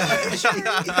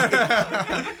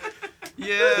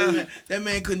 Yeah. That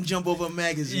man couldn't jump over a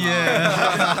magazine.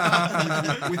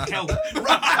 Yeah. With help.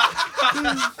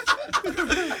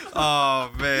 Oh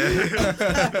man.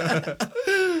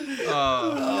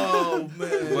 Oh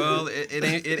man. Well, it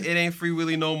ain't Free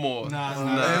Willy no more. Nah.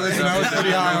 Hey, listen, I was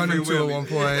pretty high on him too at one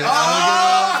point.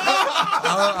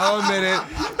 I'll admit it.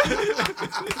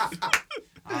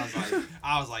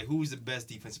 I was like, who's the best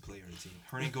defensive player on the team?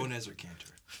 Hernan Gomez or Cantor?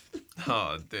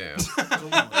 Oh damn.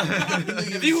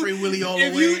 If you Free Willy all the way.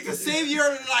 If you to save your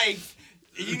life,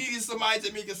 and you needed somebody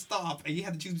to make a stop, and you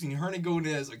had to choose between Hernan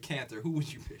Gomez or Cantor, who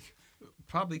would you pick?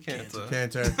 Probably Cantor.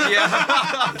 Cantor. Yeah.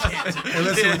 Hey,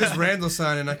 listen, with this Randall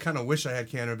signing, I kind of wish I had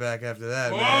Cantor back after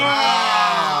that, man.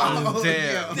 Oh,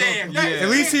 damn. Damn. Yeah. At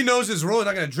least he knows his role. He's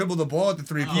not going to dribble the ball at the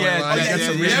three-point line. Get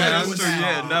some rebounds.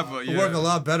 Never. He'll work a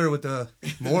lot better with the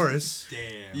Morris. Damn.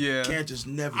 Yeah. Cantor's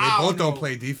never. They both don't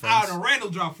play defense. I don't know.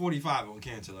 Randall dropped 45 on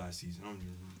Cantor last season.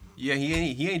 Yeah,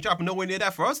 he ain't dropping nowhere near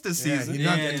that for us this season.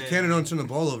 Cantor don't turn the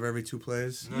ball over every 2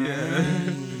 plays. Yeah.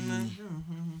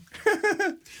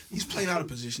 He's playing out of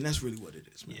position. That's really what it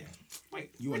is, man. Yeah.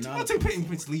 Wait, you are not. I'll take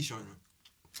Payton's leash on him.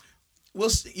 We'll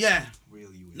see. Yeah.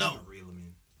 Really, you no. Reel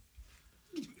him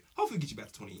in. Hopefully, get you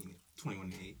back to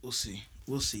 21-8. We'll see.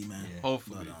 We'll see, man. Yeah.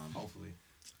 Hopefully. But, hopefully.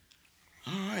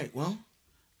 All right. Well,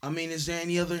 I mean, is there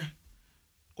any other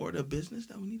order of business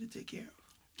that we need to take care of?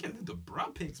 The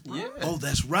bruh picks, bro. Yeah. Oh,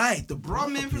 that's right. The Bruh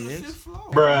bruh man from the picks. 5th floor.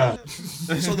 Bruh.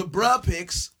 So the bruh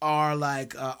picks are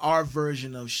like our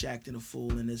version of Shaqtin' a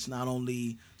Fool, and it's not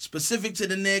only specific to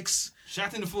the Knicks.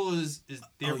 Shaqtin' a Fool is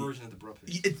their version of the bruh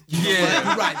picks. Yeah,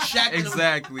 you're right. Shaqtin'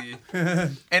 Exactly.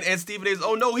 and Stephen A's,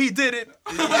 oh no, he did it.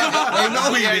 Oh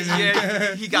no, he didn't.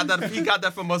 Yeah, he got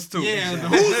that from us too. Yeah,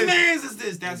 whose man's is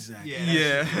this? That's Exactly.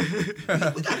 Yeah.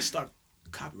 We got to start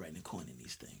copyrighting and coining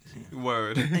these things.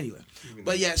 Word. Anyway,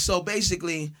 but yeah, so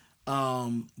basically,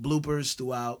 bloopers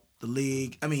throughout the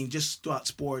league. I mean, just throughout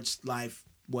sports, life,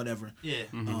 whatever. Yeah.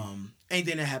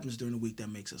 Anything that happens during the week that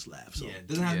makes us laugh. So Yeah, it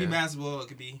doesn't have to be basketball. It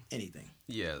could be anything.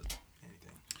 Yeah.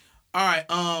 anything. All right.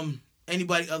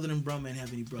 Anybody other than Brumman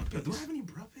have any bruh picks? Do I have any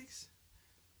bruh picks?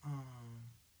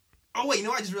 Oh wait,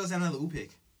 no, I just realized I had another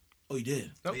pig. Oh, you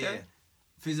did? Okay. Yeah.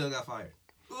 Fizdale got fired.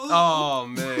 Oh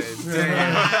man.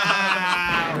 Damn.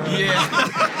 Yeah.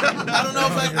 I don't know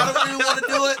if I don't really want to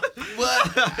do it, but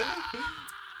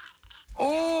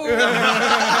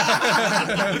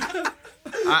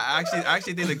I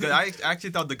actually think I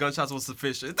actually thought the gunshots was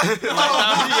sufficient.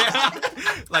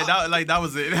 like that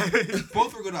was it.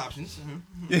 Both were good options.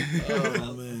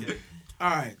 oh man. All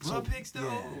right. Bruh picks though.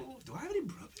 yeah. Do I have any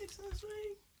bruh picks last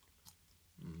week?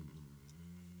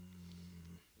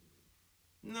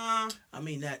 Nah. I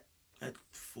mean that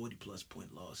 40+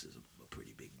 point loss is a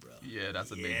pretty big bruh. Yeah, that's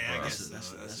a big I bruh. guess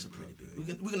That's a pretty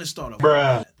big. We're gonna start off.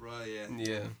 Bruh. Bruh, yeah.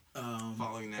 Yeah.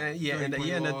 Following that. And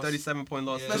and that 37-point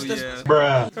loss Yeah. too. Let's- Yeah.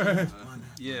 Bruh.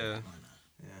 Yeah.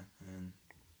 Yeah. And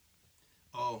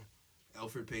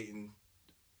Alfred Payton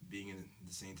being in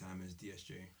the same time as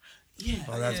DSJ. Yeah.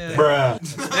 Oh, that's Yeah. bad.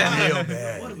 Real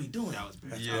bad. What are we doing? That was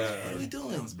bad. Yeah. What are we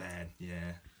doing? That was bad.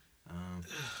 Yeah.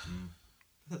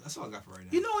 That's all I got for right now.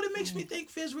 You know what it makes me think?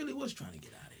 Fizz really was trying to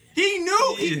get out of here. He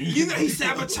knew. He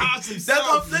sabotaged himself. That's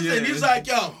what I'm thinking. Yeah. He's like,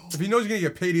 yo. If he knows he's gonna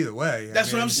get paid either way.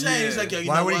 That's what I'm saying. He's yeah. like, yo. You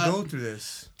Why know would what? he go through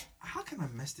this? How can I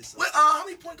mess this up? Wait, how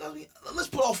many point guards? Let's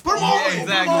put off. Put them Yeah, all in.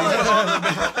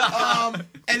 exactly.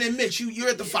 And then Mitch, you're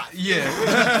at the 5.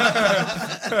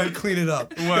 Yeah. Clean it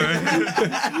up. Word.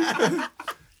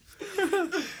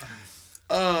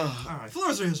 All right,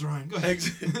 floors are his, Ryan. Go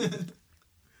ahead.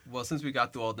 Well, since we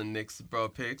got through all the Knicks bro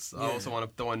picks, I also want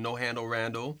to throw in No Handle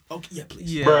Randall. Okay, yeah,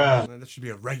 please. Yeah. That should be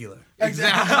a regular.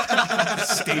 Exactly.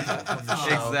 Staple of the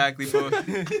show. Exactly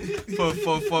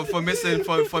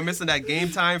for missing that game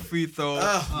time free throw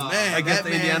Man, against that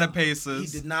the Indiana man,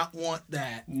 Pacers. He did not want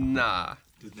that. Nah.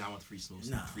 Dude, now I want free throw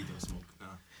smoke. Nah.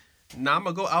 Now I'm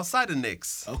gonna go outside the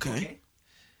Knicks. Okay.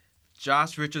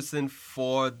 Josh Richardson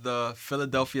for the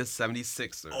Philadelphia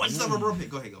 76ers. Oh, I just have a bro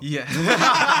pick. Go ahead, go. Yeah.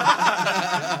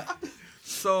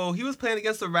 So he was playing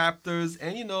against the Raptors,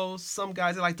 and some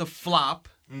guys they like to flop,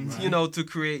 to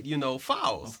create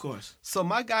fouls. Of course. So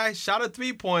my guy shot a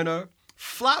 3-pointer,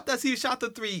 flopped as he shot the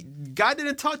 3. Guy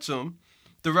didn't touch him.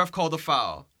 The ref called a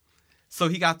foul. So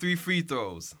he got 3 free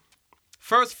throws.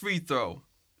 First free throw,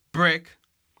 brick.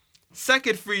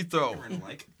 Second free throw,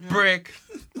 brick.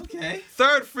 Okay.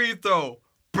 Third free throw,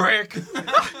 brick.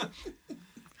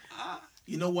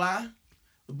 You know why?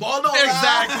 The ball don't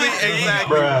Exactly.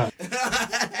 lie.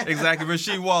 Exactly.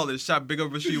 Rasheed Wallace. Shot big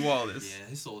up Rasheed Wallace. Yeah,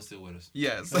 his soul's still with us.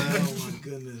 Yes. Oh, my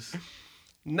goodness.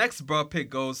 Next bro pick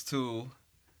goes to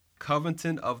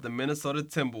Covington of the Minnesota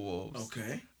Timberwolves.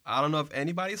 Okay. I don't know if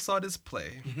anybody saw this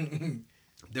play.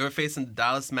 They were facing the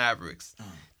Dallas Mavericks.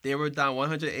 They were down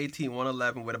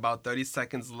 118-111 with about 30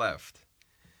 seconds left.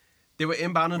 They were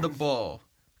inbounding the ball.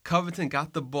 Covington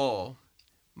got the ball.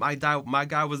 My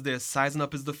guy was there sizing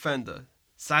up his defender,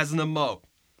 sizing him up.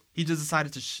 He just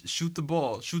decided to shoot the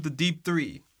ball, shoot the deep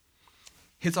three.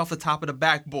 Hits off the top of the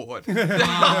backboard. What kind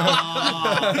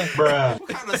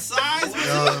of size was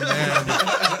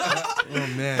Oh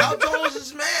man. How tall is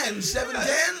this man?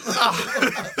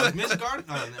 7'10"? Mitch Garden?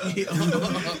 Oh, no.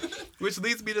 Which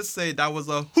leads me to say that was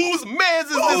a whose man's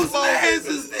is this? Whose man's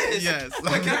is this? Yes.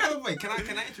 Wait, can I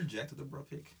interject with the bro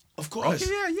pick? Of course.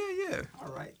 Okay, yeah.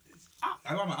 All right.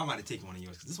 I might have taken one of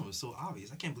yours because this one was so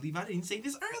obvious. I can't believe I didn't say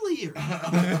this earlier.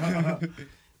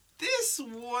 This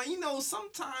one,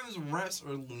 sometimes refs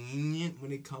are lenient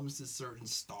when it comes to certain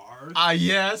stars.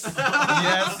 Yes.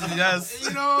 Yes.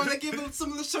 They give them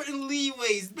some of the certain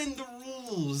leeways, bend the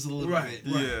rules a little bit.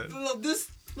 Yeah. This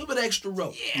A little bit extra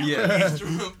rope. Yeah. extra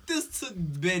rope. This took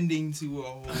bending to a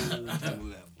whole new level.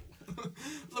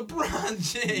 LeBron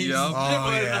James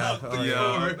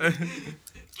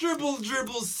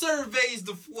dribble, surveys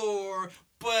the floor,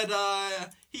 but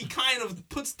he kind of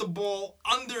puts the ball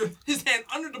his hand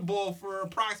under the ball for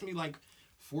approximately like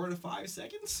 4 to 5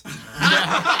 seconds.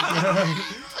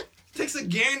 Takes a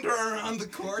gander around the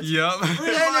court. Yep.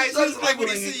 Realizes what he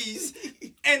sees,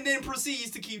 and then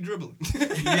proceeds to keep dribbling.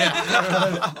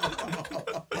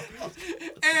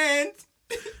 And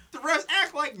the refs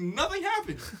act like nothing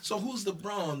happened. So who's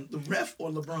LeBron? The ref or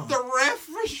LeBron? The ref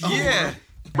for sure. Yeah.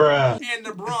 And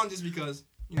LeBron just because.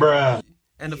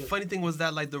 And the funny thing was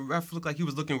that like the ref looked like he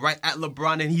was looking right at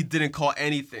LeBron and he didn't call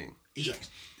anything. Yeah.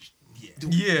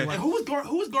 And who was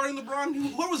guarding LeBron?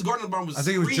 Whoever was guarding LeBron was I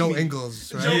think it was Joe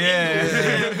Ingles, right?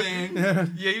 Yeah,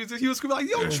 he was screaming like,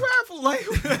 "Yo, travel!" Like,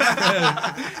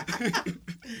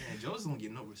 Joe's don't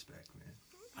get no respect, man.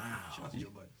 Shout out to Joe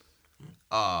Budden.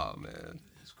 Oh man,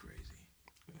 That's crazy.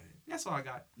 That's all I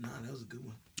got. Nah, that was a good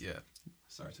one. yeah,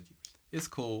 Sorry to keep. it's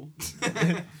cool.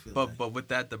 but with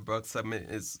that, the Brooks segment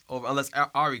is over. Unless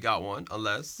Ari got one.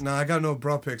 Unless No, I got no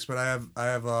bro picks, but I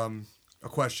have a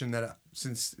question that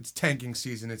since it's tanking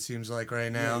season, it seems like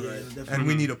right now, and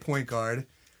we need a point guard,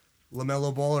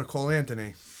 LaMelo Ball or Cole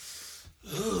Anthony.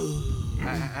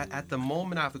 at the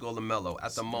moment, I have to go LaMelo.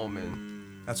 At the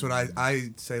moment, That's what I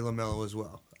say LaMelo as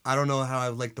well. I don't know how I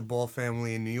like the Ball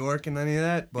family in New York and any of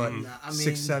that, but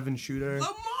 6'7" shooter.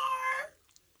 Lamar,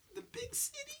 the big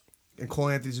city. And Cole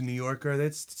Anthony's a New Yorker.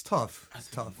 It's tough. It's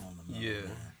tough. yeah.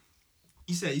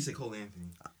 You said Cole Anthony.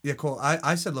 Yeah, Cole.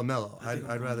 I said LaMelo.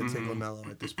 I'd rather take LaMelo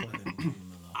at this point.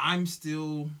 I'm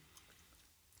still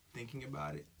thinking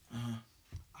about it.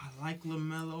 I like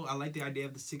LaMelo. I like the idea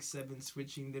of the 6'7"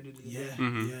 switching. Yeah.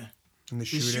 And the The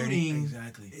shooting. shooting.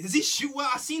 Exactly. Does he shoot well?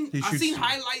 I've seen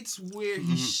highlights where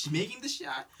he's making the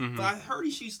shot, but I heard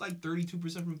he shoots like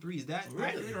 32% from three. Is that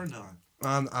accurate or not?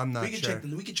 I'm not We can sure.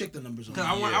 check the numbers on Because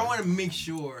that. I want to make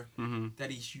sure that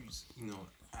he shoots,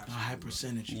 A high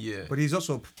percentage. Yeah. But he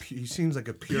seems like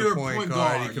a pure point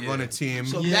guard. He can run a team.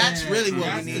 So that's really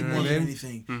what we need more than Mhm.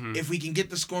 anything. If we can get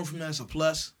the scoring from that, it's a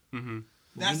plus.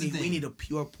 That's the thing. We need a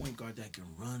pure point guard that can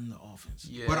run the offense.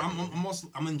 Yeah. But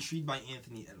I'm intrigued by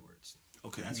Anthony Edwards.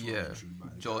 Okay. That's what I'm intrigued by.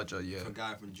 Georgia, yeah. A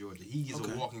guy from Georgia. He is a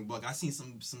walking buck. I seen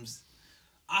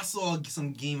I saw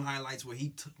some game highlights where he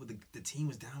took the team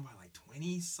was down by like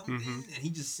 20 something, and he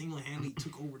just single-handedly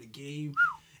took over the game,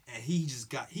 and he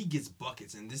gets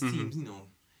buckets. And this team,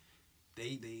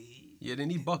 they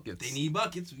need buckets. They need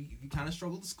buckets. We kind of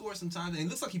struggle to score sometimes, and it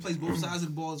looks like he plays both sides of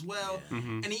the ball as well.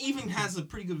 And he even has a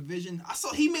pretty good vision. I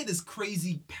saw he made this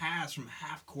crazy pass from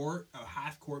half court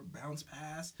bounce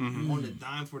pass on the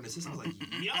dime for an assist. I was like,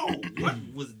 yo,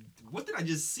 what did I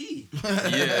just see?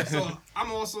 Yeah. So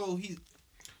I'm also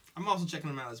checking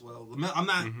him out as well. I'm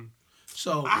not.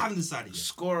 So I haven't decided yet.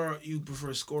 Scorer, you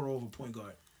prefer scorer over point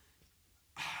guard?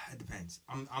 It depends.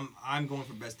 I'm going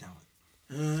for best talent.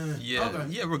 Yeah. Okay.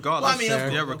 Yeah. Regardless. Well, I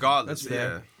mean, regardless. That's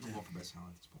fair. I'm going for best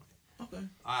talent at this point. Okay.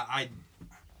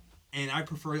 I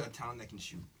prefer a talent that can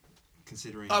shoot,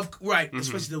 considering.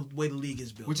 Especially the way the league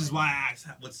is built. Which is why I asked,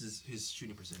 what's his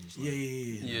shooting percentage? Like?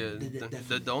 Yeah.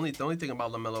 The only thing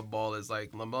about LaMelo Ball is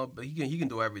like LaMelo, but he can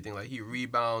do everything. Like he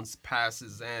rebounds,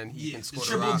 passes, and he can score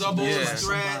triple double,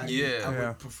 threat. I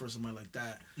would prefer somebody like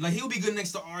that. Like he'll be good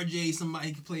next to RJ. Somebody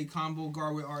he can play combo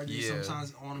guard with RJ.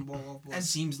 Sometimes on the ball, off ball. It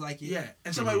seems like it. Yeah,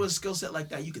 and somebody with a skill set like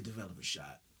that, you could develop a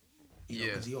shot.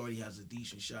 Because he already has a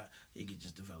decent shot. He could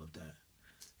just develop that.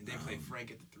 And then play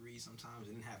Frank at the 3 sometimes,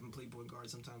 and then have him play point guard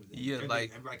sometimes. Everybody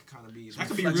could kind of be. That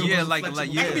could be real. That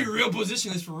could be real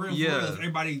positionless for real. Yeah. For real if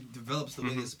everybody develops the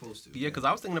way they're supposed to. Yeah, because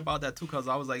I was thinking about that too. Because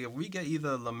I was like, if we get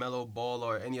either LaMelo Ball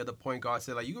or any other point guard,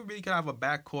 say like you really could have a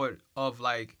backcourt of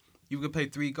like you could play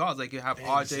 3 guards. Like you have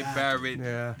R.J. Barrett,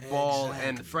 Ball,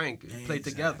 and Frank play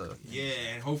together. Yeah,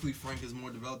 and hopefully Frank is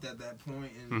more developed at that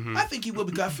point. And I think he will,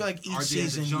 because I feel like each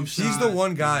season he's the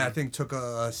one guy I think took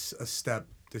a step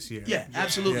this year. Yeah,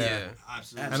 absolutely. Yeah.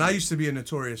 Absolutely. And I used to be a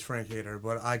notorious Frank hater,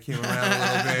 but I came around a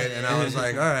little bit, and I was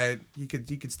like, all right, he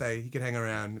could stay, he could hang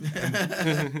around.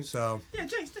 And so. Yeah,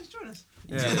 James, thanks for joining us.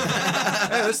 Yeah.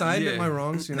 Hey, listen, I admit my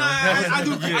wrongs, you know.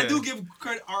 I do give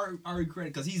credit Ari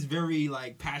credit because he's very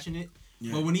like passionate.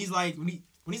 Yeah. But when he's like when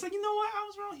he's like, you know what, I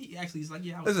was wrong. He actually is like,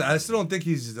 yeah. Listen, I still don't think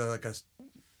he's like a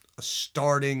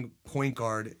starting point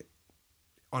guard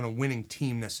on a winning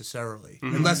team necessarily,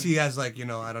 unless he has like, you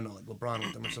know, I don't know, like LeBron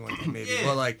with him or something like that maybe.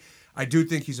 But like, I do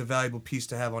think he's a valuable piece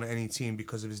to have on any team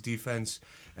because of his defense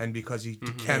and because he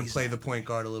can play the point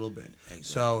guard a little bit. Exactly.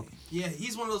 So yeah,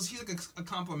 he's one of those. He's like a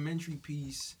complementary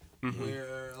piece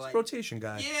where like rotation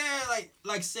guy. Yeah,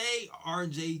 like say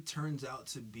RJ turns out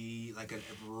to be like a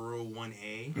real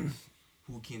 1A.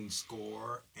 Who can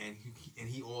score and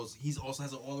he also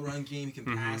has an all-around game. He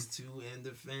can pass to and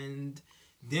defend.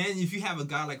 Then if you have a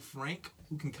guy like Frank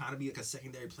who can kind of be like a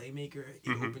secondary playmaker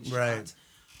in open shots,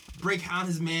 break out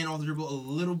his man off the dribble a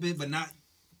little bit, but not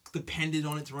dependent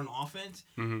on it to run offense,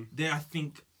 then I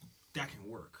think that can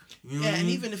work. You know what I mean? And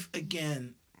even if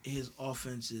again his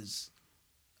offense is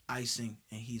icing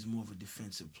and he's more of a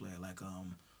defensive player, like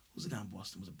who's the guy in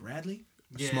Boston? Was it Bradley?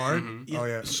 Yeah. Smart? Yeah. Oh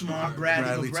yeah. Smart,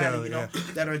 Bradley, you know,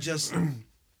 that are just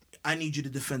I need you to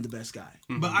defend the best guy.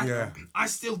 But I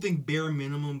still think bare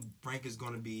minimum Frank is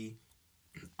going to be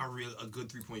a good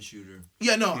 3-point shooter.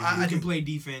 Yeah, no, I can play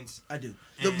defense. I do.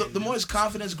 The more his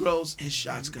confidence grows, his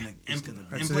shot's gonna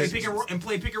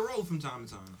play pick and roll from time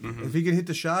to time. If he can hit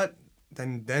the shot,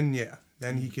 then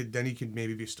he could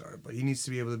maybe be a starter. But he needs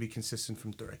to be able to be consistent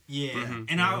from 3. Yeah,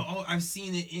 and I've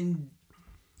seen it in.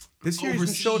 This year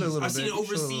he's showed it a little bit. I've seen it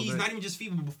overseas, not even just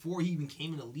FIBA, but before he even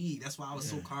came in the league. That's why I was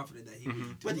so confident that he would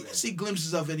do But you can see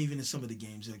glimpses of it even in some of the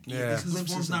games. Like, his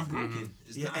form's not broken.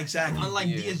 Exactly. Unlike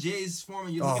DSJ's form,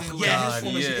 you're looking at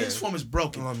his form is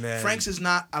broken. Oh, man. Frank's is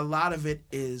not. A lot of it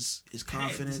is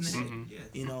confidence.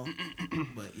 You know,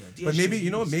 but but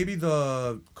maybe maybe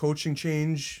the coaching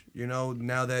change. You know,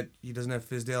 now that he doesn't have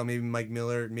Fizdale, maybe Mike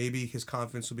Miller, maybe his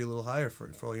confidence will be a little higher for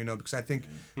all you know. Because I think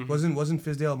wasn't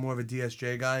Fizdale more of a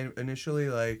DSJ guy initially?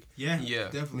 Like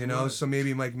definitely. You know, so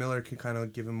maybe Mike Miller can kind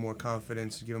of give him more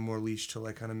confidence, give him more leash to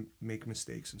like kind of make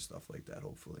mistakes and stuff like that.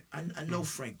 Hopefully, I know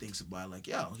Frank thinks about it, like,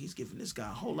 yo, he's giving this guy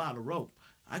a whole lot of rope.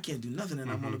 I can't do nothing,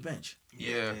 and I'm on the bench.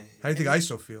 Yeah. How do you think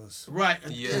ISO feels? Right.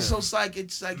 Yeah. It's like you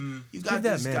got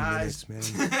give these that man guys.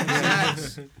 Minutes,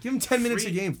 man. Give him 10 minutes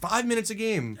a game, 5 minutes a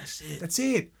game. That's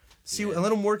it. See, and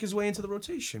let him work his way into the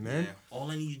rotation, man. All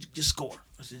I need is just score.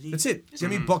 That's it. Give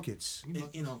me buckets.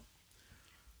 You know.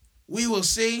 We will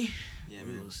see. Yeah,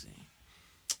 we will see.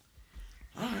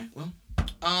 All right. Well,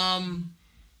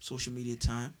 social media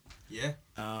time. Yeah.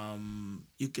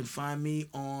 You can find me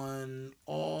on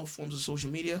all forms of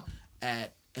social media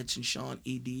at Edson Sean,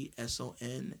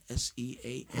 EDSON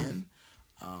SEAN.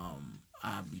 I'll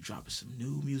be dropping some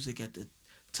new music at the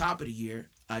top of the year.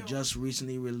 I just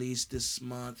recently released this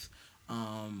month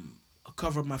a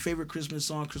cover of my favorite Christmas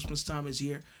song, Christmas Time Is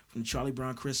Here, from Charlie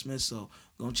Brown Christmas. So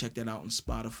go and check that out on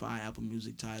Spotify, Apple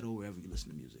Music, Tidal, wherever you listen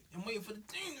to music. I'm waiting for the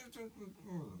thing.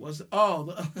 What's it? Oh.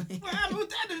 What happened with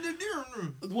that?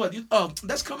 What?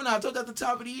 That's coming out. I told you at the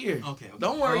top of the year. Okay.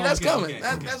 Don't worry, that's coming.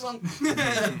 That's on. I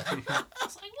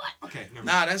was like, what? Okay.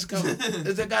 Nah, that's coming.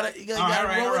 You gotta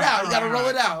roll it out. You gotta roll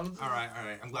it out. All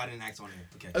right. I'm glad I didn't act on it.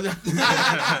 Okay. All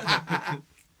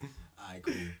right,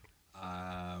 cool.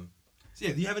 So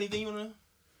yeah, do you have anything you wanna?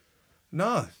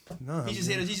 No. He's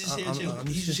just here to chill.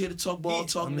 He's just here to talk ball,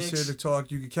 talk Knicks. I'm just here to talk.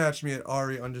 You can catch me at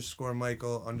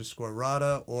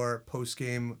Ari_Michael_Rada or post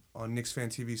game on Knicks Fan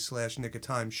TV /Nick of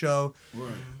Time show.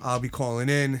 Right. I'll be calling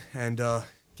in and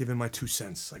giving my 2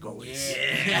 cents like always.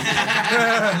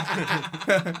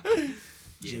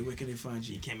 Jay, where can they find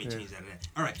you? You can't make change out of that.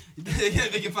 All right.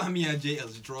 They can find me at J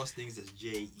Ellis Draws Things. That's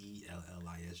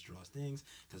JELLIS Draws Things.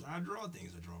 Because I draw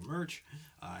things. I draw merch.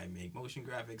 I make motion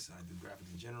graphics. I do graphics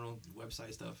in general. Do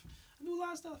website stuff. I do a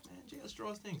lot of stuff, man. J Ellis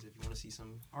Draws Things. If you want to see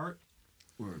some art.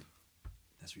 Word.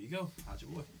 That's where you go. How's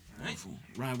your boy? All right.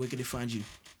 Ryan, where can they find you?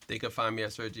 They can find me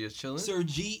at Sir G is Chillin'. Sir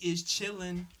G is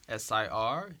chillin'.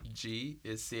 SIRG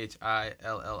is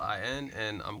CHILLIN,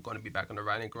 and I'm going to be back on the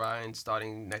writing grind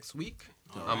starting next week.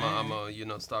 I'm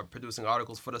gonna start producing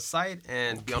articles for the site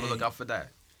and be on the lookout for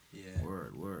that. Yeah.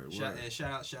 Word. Shout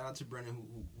out to Brendan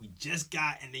who we just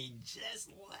got and they just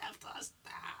left us.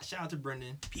 Shout out to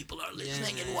Brendan. People are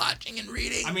listening and watching and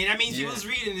reading. I mean that means people's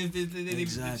reading. If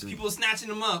people are snatching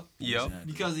them up. Yep.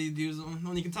 Exactly. Because he was on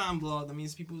Nick and Time blog. That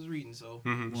means people was reading. So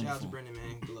shout out to Brendan,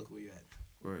 man. Good luck where you at.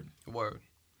 Word.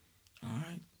 All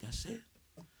right, that's it.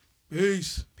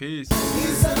 Peace. Peace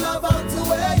and love out to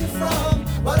where you from,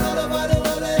 but all about the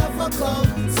world they ever come.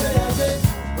 Say again,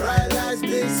 bright lights,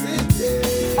 big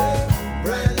city,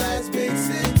 bright lights, big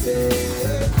city.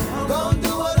 I'm gonna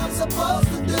do what I'm supposed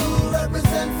to do,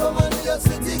 represent for my New York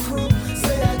City crew.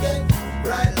 Say again,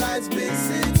 bright lights, big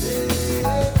city,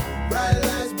 bright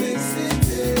lights, big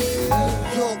city.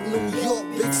 New York,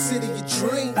 big city, your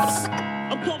dreams.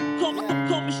 I'm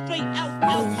coming straight out.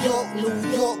 New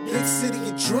York, big city,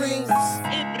 your dreams.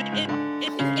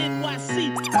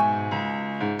 NYC.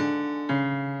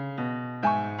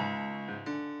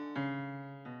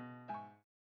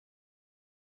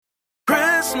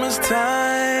 Christmas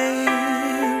time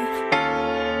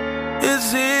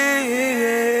is here.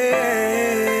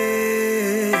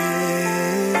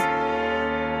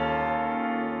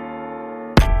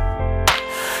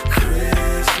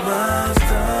 Christmas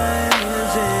time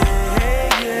is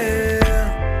here.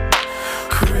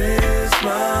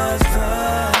 Christmas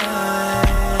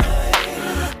time.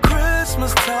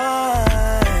 Christmas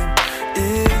time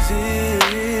is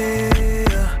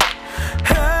here.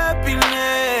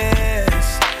 Happiness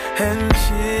and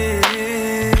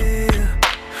cheer,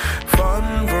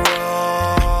 fun for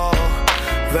all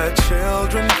that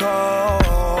children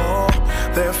call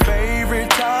their favorite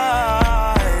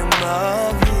time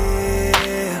of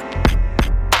year.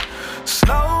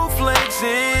 Snowflakes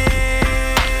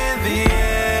in the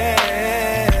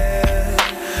air,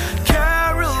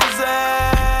 carols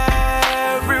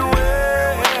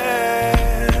everywhere,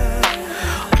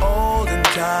 olden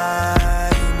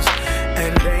times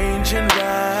and ancient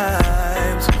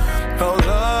rhymes, of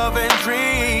love and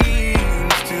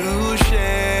dreams to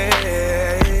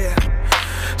share.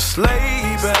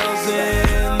 Sleigh bells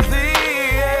in the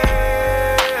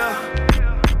air,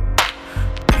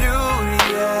 beauty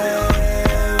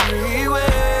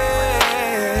everywhere.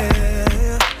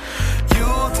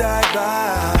 Yuletide by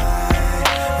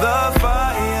the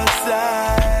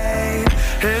fireside,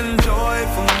 and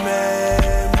joyful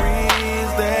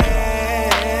memories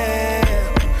there.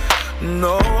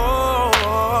 No,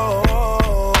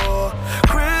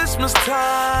 Christmas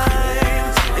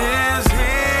time is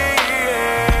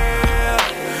here.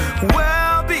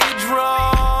 We'll be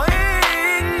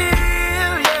drawing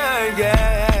near,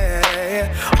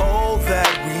 yeah. Oh,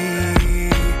 that we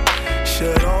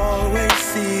should always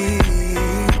see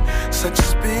such a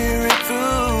spirit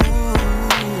through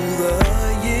the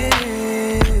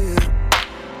year.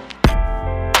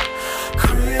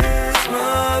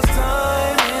 Christmas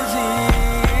time is here.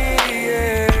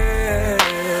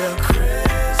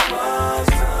 Christmas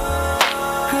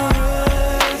time.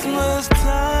 Christmas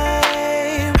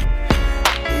time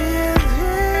is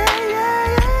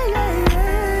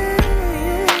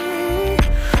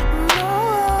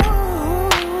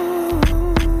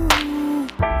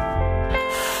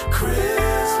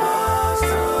Christmas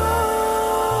time.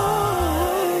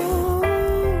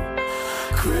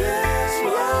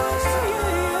 Christmas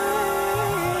time.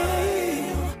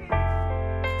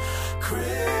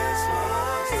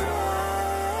 Christmas time.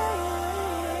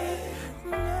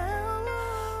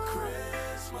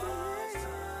 Christmas time.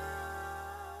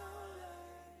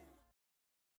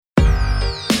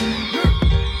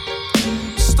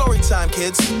 Story time,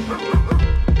 kids.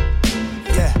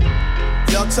 Yeah.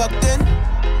 Y'all tucked in?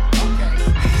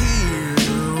 Here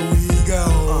we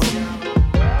go.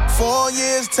 4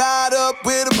 years tied up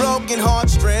with a broken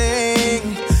heartstring,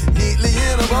 neatly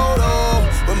in a bottle,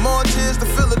 with more tears to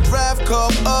fill a draft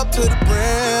cup up to the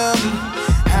brim.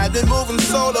 Had been moving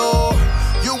solo,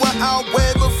 you were out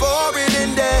way before it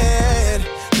ended.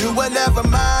 You were never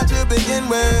mine to begin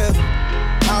with.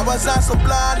 How was I so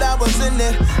blind? I was in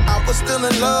it. I was still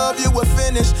in love, you were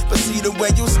finished. But see the way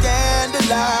you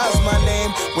scandalized my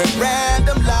name with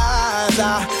random lies.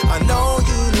 I know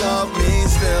you love me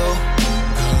still,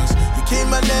 'cause you keep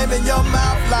my name in your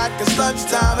mouth like it's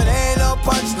lunchtime. It ain't no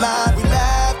punchline. We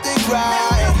laughed and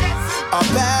cried, our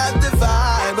paths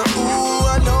divide. But ooh,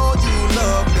 I know you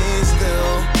love me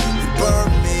still. You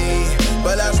burned me,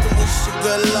 but I still wish you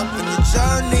good luck in your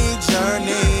journey.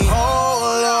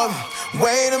 Hold up,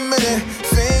 wait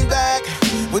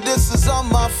was all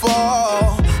my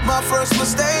fault. My first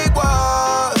mistake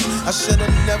was I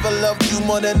should've never loved you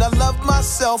more than I loved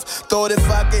myself. Thought if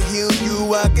I could heal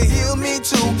you, I could heal me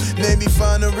too. Made me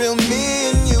find the real me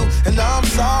in you, and I'm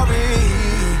sorry.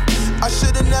 I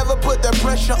should've never put that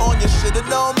pressure on you. Should've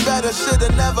known better,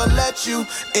 should've never let you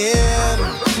in.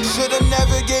 Should've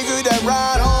never gave you that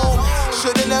ride home.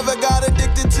 Should've never got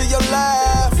addicted to your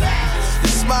laugh. Your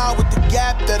smile with the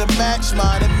gap that'll match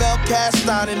mine. And Mel cast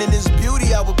on, and in his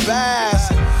beauty I would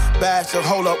bask. So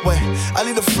hold up, wait, I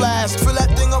need a flask. Fill that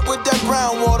thing up with that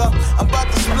brown water. I'm about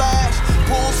to splash.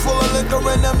 Pools full of liquor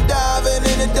and I'm diving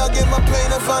in it. Dug in my pain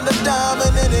and found a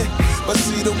diamond in it. But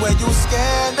see the way you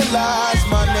scandalize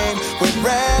my name with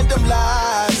random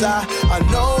lies. I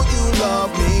know you love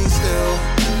me still.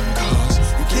 Cause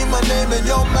you keep my name in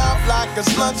your mouth like it's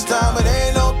lunchtime. It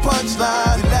ain't no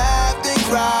punchline. You laughed and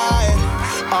cried.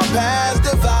 Our past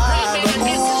divide. But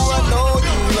ooh, I know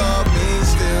you love me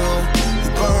still.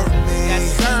 Burn me,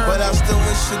 but I still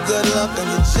wish you good luck on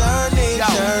your journey.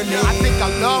 I think I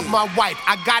love my wife.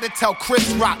 I gotta tell Chris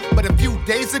Rock, but a few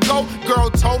days ago, girl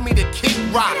told me to kick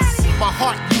rocks. My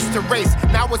heart used to race,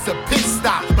 now it's a pit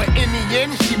stop. But in the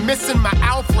end, she missing my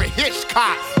Alfred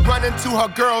Hitchcock. Running to her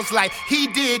girls like he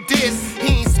did this.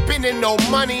 He ain't spending no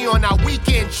money on our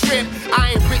weekend trip.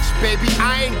 I ain't rich, baby.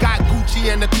 I ain't got Gucci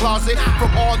in the closet.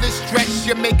 From all this stress,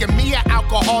 you're making me an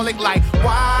alcoholic. Like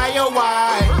why, oh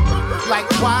why? Like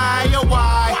why, oh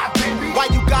why? Why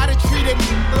you gotta treat it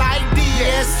like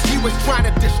this? She was trying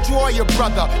to destroy your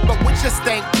brother, but we just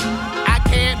think I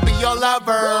can't be your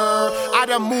lover. I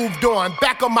done moved on,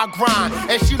 back on my grind,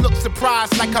 and she looked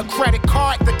surprised like her credit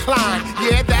card declined.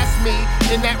 Yeah, that's me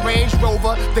in that Range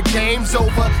Rover. The game's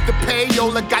over. The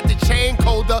payola got the chain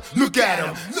colder. Look at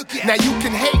him. Now you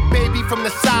can hate, baby, from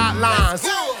the sidelines,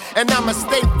 and I'ma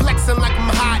stay flexing like I'm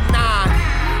hot 9.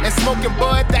 And smoking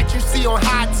bud that you see on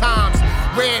High Times.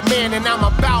 Red man and I'm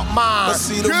about mine. But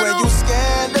see the way you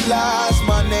scandalize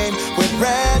my name with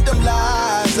random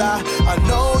lies. I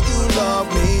know you love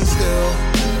me still.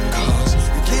 Cause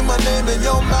you keep my name in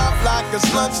your mouth like it's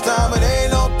lunchtime. It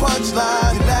ain't no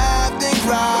punchline. You laughed and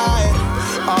cried.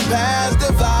 Our paths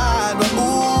divide. But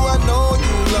ooh, I know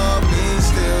you love me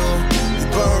still. You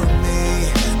burned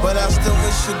me, but I still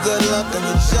wish you good luck on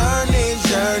your journey.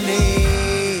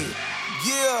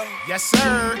 Yeah. Yes,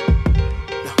 sir.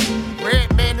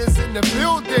 Red man is in the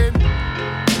building.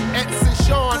 Edson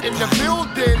Sean in the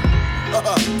building.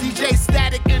 DJ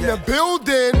Static in the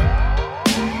building.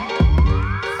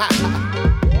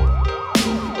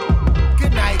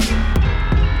 Good night.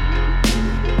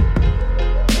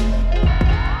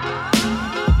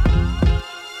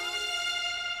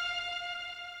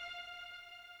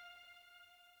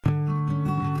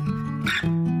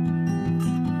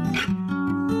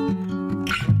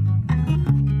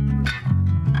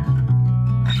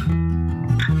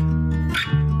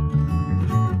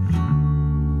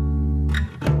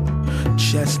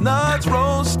 Chestnuts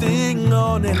roasting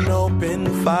on an open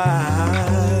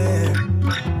fire.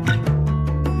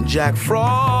 Jack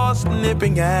Frost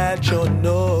nipping at your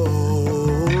nose.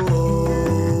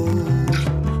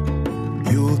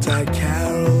 Yuletide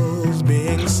carols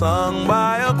being sung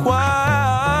by a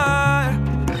choir.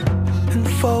 And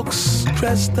folks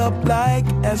dressed up like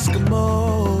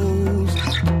Eskimos.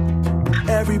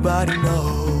 Everybody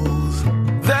knows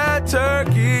that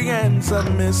turkey and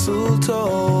some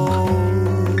mistletoe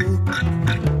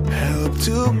help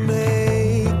to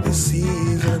make the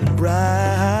season bright.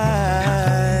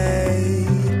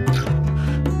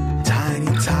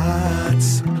 Tiny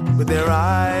tots with their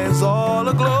eyes all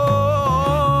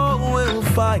aglow will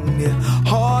find it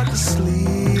hard to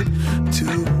sleep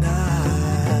tonight.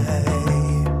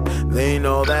 They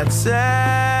know that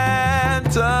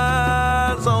Santa's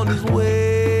on his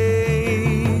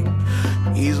way.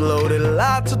 He's loaded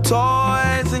lots of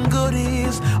toys and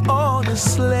goodies on his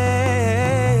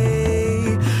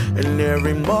sleigh. And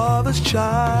every mother's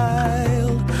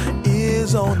child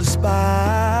is on the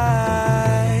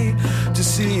spy to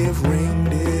see if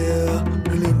reindeer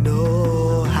really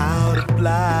know how to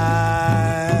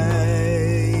fly.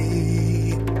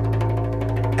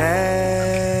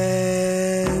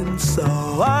 And so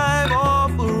I'm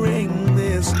offering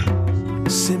this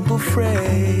simple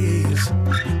phrase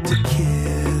to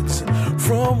kids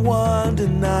from 1 to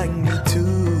 92.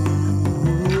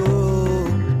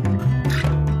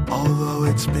 Although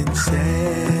it's been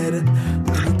said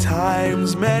many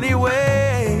times, many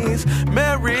ways,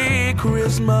 Merry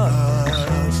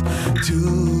Christmas to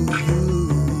you.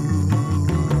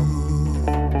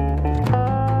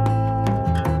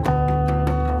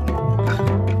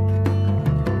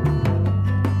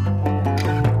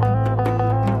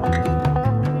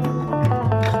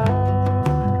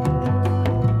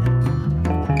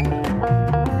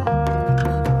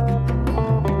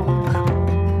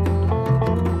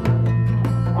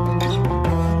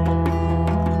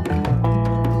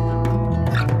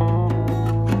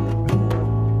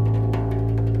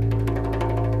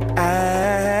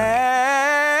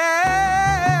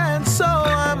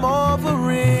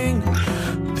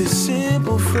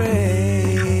 simple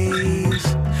phrase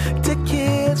to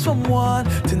kids from 1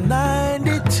 to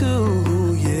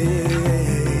 92,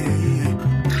 yeah.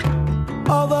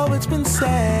 Although it's been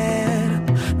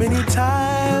said many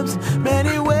times,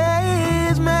 many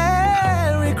ways,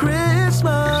 Merry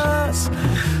Christmas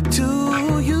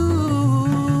to you.